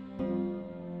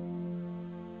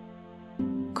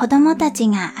子供たち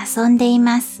が遊んでい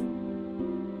ます。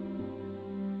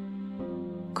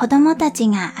子供たち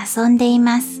が遊んでい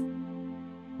ます。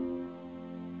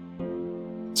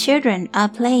Children are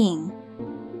playing.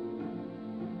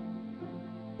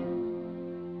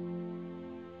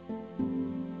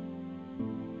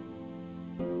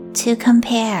 To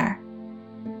compare.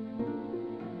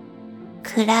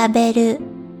 比べる。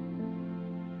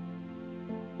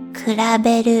比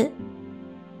べる。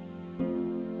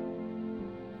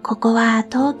ここは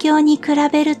東京に比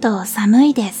べると寒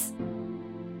いです。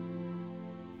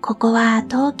ここは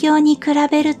東京に比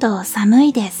べると寒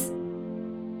いです。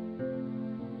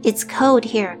It's cold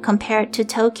here compared to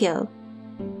Tokyo.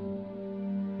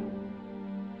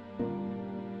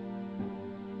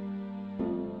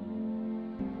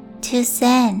 To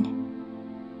send.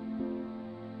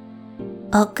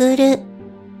 送る。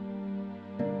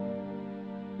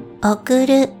送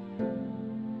る。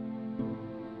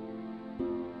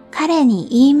彼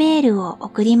に E メールを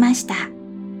送りました。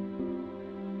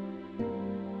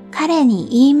彼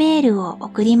に E メールを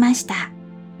送りました。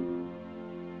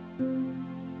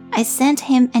I sent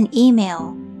him an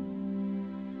email.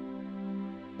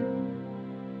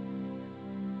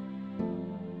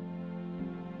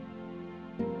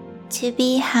 To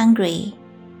be hungry.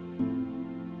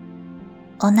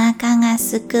 お腹が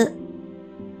すく。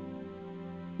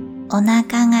お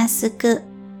腹がすく。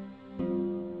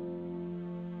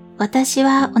私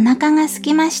はお腹がす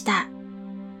きました。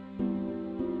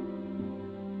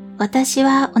私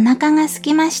はお腹がす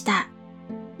きました。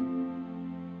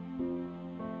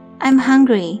I'm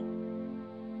hungry.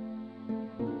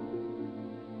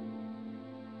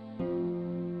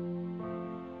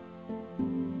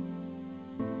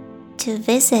 To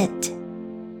visit.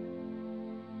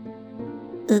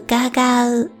 伺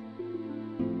う。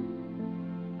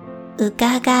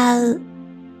伺う。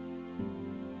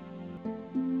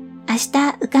明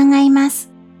日伺います。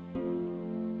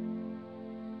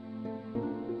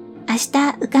明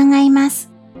日伺いま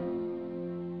す。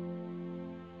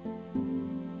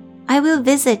I will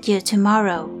visit you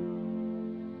tomorrow.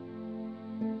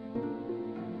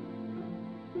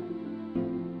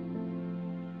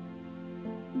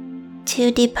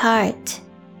 To depart.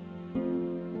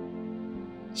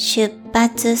 出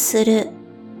発する。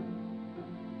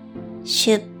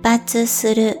出発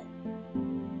する。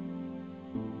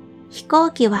飛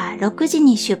行機は6時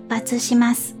に出発し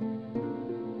ます。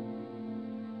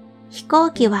飛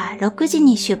行機は6時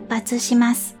に出発し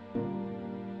ます。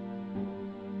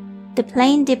The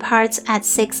plane departs at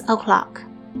 6 o'clock.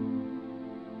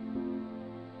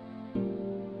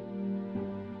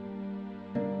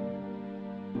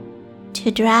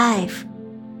 To drive.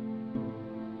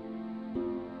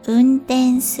 運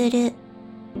転する。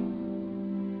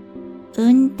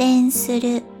運転す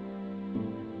る。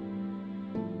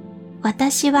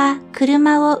私は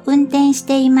車を運転し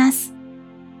ています。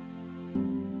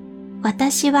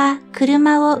私は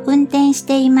車を運転し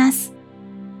ています。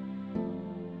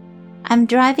I'm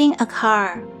driving a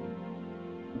car.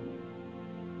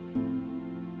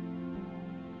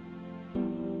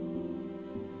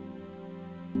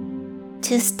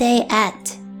 To stay at.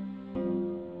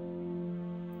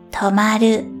 泊ま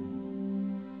る。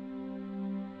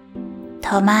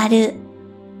泊まる。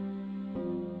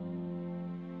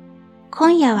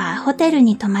今夜はホテル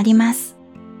に泊まります。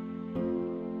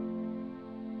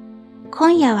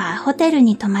今夜はホテル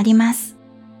に泊まります。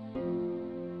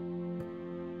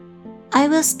I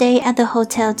will stay at the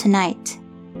hotel tonight.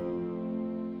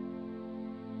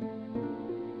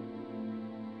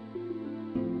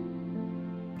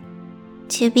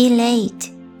 To be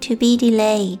late, to be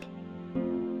delayed.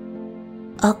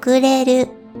 遅れる。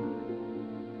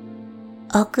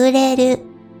遅れ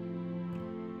る。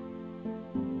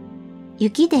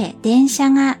雪で電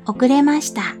車が遅れま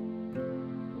した。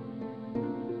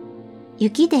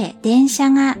雪で電車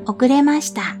が遅れま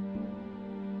した。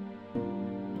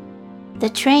The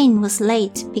train was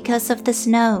late because of the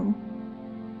snow.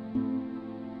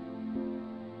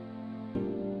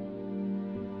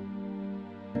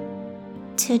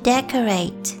 To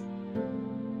decorate.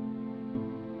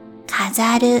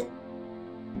 飾る。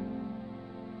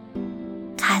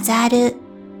飾る。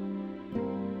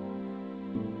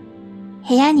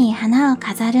部屋に花を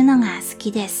飾るのが好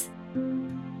きです。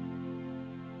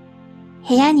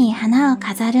部屋に花を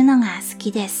飾るのが好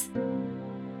きです。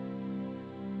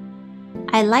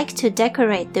I like to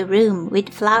decorate the room with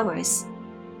flowers.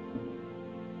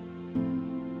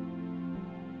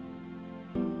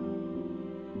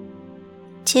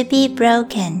 To be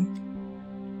broken.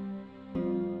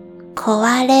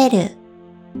 壊れる。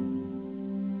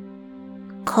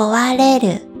壊れ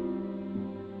る。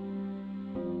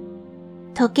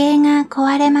時計が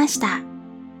壊れました。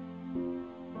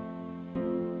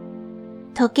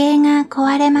時計が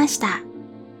壊れました。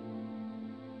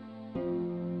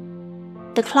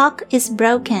The clock is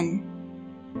broken.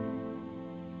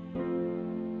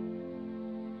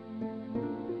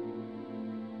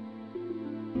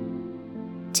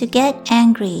 To get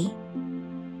angry.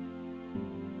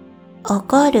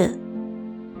 怒る。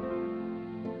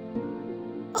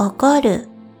怒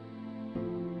る。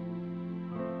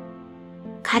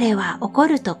彼は怒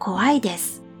ると怖いで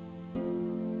す。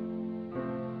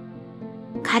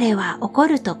彼は怒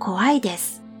ると怖いで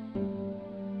す。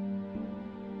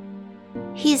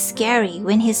He's scary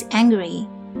when he's angry.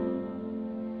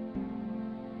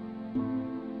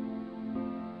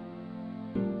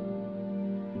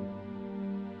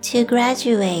 To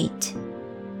graduate.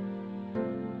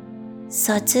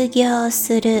 卒業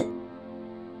する。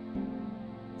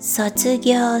卒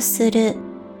業する。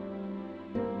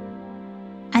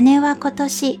姉は今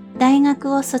年大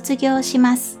学を卒業し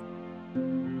ます。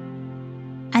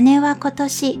姉は今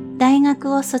年大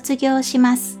学を卒業し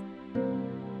ます。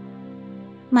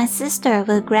My sister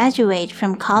will graduate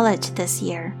from college this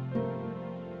year.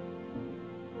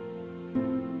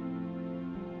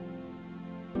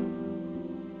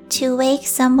 To wake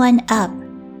someone up.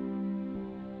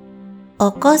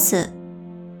 起こす。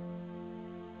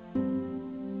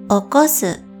起こ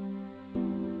す。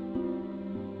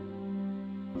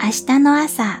明日の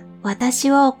朝、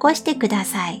私を起こしてくだ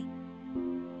さい。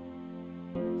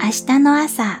明日の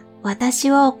朝、私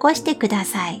を起こしてくだ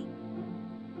さい。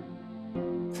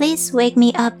Please wake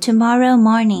me up tomorrow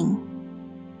morning.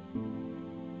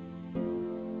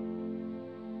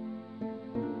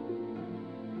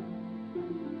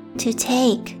 To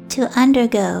take, to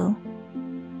undergo.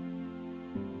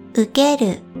 受け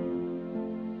る。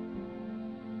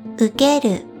受け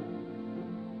る。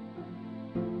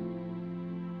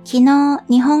昨日、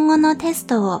日本語のテス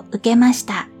トを受けまし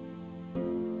た。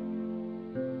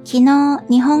昨日、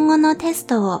日本語のテス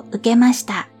トを受けまし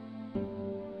た。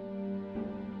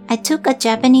I took a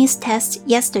Japanese test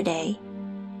yesterday.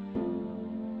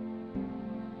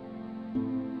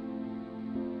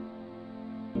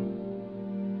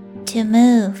 To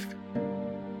move.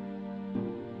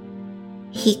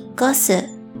 引っ越す。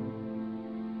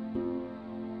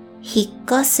引っ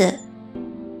越す。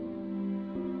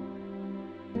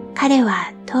彼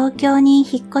は東京に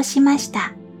引っ越しまし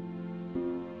た。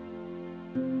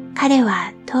彼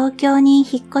は東京に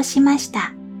引っ越しまし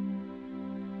た。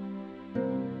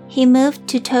He moved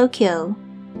to Tokyo.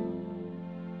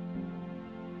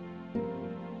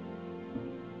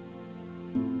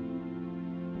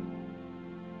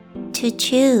 To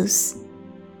choose.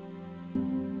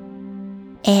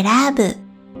 選ぶ。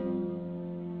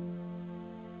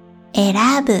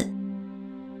選ぶ。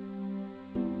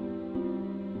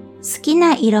好き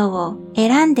な色を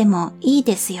選んでもいい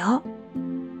ですよ。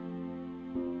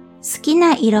好き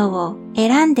な色を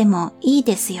選んでもいい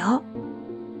ですよ。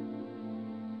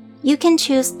You can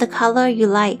choose the color you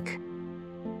like.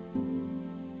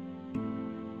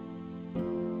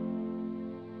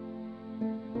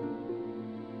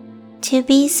 To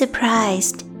be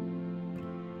surprised.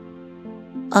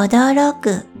 驚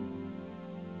く。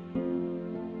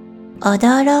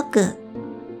驚く。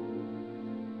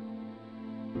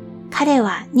彼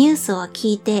はニュースを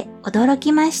聞いて驚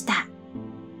きました。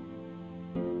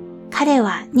彼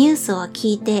はニュースを聞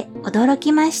いて驚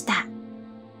きました。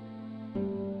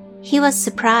He was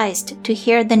surprised to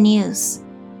hear the news.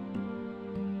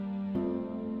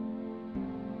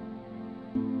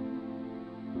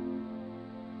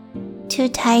 To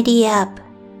tidy up.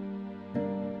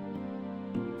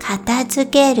 片付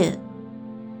ける。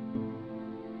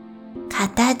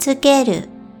片付ける。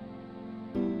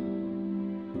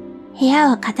部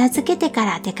屋を片付けてか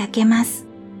ら出かけます。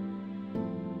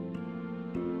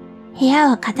部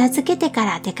屋を片付けてか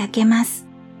ら出かけます。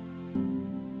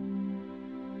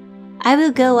I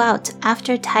will go out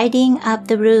after tidying up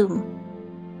the room.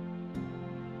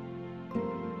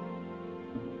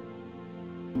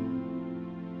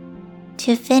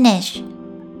 To finish.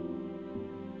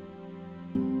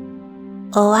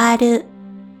 終わる。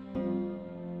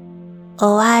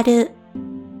終わる。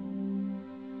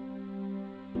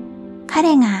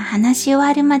彼が話し終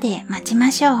わるまで待ちま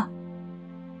しょう。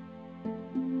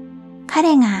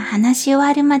彼が話し終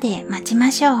わるまで待ち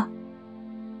ましょう。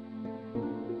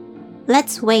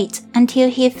Let's wait until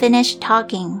he finished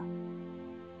talking.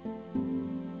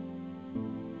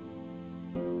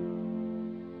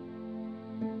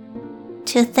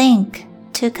 To think,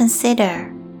 to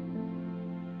consider.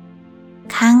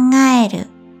 考える。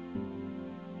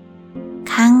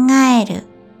考える。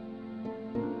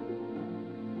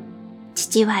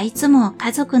父はいつも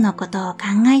家族のことを考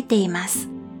えています。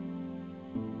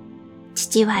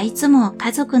父はいつも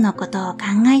家族のことを考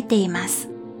えています。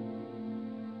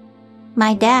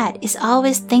My dad is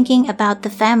always thinking about the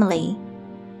family.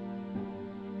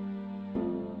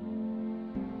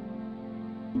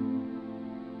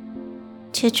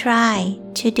 To try,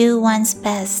 to do one's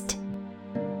best.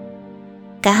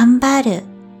 頑張る、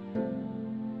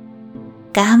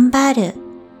頑張る。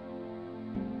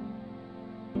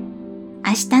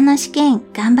明日の試験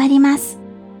頑張ります。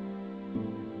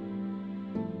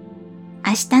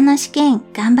明日の試験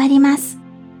頑張ります。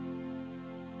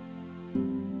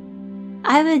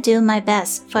I will do my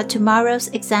best for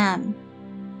tomorrow's exam.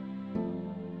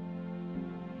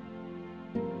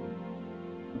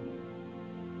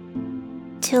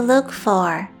 To look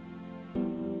for.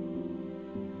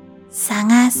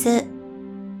 探す、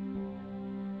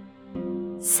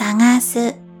探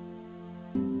す。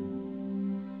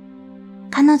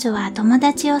彼女は友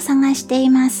達を探してい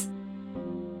ます。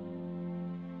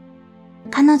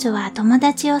彼女は友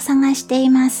達を探してい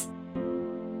ます。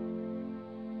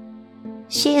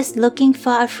She is looking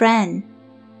for a friend.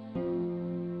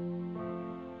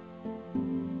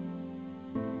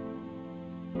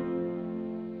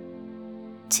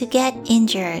 To get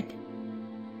injured.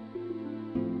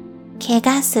 怪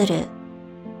我する、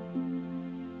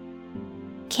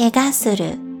怪我す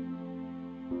る。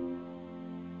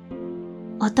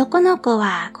男の子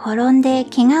は転んで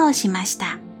怪我をしまし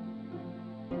た。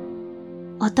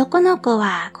男の子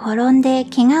は転んで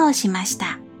怪我をしまし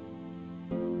た。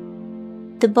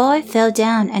The boy fell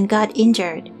down and got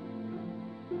injured.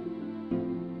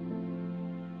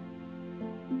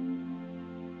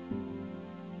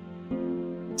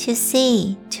 To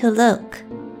see, to look.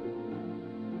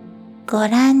 ご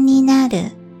覧にな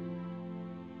る、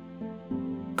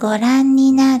ご覧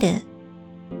になる。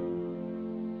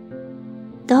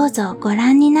どうぞご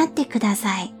覧になってくだ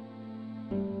さい。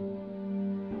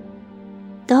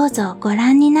どうぞご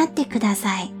覧になってくだ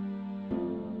さい。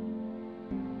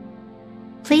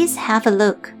Please have a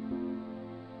look.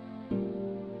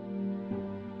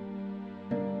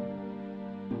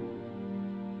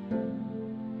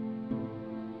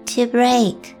 To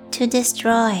break, to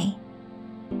destroy.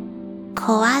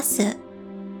 壊す、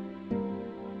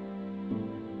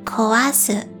壊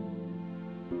す。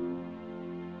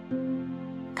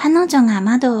彼女が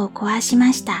窓を壊し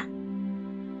ました。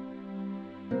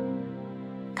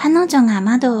彼女が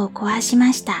窓を壊し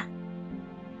ました。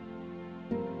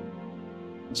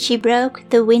She broke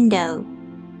the window.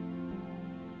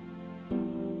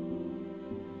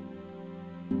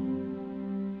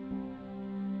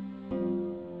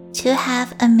 To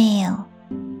have a meal.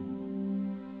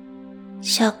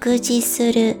 食事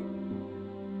する、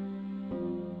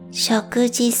食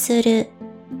事する。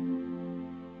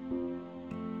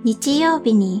日曜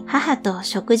日に母と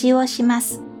食事をしま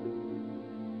す。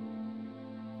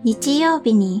日曜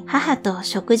日に母と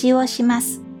食事をしま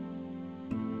す。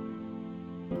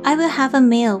I will have a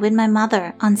meal with my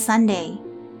mother on Sunday.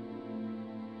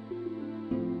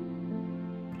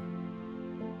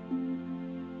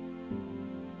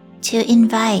 To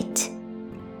invite.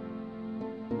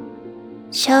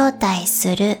 招待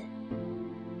する、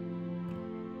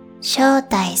招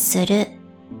待する。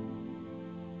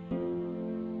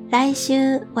来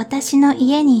週私の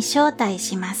家に招待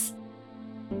します。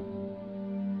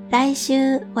来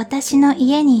週私の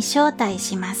家に招待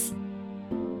します。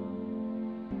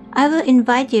I will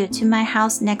invite you to my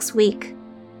house next week.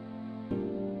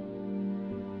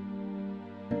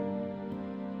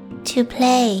 To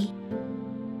play.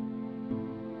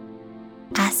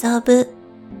 遊ぶ、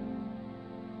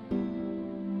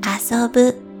遊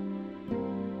ぶ。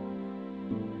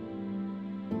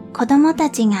子供た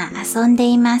ちが遊んで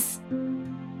います。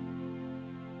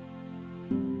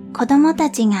子供た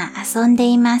ちが遊んで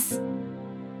います。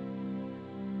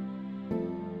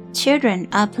Children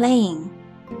are playing.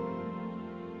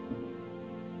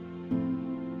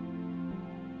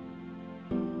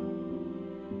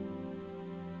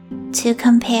 To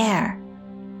compare.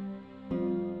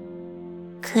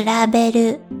 比べ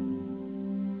る、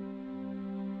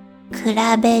比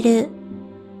べる。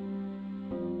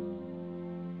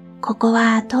ここ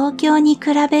は東京に比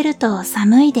べると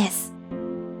寒いです。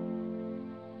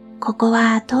ここ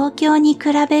は東京に比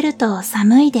べると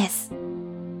寒いです。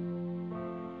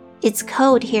It's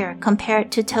cold here compared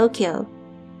to Tokyo.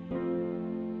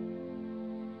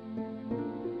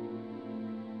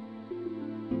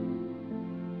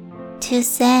 To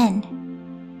send.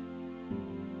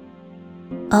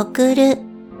 送る、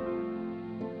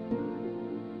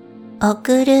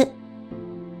送る。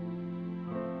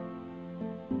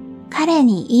彼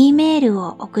に E メール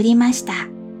を送りました。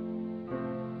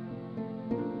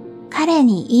彼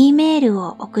に E メール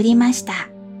を送りました。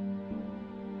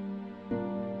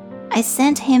I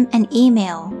sent him an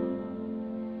email.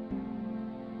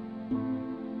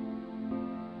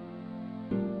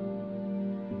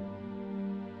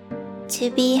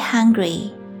 To be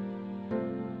hungry.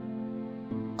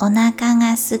 お腹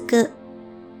がすく。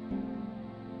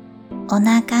お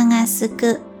腹がす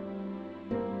く。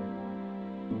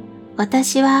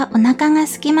私はお腹が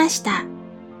空きました。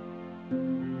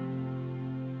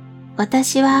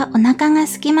私はお腹が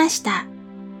空きました。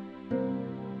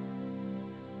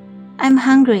I'm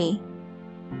hungry.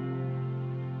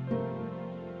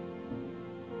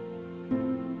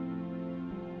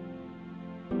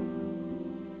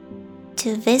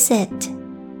 To visit.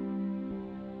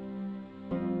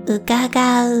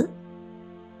 伺う。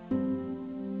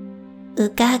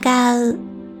伺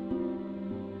う。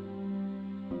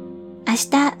明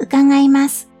日伺いま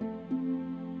す。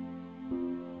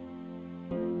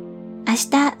明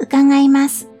日伺いま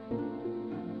す。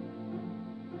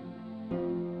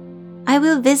I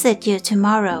will visit you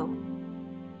tomorrow.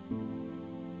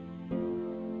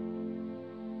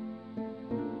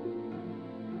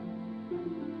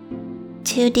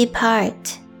 To depart.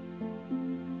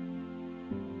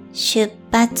 出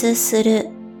発する。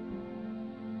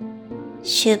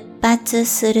出発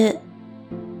する。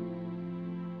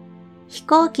飛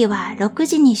行機は6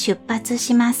時に出発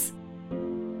します。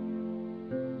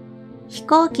飛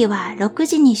行機は6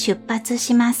時に出発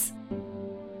します。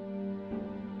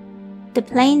The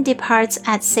plane departs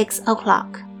at 6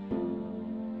 o'clock.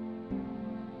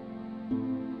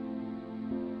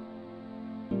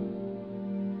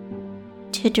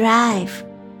 To drive.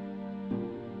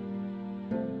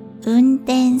 運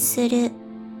転する。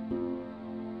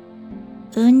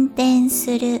運転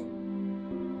する。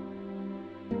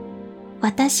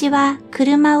私は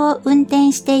車を運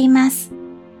転しています。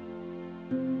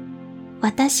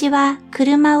私は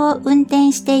車を運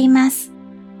転しています。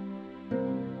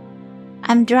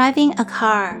I'm driving a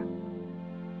car.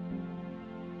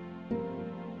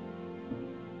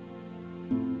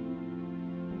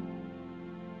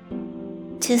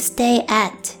 To stay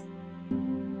at.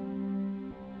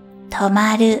 泊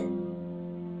まる。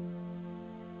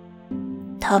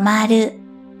泊まる。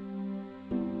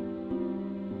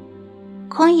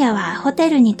今夜はホテ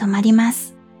ルに泊まりま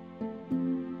す。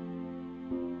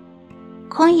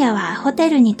今夜はホテ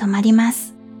ルに泊まりま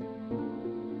す。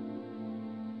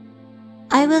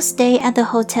I will stay at the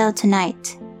hotel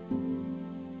tonight.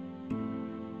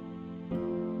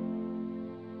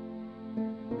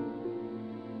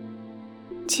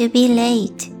 To be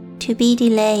late, to be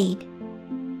delayed.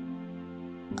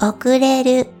 遅れ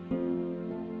る。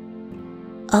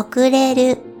遅れ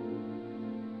る。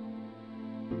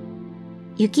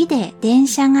雪で電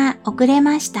車が遅れ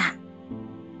ました。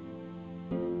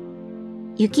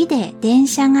雪で電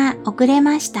車が遅れ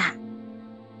ました。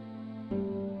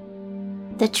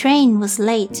The train was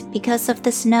late because of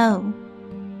the snow.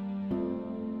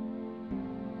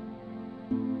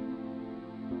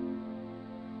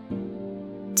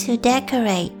 To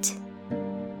decorate.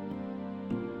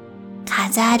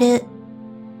 飾る。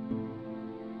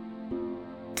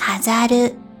飾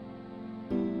る。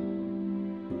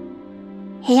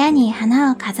部屋に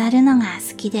花を飾るのが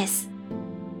好きです。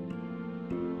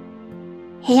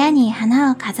部屋に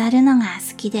花を飾るのが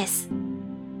好きです。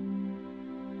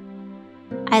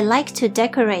I like to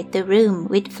decorate the room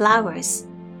with flowers.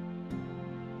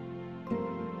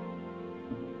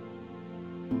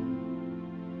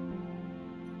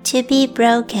 To be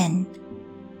broken.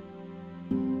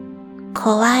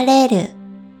 壊れる。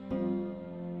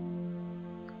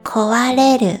壊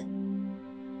れる。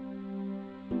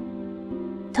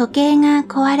時計が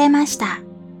壊れました。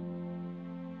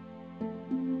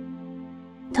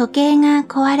時計が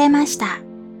壊れました。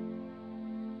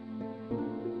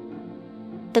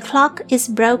The clock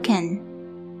is broken.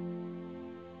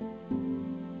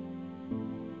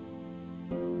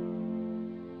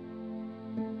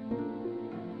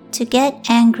 To get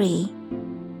angry.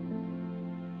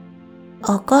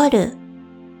 怒る。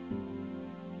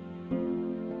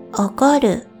怒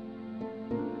る。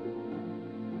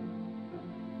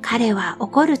彼は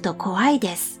怒ると怖い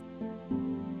です。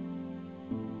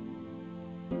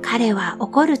彼は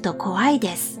怒ると怖い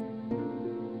です。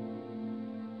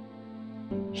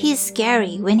He's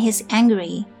scary when he's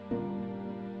angry.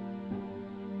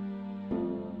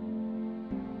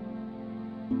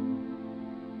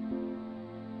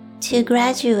 To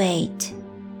graduate.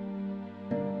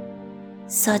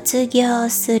 卒業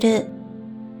する。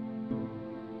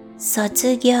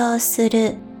卒業す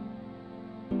る。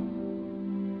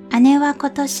姉は今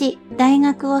年大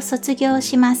学を卒業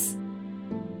します。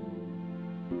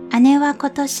姉は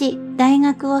今年大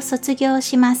学を卒業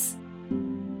します。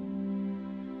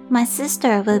My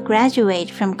sister will graduate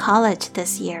from college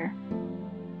this year.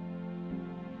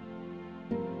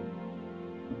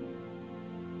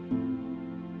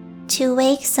 To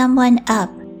wake someone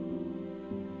up.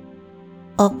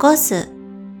 起こす。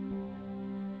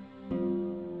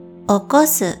起こ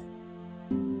す。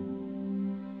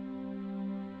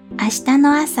明日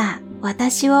の朝、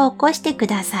私を起こしてく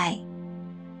ださい。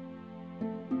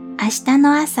明日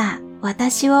の朝、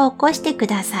私を起こしてく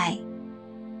ださい。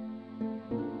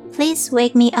Please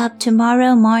wake me up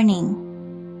tomorrow morning.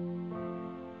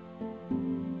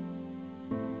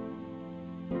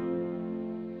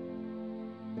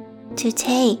 To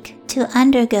take, to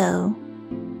undergo.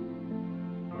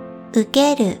 受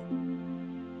ける。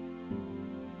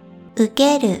受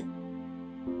ける。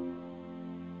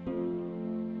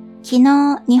昨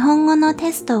日日本語の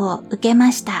テストを受け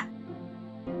ました。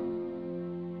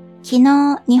昨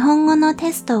日日本語の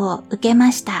テストを受け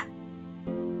ました。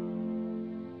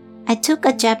I took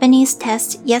a Japanese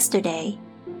test yesterday.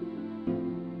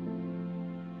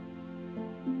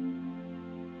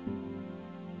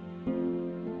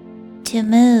 To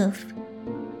move.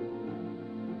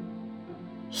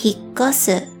 引っ越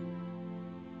す。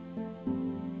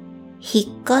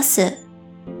引っ越す。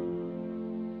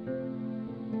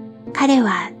彼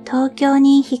は東京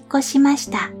に引っ越しま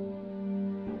した。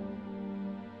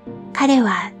彼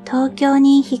は東京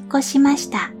に引っ越しまし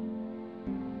た。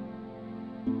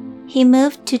He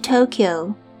moved to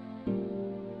Tokyo.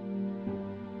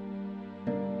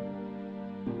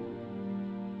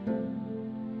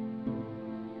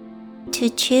 To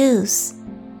choose.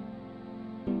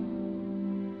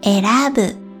 選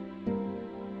ぶ。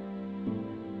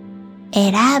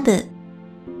選ぶ。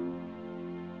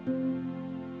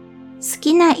好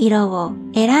きな色を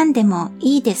選んでも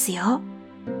いいですよ。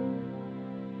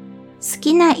好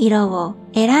きな色を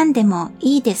選んでも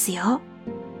いいですよ。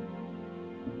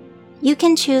You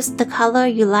can choose the color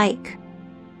you like.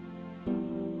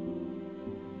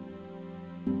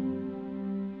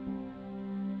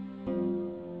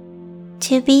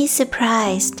 To be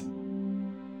surprised.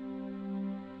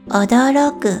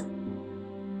 驚く。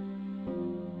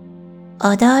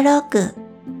驚く。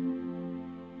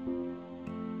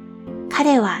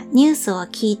彼はニュースを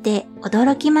聞いて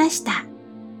驚きました。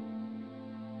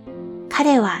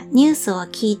彼はニュースを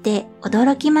聞いて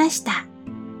驚きました。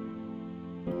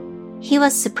He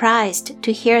was surprised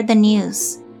to hear the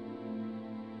news.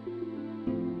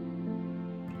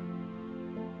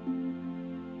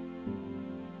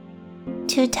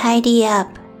 To tidy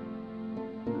up.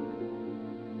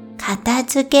 片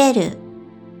付ける。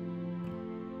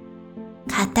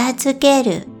片付け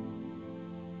る。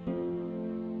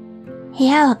部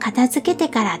屋を片付けて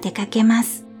から出かけま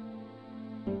す。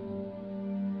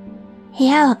部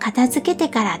屋を片付けて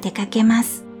から出かけま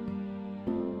す。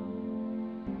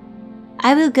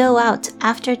I will go out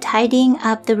after tidying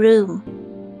up the room.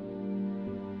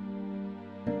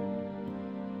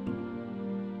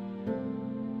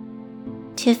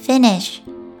 To finish.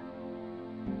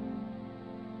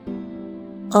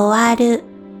 終わる。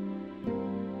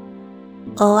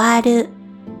終わる。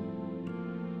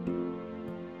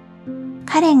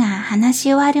彼が話し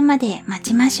終わるまで待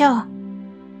ちましょう。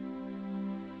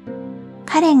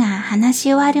彼が話し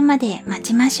終わるまで待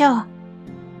ちましょう。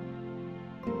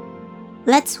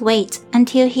Let's wait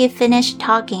until he finished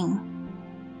talking.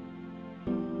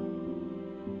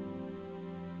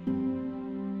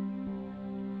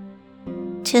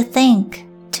 To think,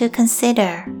 to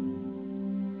consider.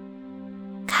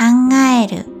 考え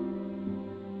る。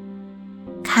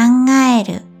考え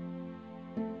る。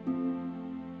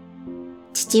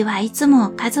父はいつも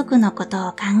家族のこと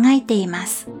を考えていま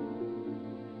す。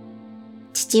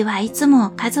父はいつ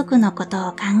も家族のこと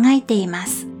を考えていま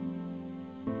す。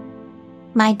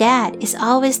My dad is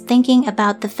always thinking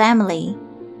about the family.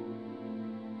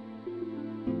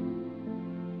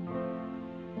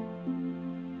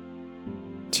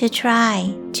 To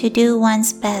try, to do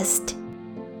one's best.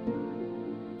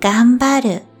 頑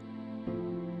張る。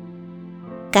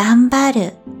頑張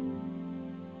る。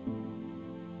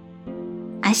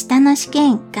明日の試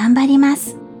験頑張りま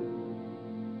す。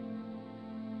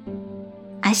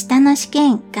明日の試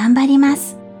験頑張りま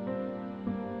す。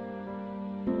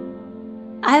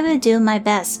I will do my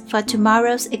best for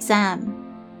tomorrow's exam.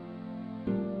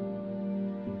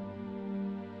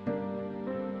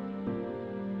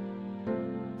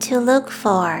 To look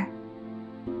for.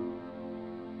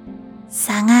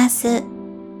 探す。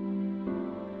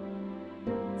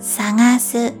探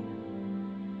す。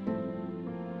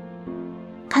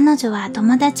彼女は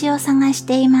友達を探し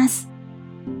ています。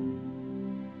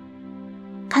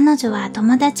彼女は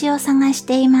友達を探し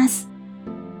ています。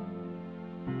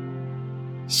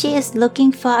She is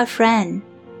looking for a friend.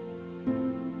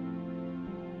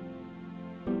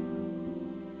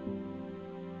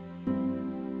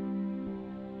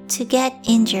 To get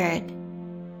injured.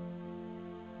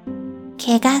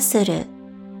 怪我する。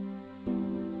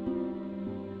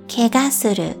怪我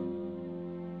する。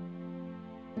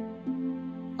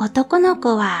男の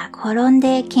子は転ん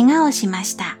で怪我をしま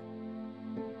した。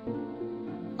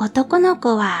男の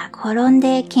子は転ん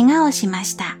で怪我をしま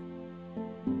した。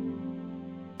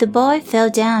The boy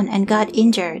fell down and got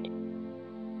injured.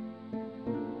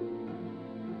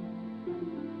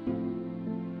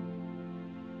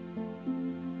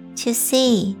 To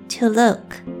see, to look.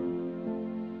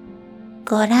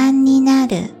 ご覧にな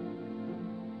る。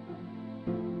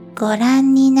ご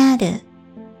覧になる。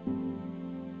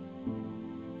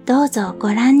どうぞ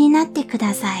ご覧になってく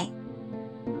ださい。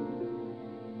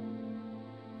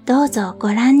どうぞご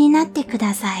覧になってく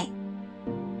ださい。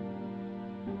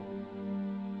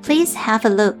Please have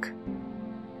a look.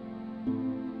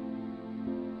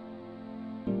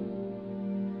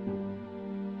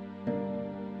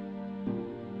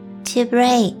 To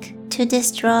break, to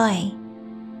destroy.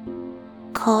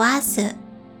 壊す。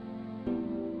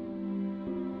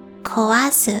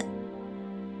壊す。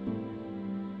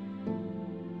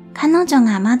彼女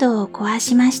が窓を壊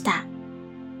しました。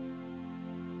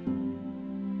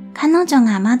彼女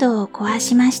が窓を壊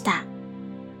しました。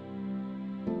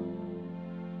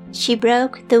She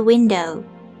broke the window.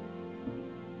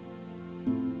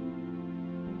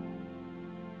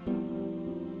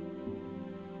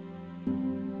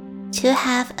 To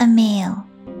have a meal.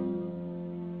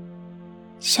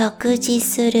 食事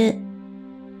する。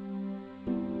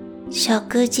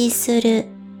食事す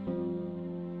る。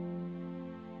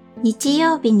日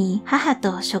曜日に母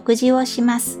と食事をし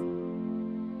ます。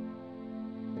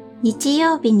日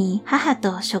曜日に母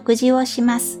と食事をし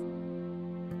ます。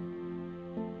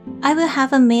I will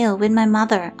have a meal with my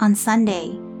mother on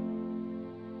Sunday.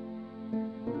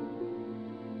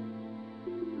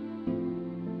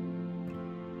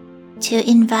 To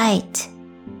invite.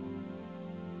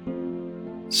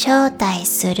 招待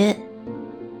する。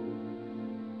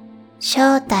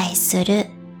招待す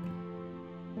る。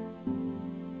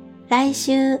来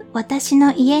週私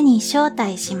の家に招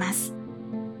待します。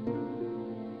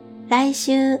来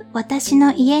週私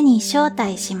の家に招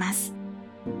待します。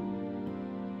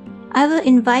I will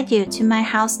invite you to my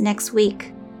house next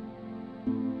week.